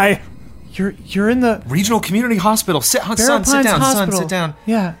am I? You're in the Regional Community Hospital. Son, Barrow sit Pines down. Hospital. Son, sit down.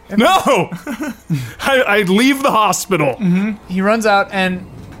 Yeah. No. I leave the hospital. He runs out and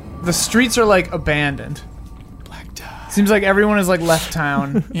the streets are like abandoned. Black tie. Seems like everyone has like left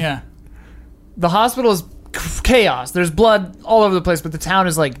town. Yeah. The hospital is chaos. There's blood all over the place, but the town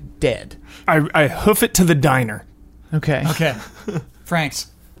is like dead. I hoof it to the diner. Okay. Okay. Frank's.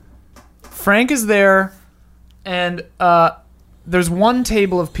 Frank is there, and there's one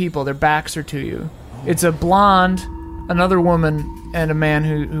table of people. Their backs are to you. It's a blonde, another woman, and a man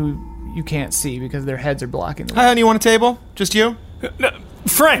who you can't see because their heads are blocking the way. Hi, honey, you want a table? Just you?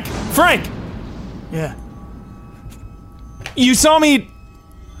 Frank! Yeah. You saw me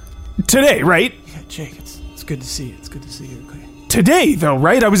today, right? Yeah, Jake, it's good to see you. It's good to see you. Okay. Today, though,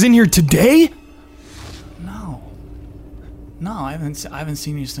 right? I was in here today? No, I haven't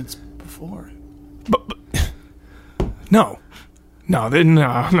seen you since before. But no. No.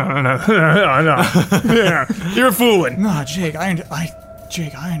 Yeah, you're fooling. No, Jake,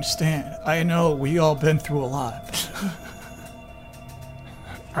 Jake, I understand. I know we all been through a lot.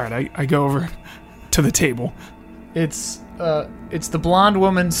 All right, I go over to the table. It's the blonde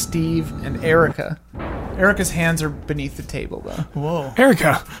woman, Steve, and Erica. Erica's hands are beneath the table, though. Whoa.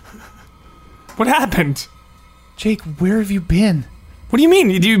 Erica, what happened? Jake, where have you been? What do you mean?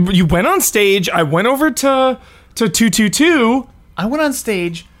 You went on stage. I went over to 222. I went on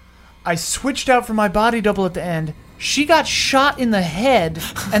stage. I switched out for my body double at the end. She got shot in the head,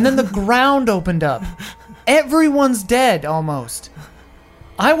 and then the ground opened up. Everyone's dead, almost.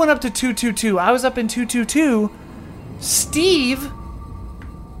 I went up to 222. I was up in 222. Steve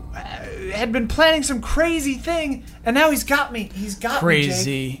had been planning some crazy thing, and now he's got me. He's got me,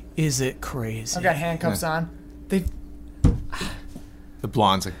 Crazy. Jake. Is it crazy? I've got handcuffs on. The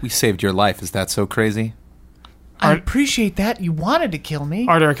blonde's like, we saved your life. Is that so crazy? I appreciate that. You wanted to kill me.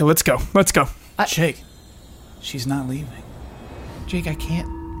 All right, Erica, let's go. Jake, she's not leaving. Jake, I can't.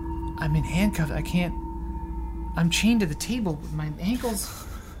 I'm in handcuffs. I can't. I'm chained to the table with my ankles.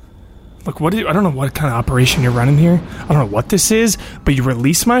 Look, I don't know what kind of operation you're running here. I don't know what this is, but you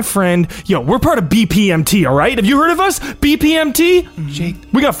release my friend. Yo, we're part of BPMT, all right? Have you heard of us? BPMT? Jake.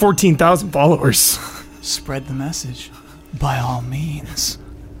 We got 14,000 followers. Spread the message. By all means.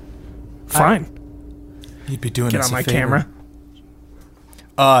 Fine. You'd be doing Get us on a my favor.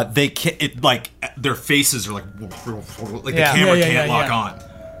 camera. They can't. It like their faces are like the Yeah. camera Yeah, can't lock on.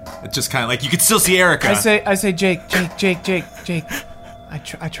 It's just kind of like you can still see Erica. I say, Jake.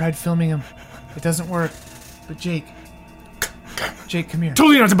 I tried filming him. It doesn't work. But Jake, come here.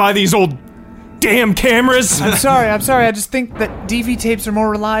 Told you not to buy these old damn cameras. I'm sorry. I just think that DV tapes are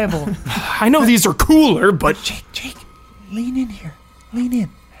more reliable. I know these are cooler, but Jake, lean in here. Lean in.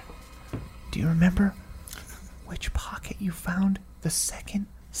 Do you remember which pocket you found the second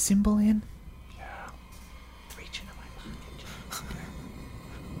symbol in? Yeah. Reach into my pocket.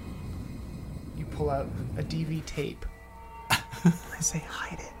 You pull out a DV tape. I say,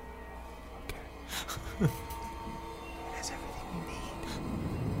 hide it. Okay. It has everything you need.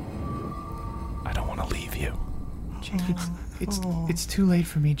 I don't want to leave you. Jake, it's too late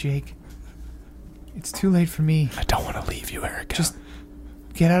for me, Jake. It's too late for me. I don't want to leave you, Erica. Just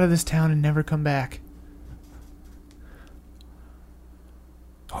get out of this town and never come back.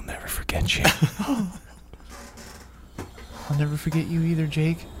 I'll never forget you. I'll never forget you either,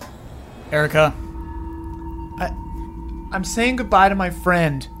 Jake. Erica. I'm saying goodbye to my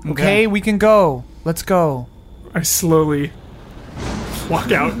friend. Okay? Okay. We can go. Let's go. I slowly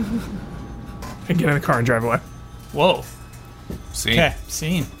walk out and get in the car and drive away. Whoa. See? Okay.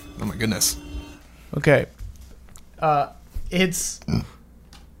 Scene. Oh my goodness. Okay. It's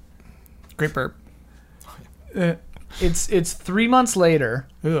Great burp. it's 3 months later,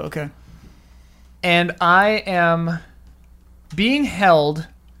 Ooh, okay. and I am being held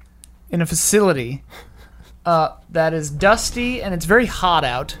in a facility that is dusty and it's very hot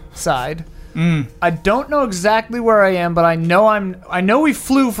outside. I don't know exactly where I am, but I know we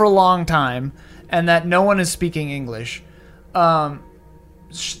flew for a long time, and that no one is speaking English. And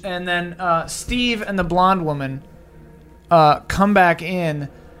then Steve and the blonde woman come back in.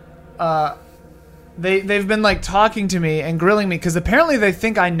 They've been like talking to me and grilling me because apparently they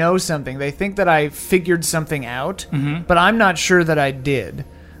think I know something. They think that I figured something out, but I'm not sure that I did.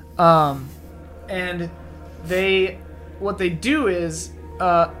 And what they do is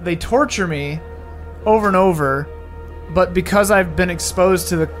they torture me over and over. But because I've been exposed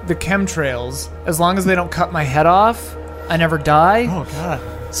to the chemtrails, as long as they don't cut my head off, I never die. Oh, God.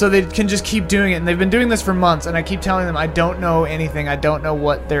 So they can just keep doing it. And they've been doing this for months, and I keep telling them I don't know anything. I don't know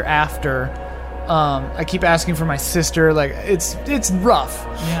what they're after. I keep asking for my sister. Like, it's rough.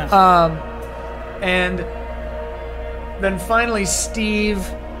 Yeah. And then finally Steve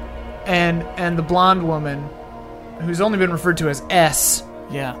and the blonde woman, who's only been referred to as S,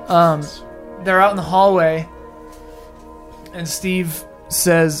 yeah. they're out in the hallway. And Steve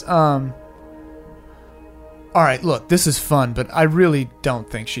says, All right, look, this is fun, but I really don't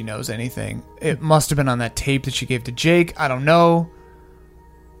think she knows anything. It must have been on that tape that she gave to Jake. I don't know.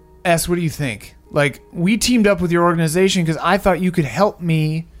 S, what do you think? Like, we teamed up with your organization because I thought you could help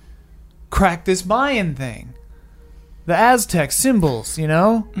me crack this Mayan thing. The Aztec symbols, you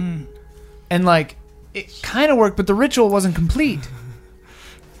know? And, like, it kind of worked, but the ritual wasn't complete.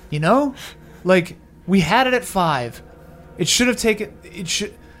 You know? Like, we had it at 5. It should have taken...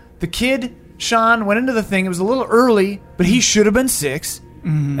 The kid... Sean went into the thing. It was a little early, but he should have been 6.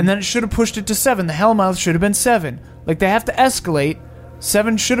 And then it should have pushed it to 7. The Hellmouth should have been 7. Like, they have to escalate.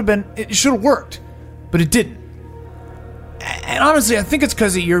 7 should have been... It should have worked. But it didn't. And honestly, I think it's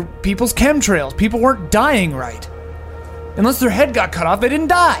because of your people's chemtrails. People weren't dying right. Unless their head got cut off, they didn't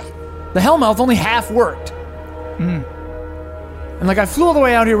die. The Hellmouth only half worked. And, like, I flew all the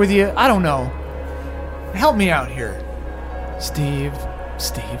way out here with you. I don't know. Help me out here. Steve.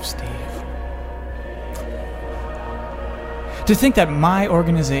 To think that my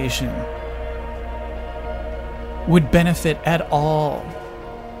organization would benefit at all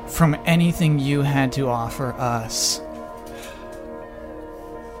from anything you had to offer us.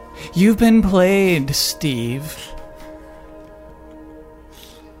 You've been played, Steve.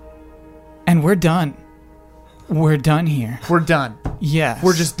 And we're done. We're done here. We're done. Yes.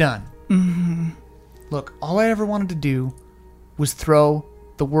 We're just done. Look, all I ever wanted to do was throw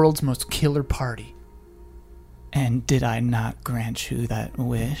the world's most killer party. And did I not grant you that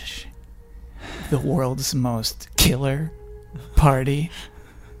wish? The world's most killer party?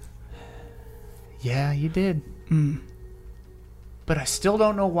 Yeah, you did. But I still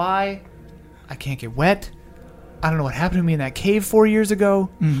don't know why. I can't get wet. I don't know what happened to me in that cave 4 years ago.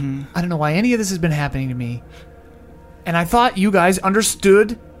 I don't know why any of this has been happening to me. And I thought you guys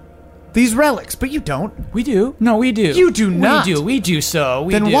understood these relics, but you don't. We do. No, we do. You do not. We do so.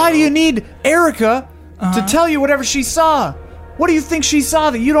 Then why do you need Erica to tell you whatever she saw? What do you think she saw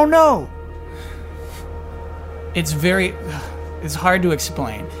that you don't know? It's hard to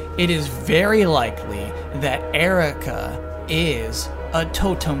explain. It is very likely that Erica is a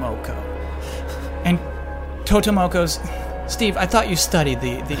Totomoko. And Totomokos... Steve, I thought you studied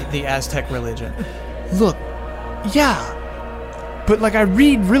the Aztec religion. Look, yeah. But, like, I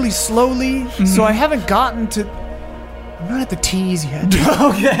read really slowly, so I haven't gotten to... I'm not at the T's yet.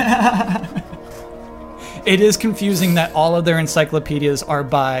 Okay. It is confusing that all of their encyclopedias are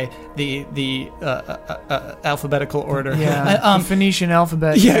by the alphabetical order. Yeah, the Phoenician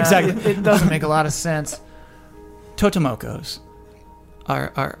alphabet. Yeah, exactly. It doesn't make a lot of sense. Totomokos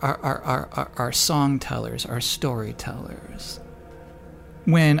are song tellers, are storytellers.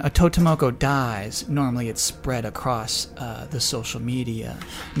 When a Totomoko dies, normally it's spread across the social media,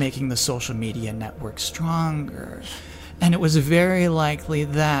 making the social media network stronger. And it was very likely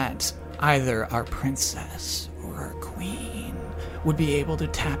that either our princess or our queen would be able to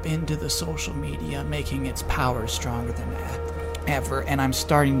tap into the social media, making its power stronger than ever. And I'm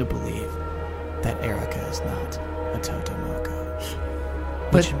starting to believe that Erica is not a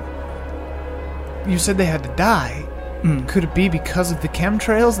Totomoko. But you said they had to die. Could it be because of the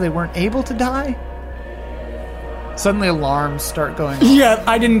chemtrails they weren't able to die? Suddenly alarms start going off. Yeah,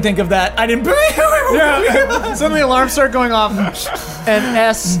 I didn't think of that. I didn't... Yeah. Suddenly alarms start going off, and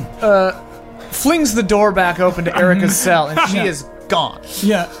S flings the door back open to Erica's cell, and she is gone.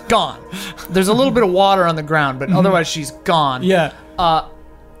 Yeah. Gone. There's a little bit of water on the ground, but otherwise she's gone. Yeah.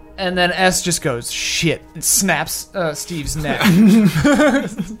 And then S just goes, shit, and snaps Steve's neck.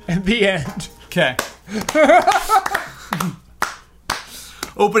 At the end. Okay.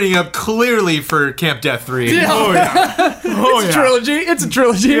 Opening up clearly for Camp Death 3. Yeah. Oh yeah. It's a trilogy. It's a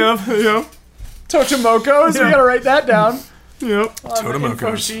trilogy. Yep. Totomokos. We gotta write that down. Yep.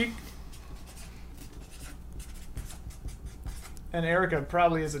 Totomokos. And Erica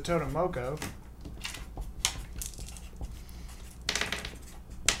probably is a Totomoko.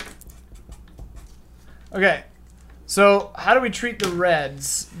 Okay. So, how do we treat the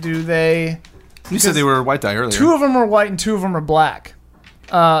reds? Do they... You said they were white dye earlier. 2 of them are white and 2 of them are black.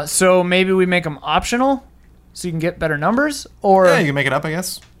 So maybe we make them optional so you can get better numbers? Or Yeah, you can make it up, I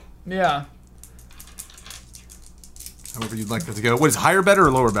guess. Yeah. However you'd like that to go. What is higher better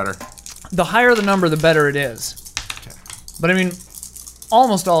or lower better? The higher the number, the better it is. Okay. But I mean,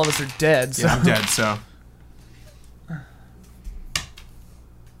 almost all of us are dead, so... Yeah, I'm dead, so...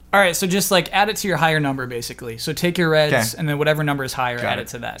 All right, so just like add it to your higher number, basically. So take your reds, Okay. and then whatever number is higher, add it. it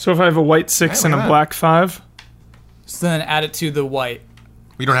to that. So if I have a white 6 Hey, and look a at black 5, So then add it to the white.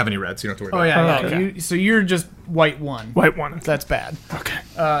 We don't have any reds, so you don't have to Oh, worry about yeah, it. yeah. okay. So you're just white 1. white 1. That's bad. Okay.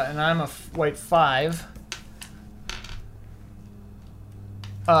 And I'm a white 5.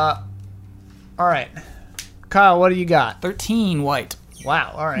 All right. Kyle, what do you got? 13 white.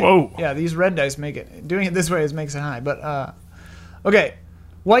 Wow. All right. Whoa. Yeah, these red dice make it. Doing it this way makes it high. But okay.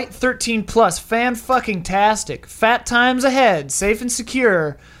 White 13 plus. Fan-fucking-tastic. Fat times ahead. Safe and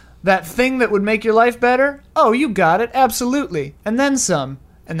secure. That thing that would make your life better? Oh, you got it. Absolutely. And then some.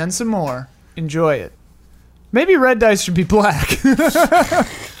 And then some more. Enjoy it. Maybe red dice should be black.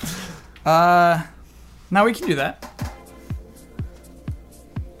 Now we can do that.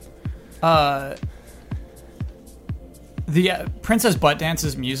 The Princess Butt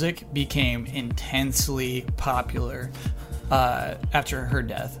Dance's music became intensely popular after her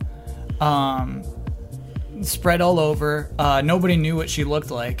death. Spread all over. Nobody knew what she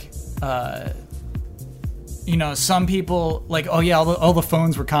looked like. Some people all the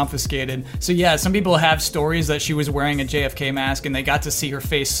phones were confiscated. So yeah, some people have stories that she was wearing a JFK mask and they got to see her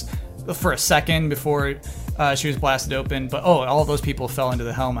face for a second before she was blasted open. But all those people fell into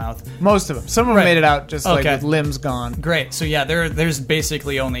the Hellmouth. Most of them. Some of them made it out just like with limbs gone. Great. So yeah, there's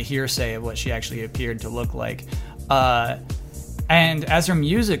basically only hearsay of what she actually appeared to look like. And as her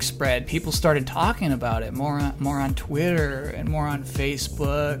music spread, people started talking about it more on Twitter and more on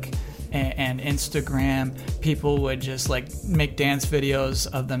Facebook and Instagram. People would just make dance videos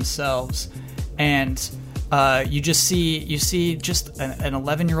of themselves, and you see just an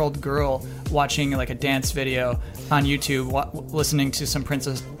 11-year-old girl watching a dance video on YouTube, listening to some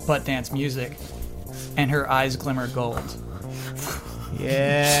Princess Butt Dance music, and her eyes glimmer gold.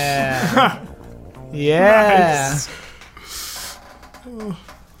 Yeah. Yeah. Nice.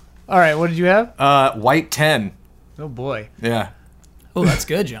 All right, what did you have? White 10. Oh boy. Yeah. Oh, that's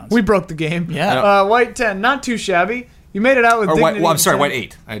good, Jones. We broke the game. Yeah. White 10, not too shabby. You made it out with dignity. I'm sorry, and white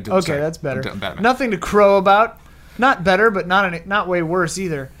 8. Okay, that's better. Batman. Nothing to crow about. Not better, but not way worse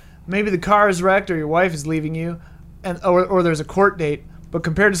either. Maybe the car is wrecked or your wife is leaving you, or there's a court date. But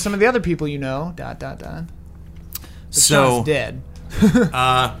compared to some of the other people you know, ... So John's dead.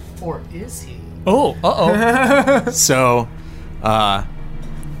 Or is he? Oh, So,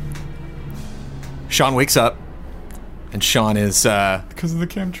 Sean wakes up, and Sean is Because of the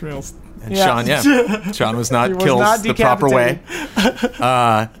chemtrails. and Yeah. Sean was not He was killed not the proper way.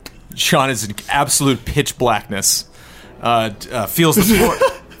 decapitated. Sean is in absolute pitch blackness. Feels the floor,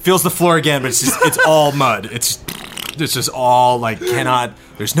 feels the floor again, but it's all mud. It's just all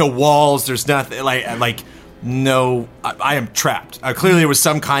there's no walls. There's nothing no. I am trapped. Clearly, there was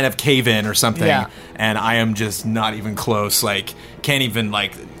some kind of cave in or something, and I am just not even close. Can't even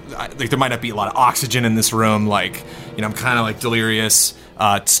there might not be a lot of oxygen in this room. I'm kind of delirious.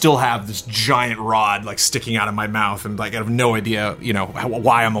 Still have this giant rod sticking out of my mouth, and I have no idea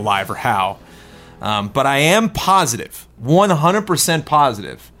why I'm alive or how. But I am positive, 100%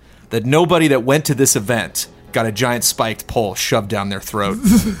 positive, that nobody that went to this event got a giant spiked pole shoved down their throat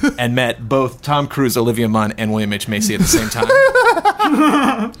and met both Tom Cruise, Olivia Munn, and William H. Macy at the same time.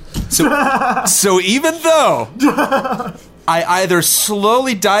 So even though I either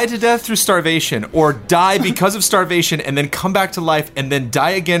slowly die to death through starvation or die because of starvation and then come back to life and then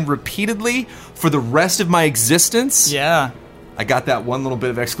die again repeatedly for the rest of my existence, yeah. I got that one little bit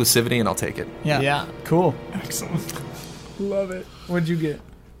of exclusivity and I'll take it. Yeah. Cool. Excellent. Love it. What'd you get?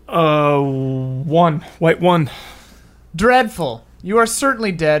 1. White 1. Dreadful. You are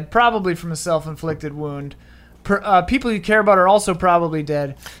certainly dead, probably from a self-inflicted wound. People you care about are also probably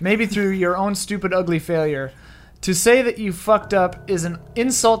dead, maybe through your own stupid, ugly failure. To say that you fucked up is an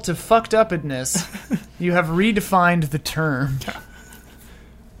insult to fucked upness. You have redefined the term.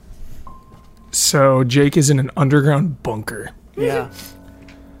 So Jake is in an underground bunker, Yeah.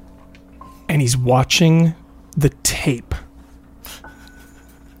 and he's watching the tape.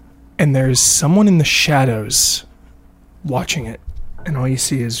 And there's someone in the shadows watching it, and all you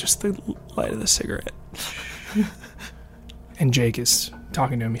see is just the light of the cigarette. And Jake is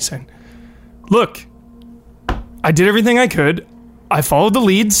talking to him. He's saying, "Look, I did everything I could. I followed the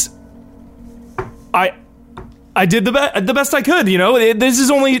leads. I did the best I could. This was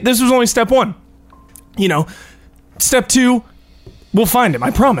only step 1. Step 2, we'll find him.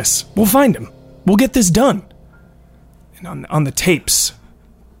 I promise. We'll find him. We'll get this done." And on the tapes,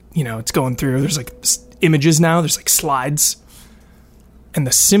 it's going through. There's images now. There's slides, and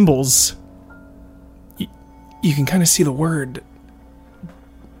the symbols. You can kind of see the word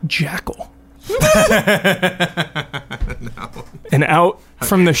jackal. No. And out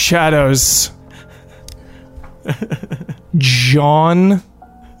from the shadows, John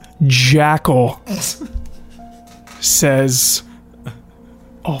Jackal says,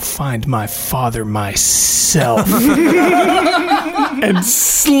 "I'll find my father myself." And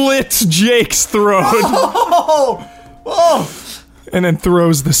slits Jake's throat. Oh! And then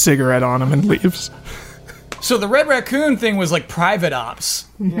throws the cigarette on him and leaves. So the Red Raccoon thing was like private ops.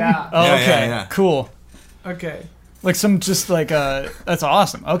 Yeah. Oh, Yeah, okay. yeah. Cool. Okay. Like some just like that's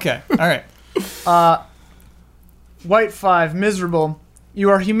awesome. Okay. All right. White 5, miserable. You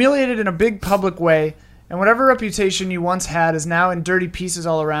are humiliated in a big public way, and whatever reputation you once had is now in dirty pieces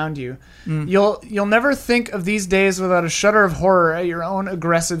all around you. You'll never think of these days without a shudder of horror at your own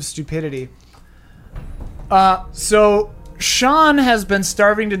aggressive stupidity. So Sean has been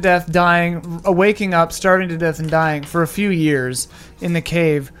starving to death, dying, waking up, starving to death, and dying for a few years in the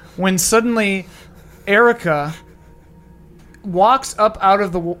cave, when suddenly Erica walks up out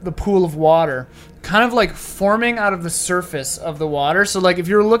of the pool of water, kind of like forming out of the surface of the water. So like if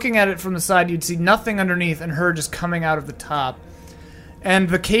you were looking at it from the side, you'd see nothing underneath and her just coming out of the top. And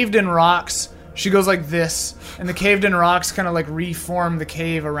the caved-in rocks, she goes like this, and the caved-in rocks kind of like reform the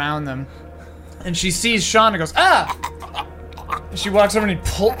cave around them. And she sees Sean and goes, ah! And she walks over and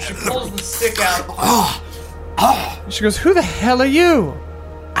she pulls the stick out. And she goes, who the hell are you?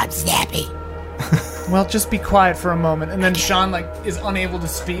 I'm Snappy. Well, just be quiet for a moment. And then Sean like is unable to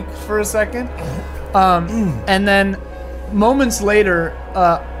speak for a second. And then moments later,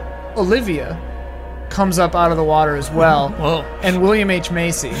 Olivia comes up out of the water as well. Whoa. And William H.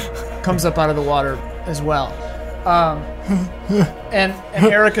 Macy comes up out of the water as well. And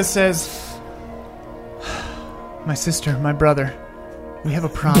Erica says, my sister, my brother, we have a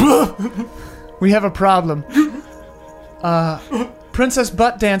problem. We have a problem. Princess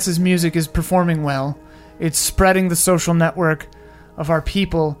Butt Dance's music is performing well. It's spreading the social network of our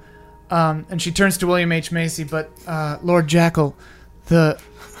people. And she turns to William H. Macy, but Lord Jackal, the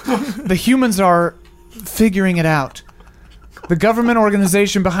humans are figuring it out. The government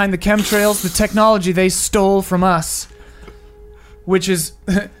organization behind the chemtrails, the technology they stole from us, which is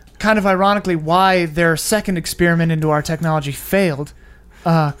kind of ironically why their second experiment into our technology failed.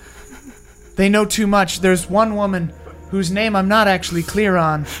 They know too much. There's one woman whose name I'm not actually clear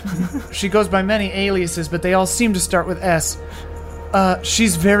on. She goes by many aliases, but they all seem to start with S.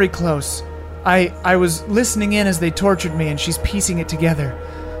 She's very close. I was listening in as they tortured me, and she's piecing it together.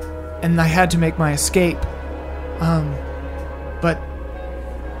 And I had to make my escape. But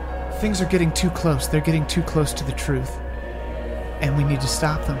things are getting too close. They're getting too close to the truth. And we need to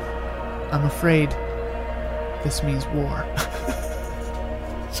stop them. I'm afraid this means war.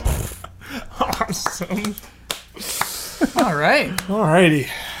 Awesome. All right. Alrighty.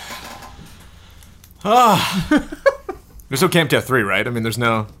 There's no Camp Death 3, right? I mean, there's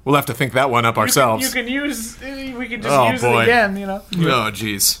no... We'll have to think that one up ourselves. We can just Oh, use boy. it again, you know? Oh,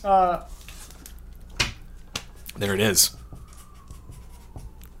 jeez. There it is.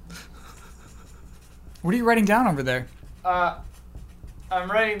 What are you writing down over there? I'm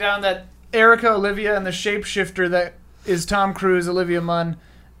writing down that Erica, Olivia, and the shapeshifter that is Tom Cruise, Olivia Munn,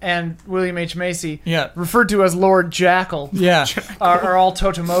 and William H. Macy, Yeah. referred to as Lord Jackal, Yeah. are all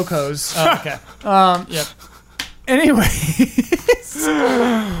Totomokos. Oh, okay. Yep. Anyway,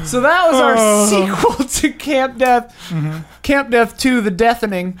 so that was our sequel to Camp Death. Camp Death 2, The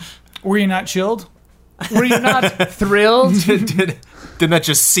Deafening. Were you not chilled? Were you not thrilled? Didn't that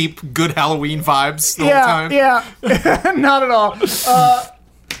just seep good Halloween vibes the whole time? Yeah, not at all.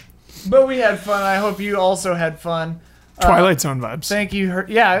 But we had fun. I hope you also had fun. Twilight Zone vibes. Thank you.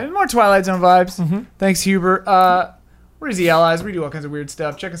 Yeah, more Twilight Zone vibes. Thanks, Hubert. We're Easy Allies. We do all kinds of weird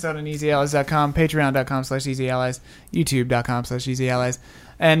stuff. Check us out on EasyAllies.com, Patreon.com/EasyAllies, YouTube.com/EasyAllies.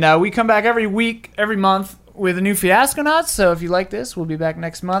 And we come back every week, every month with a new Fiasconauts. So if you like this, we'll be back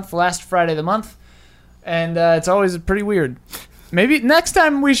next month, last Friday of the month. And it's always pretty weird. Maybe next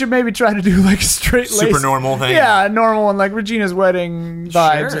time we should maybe try to do like a straight Super normal thing. Yeah, a normal one like Regina's Wedding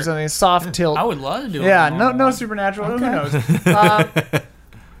vibes Sure. or something. A soft tilt. I would love to do it. Yeah, no supernatural. Who knows?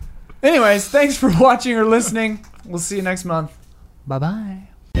 Anyways, thanks for watching or listening. We'll see you next month. Bye-bye.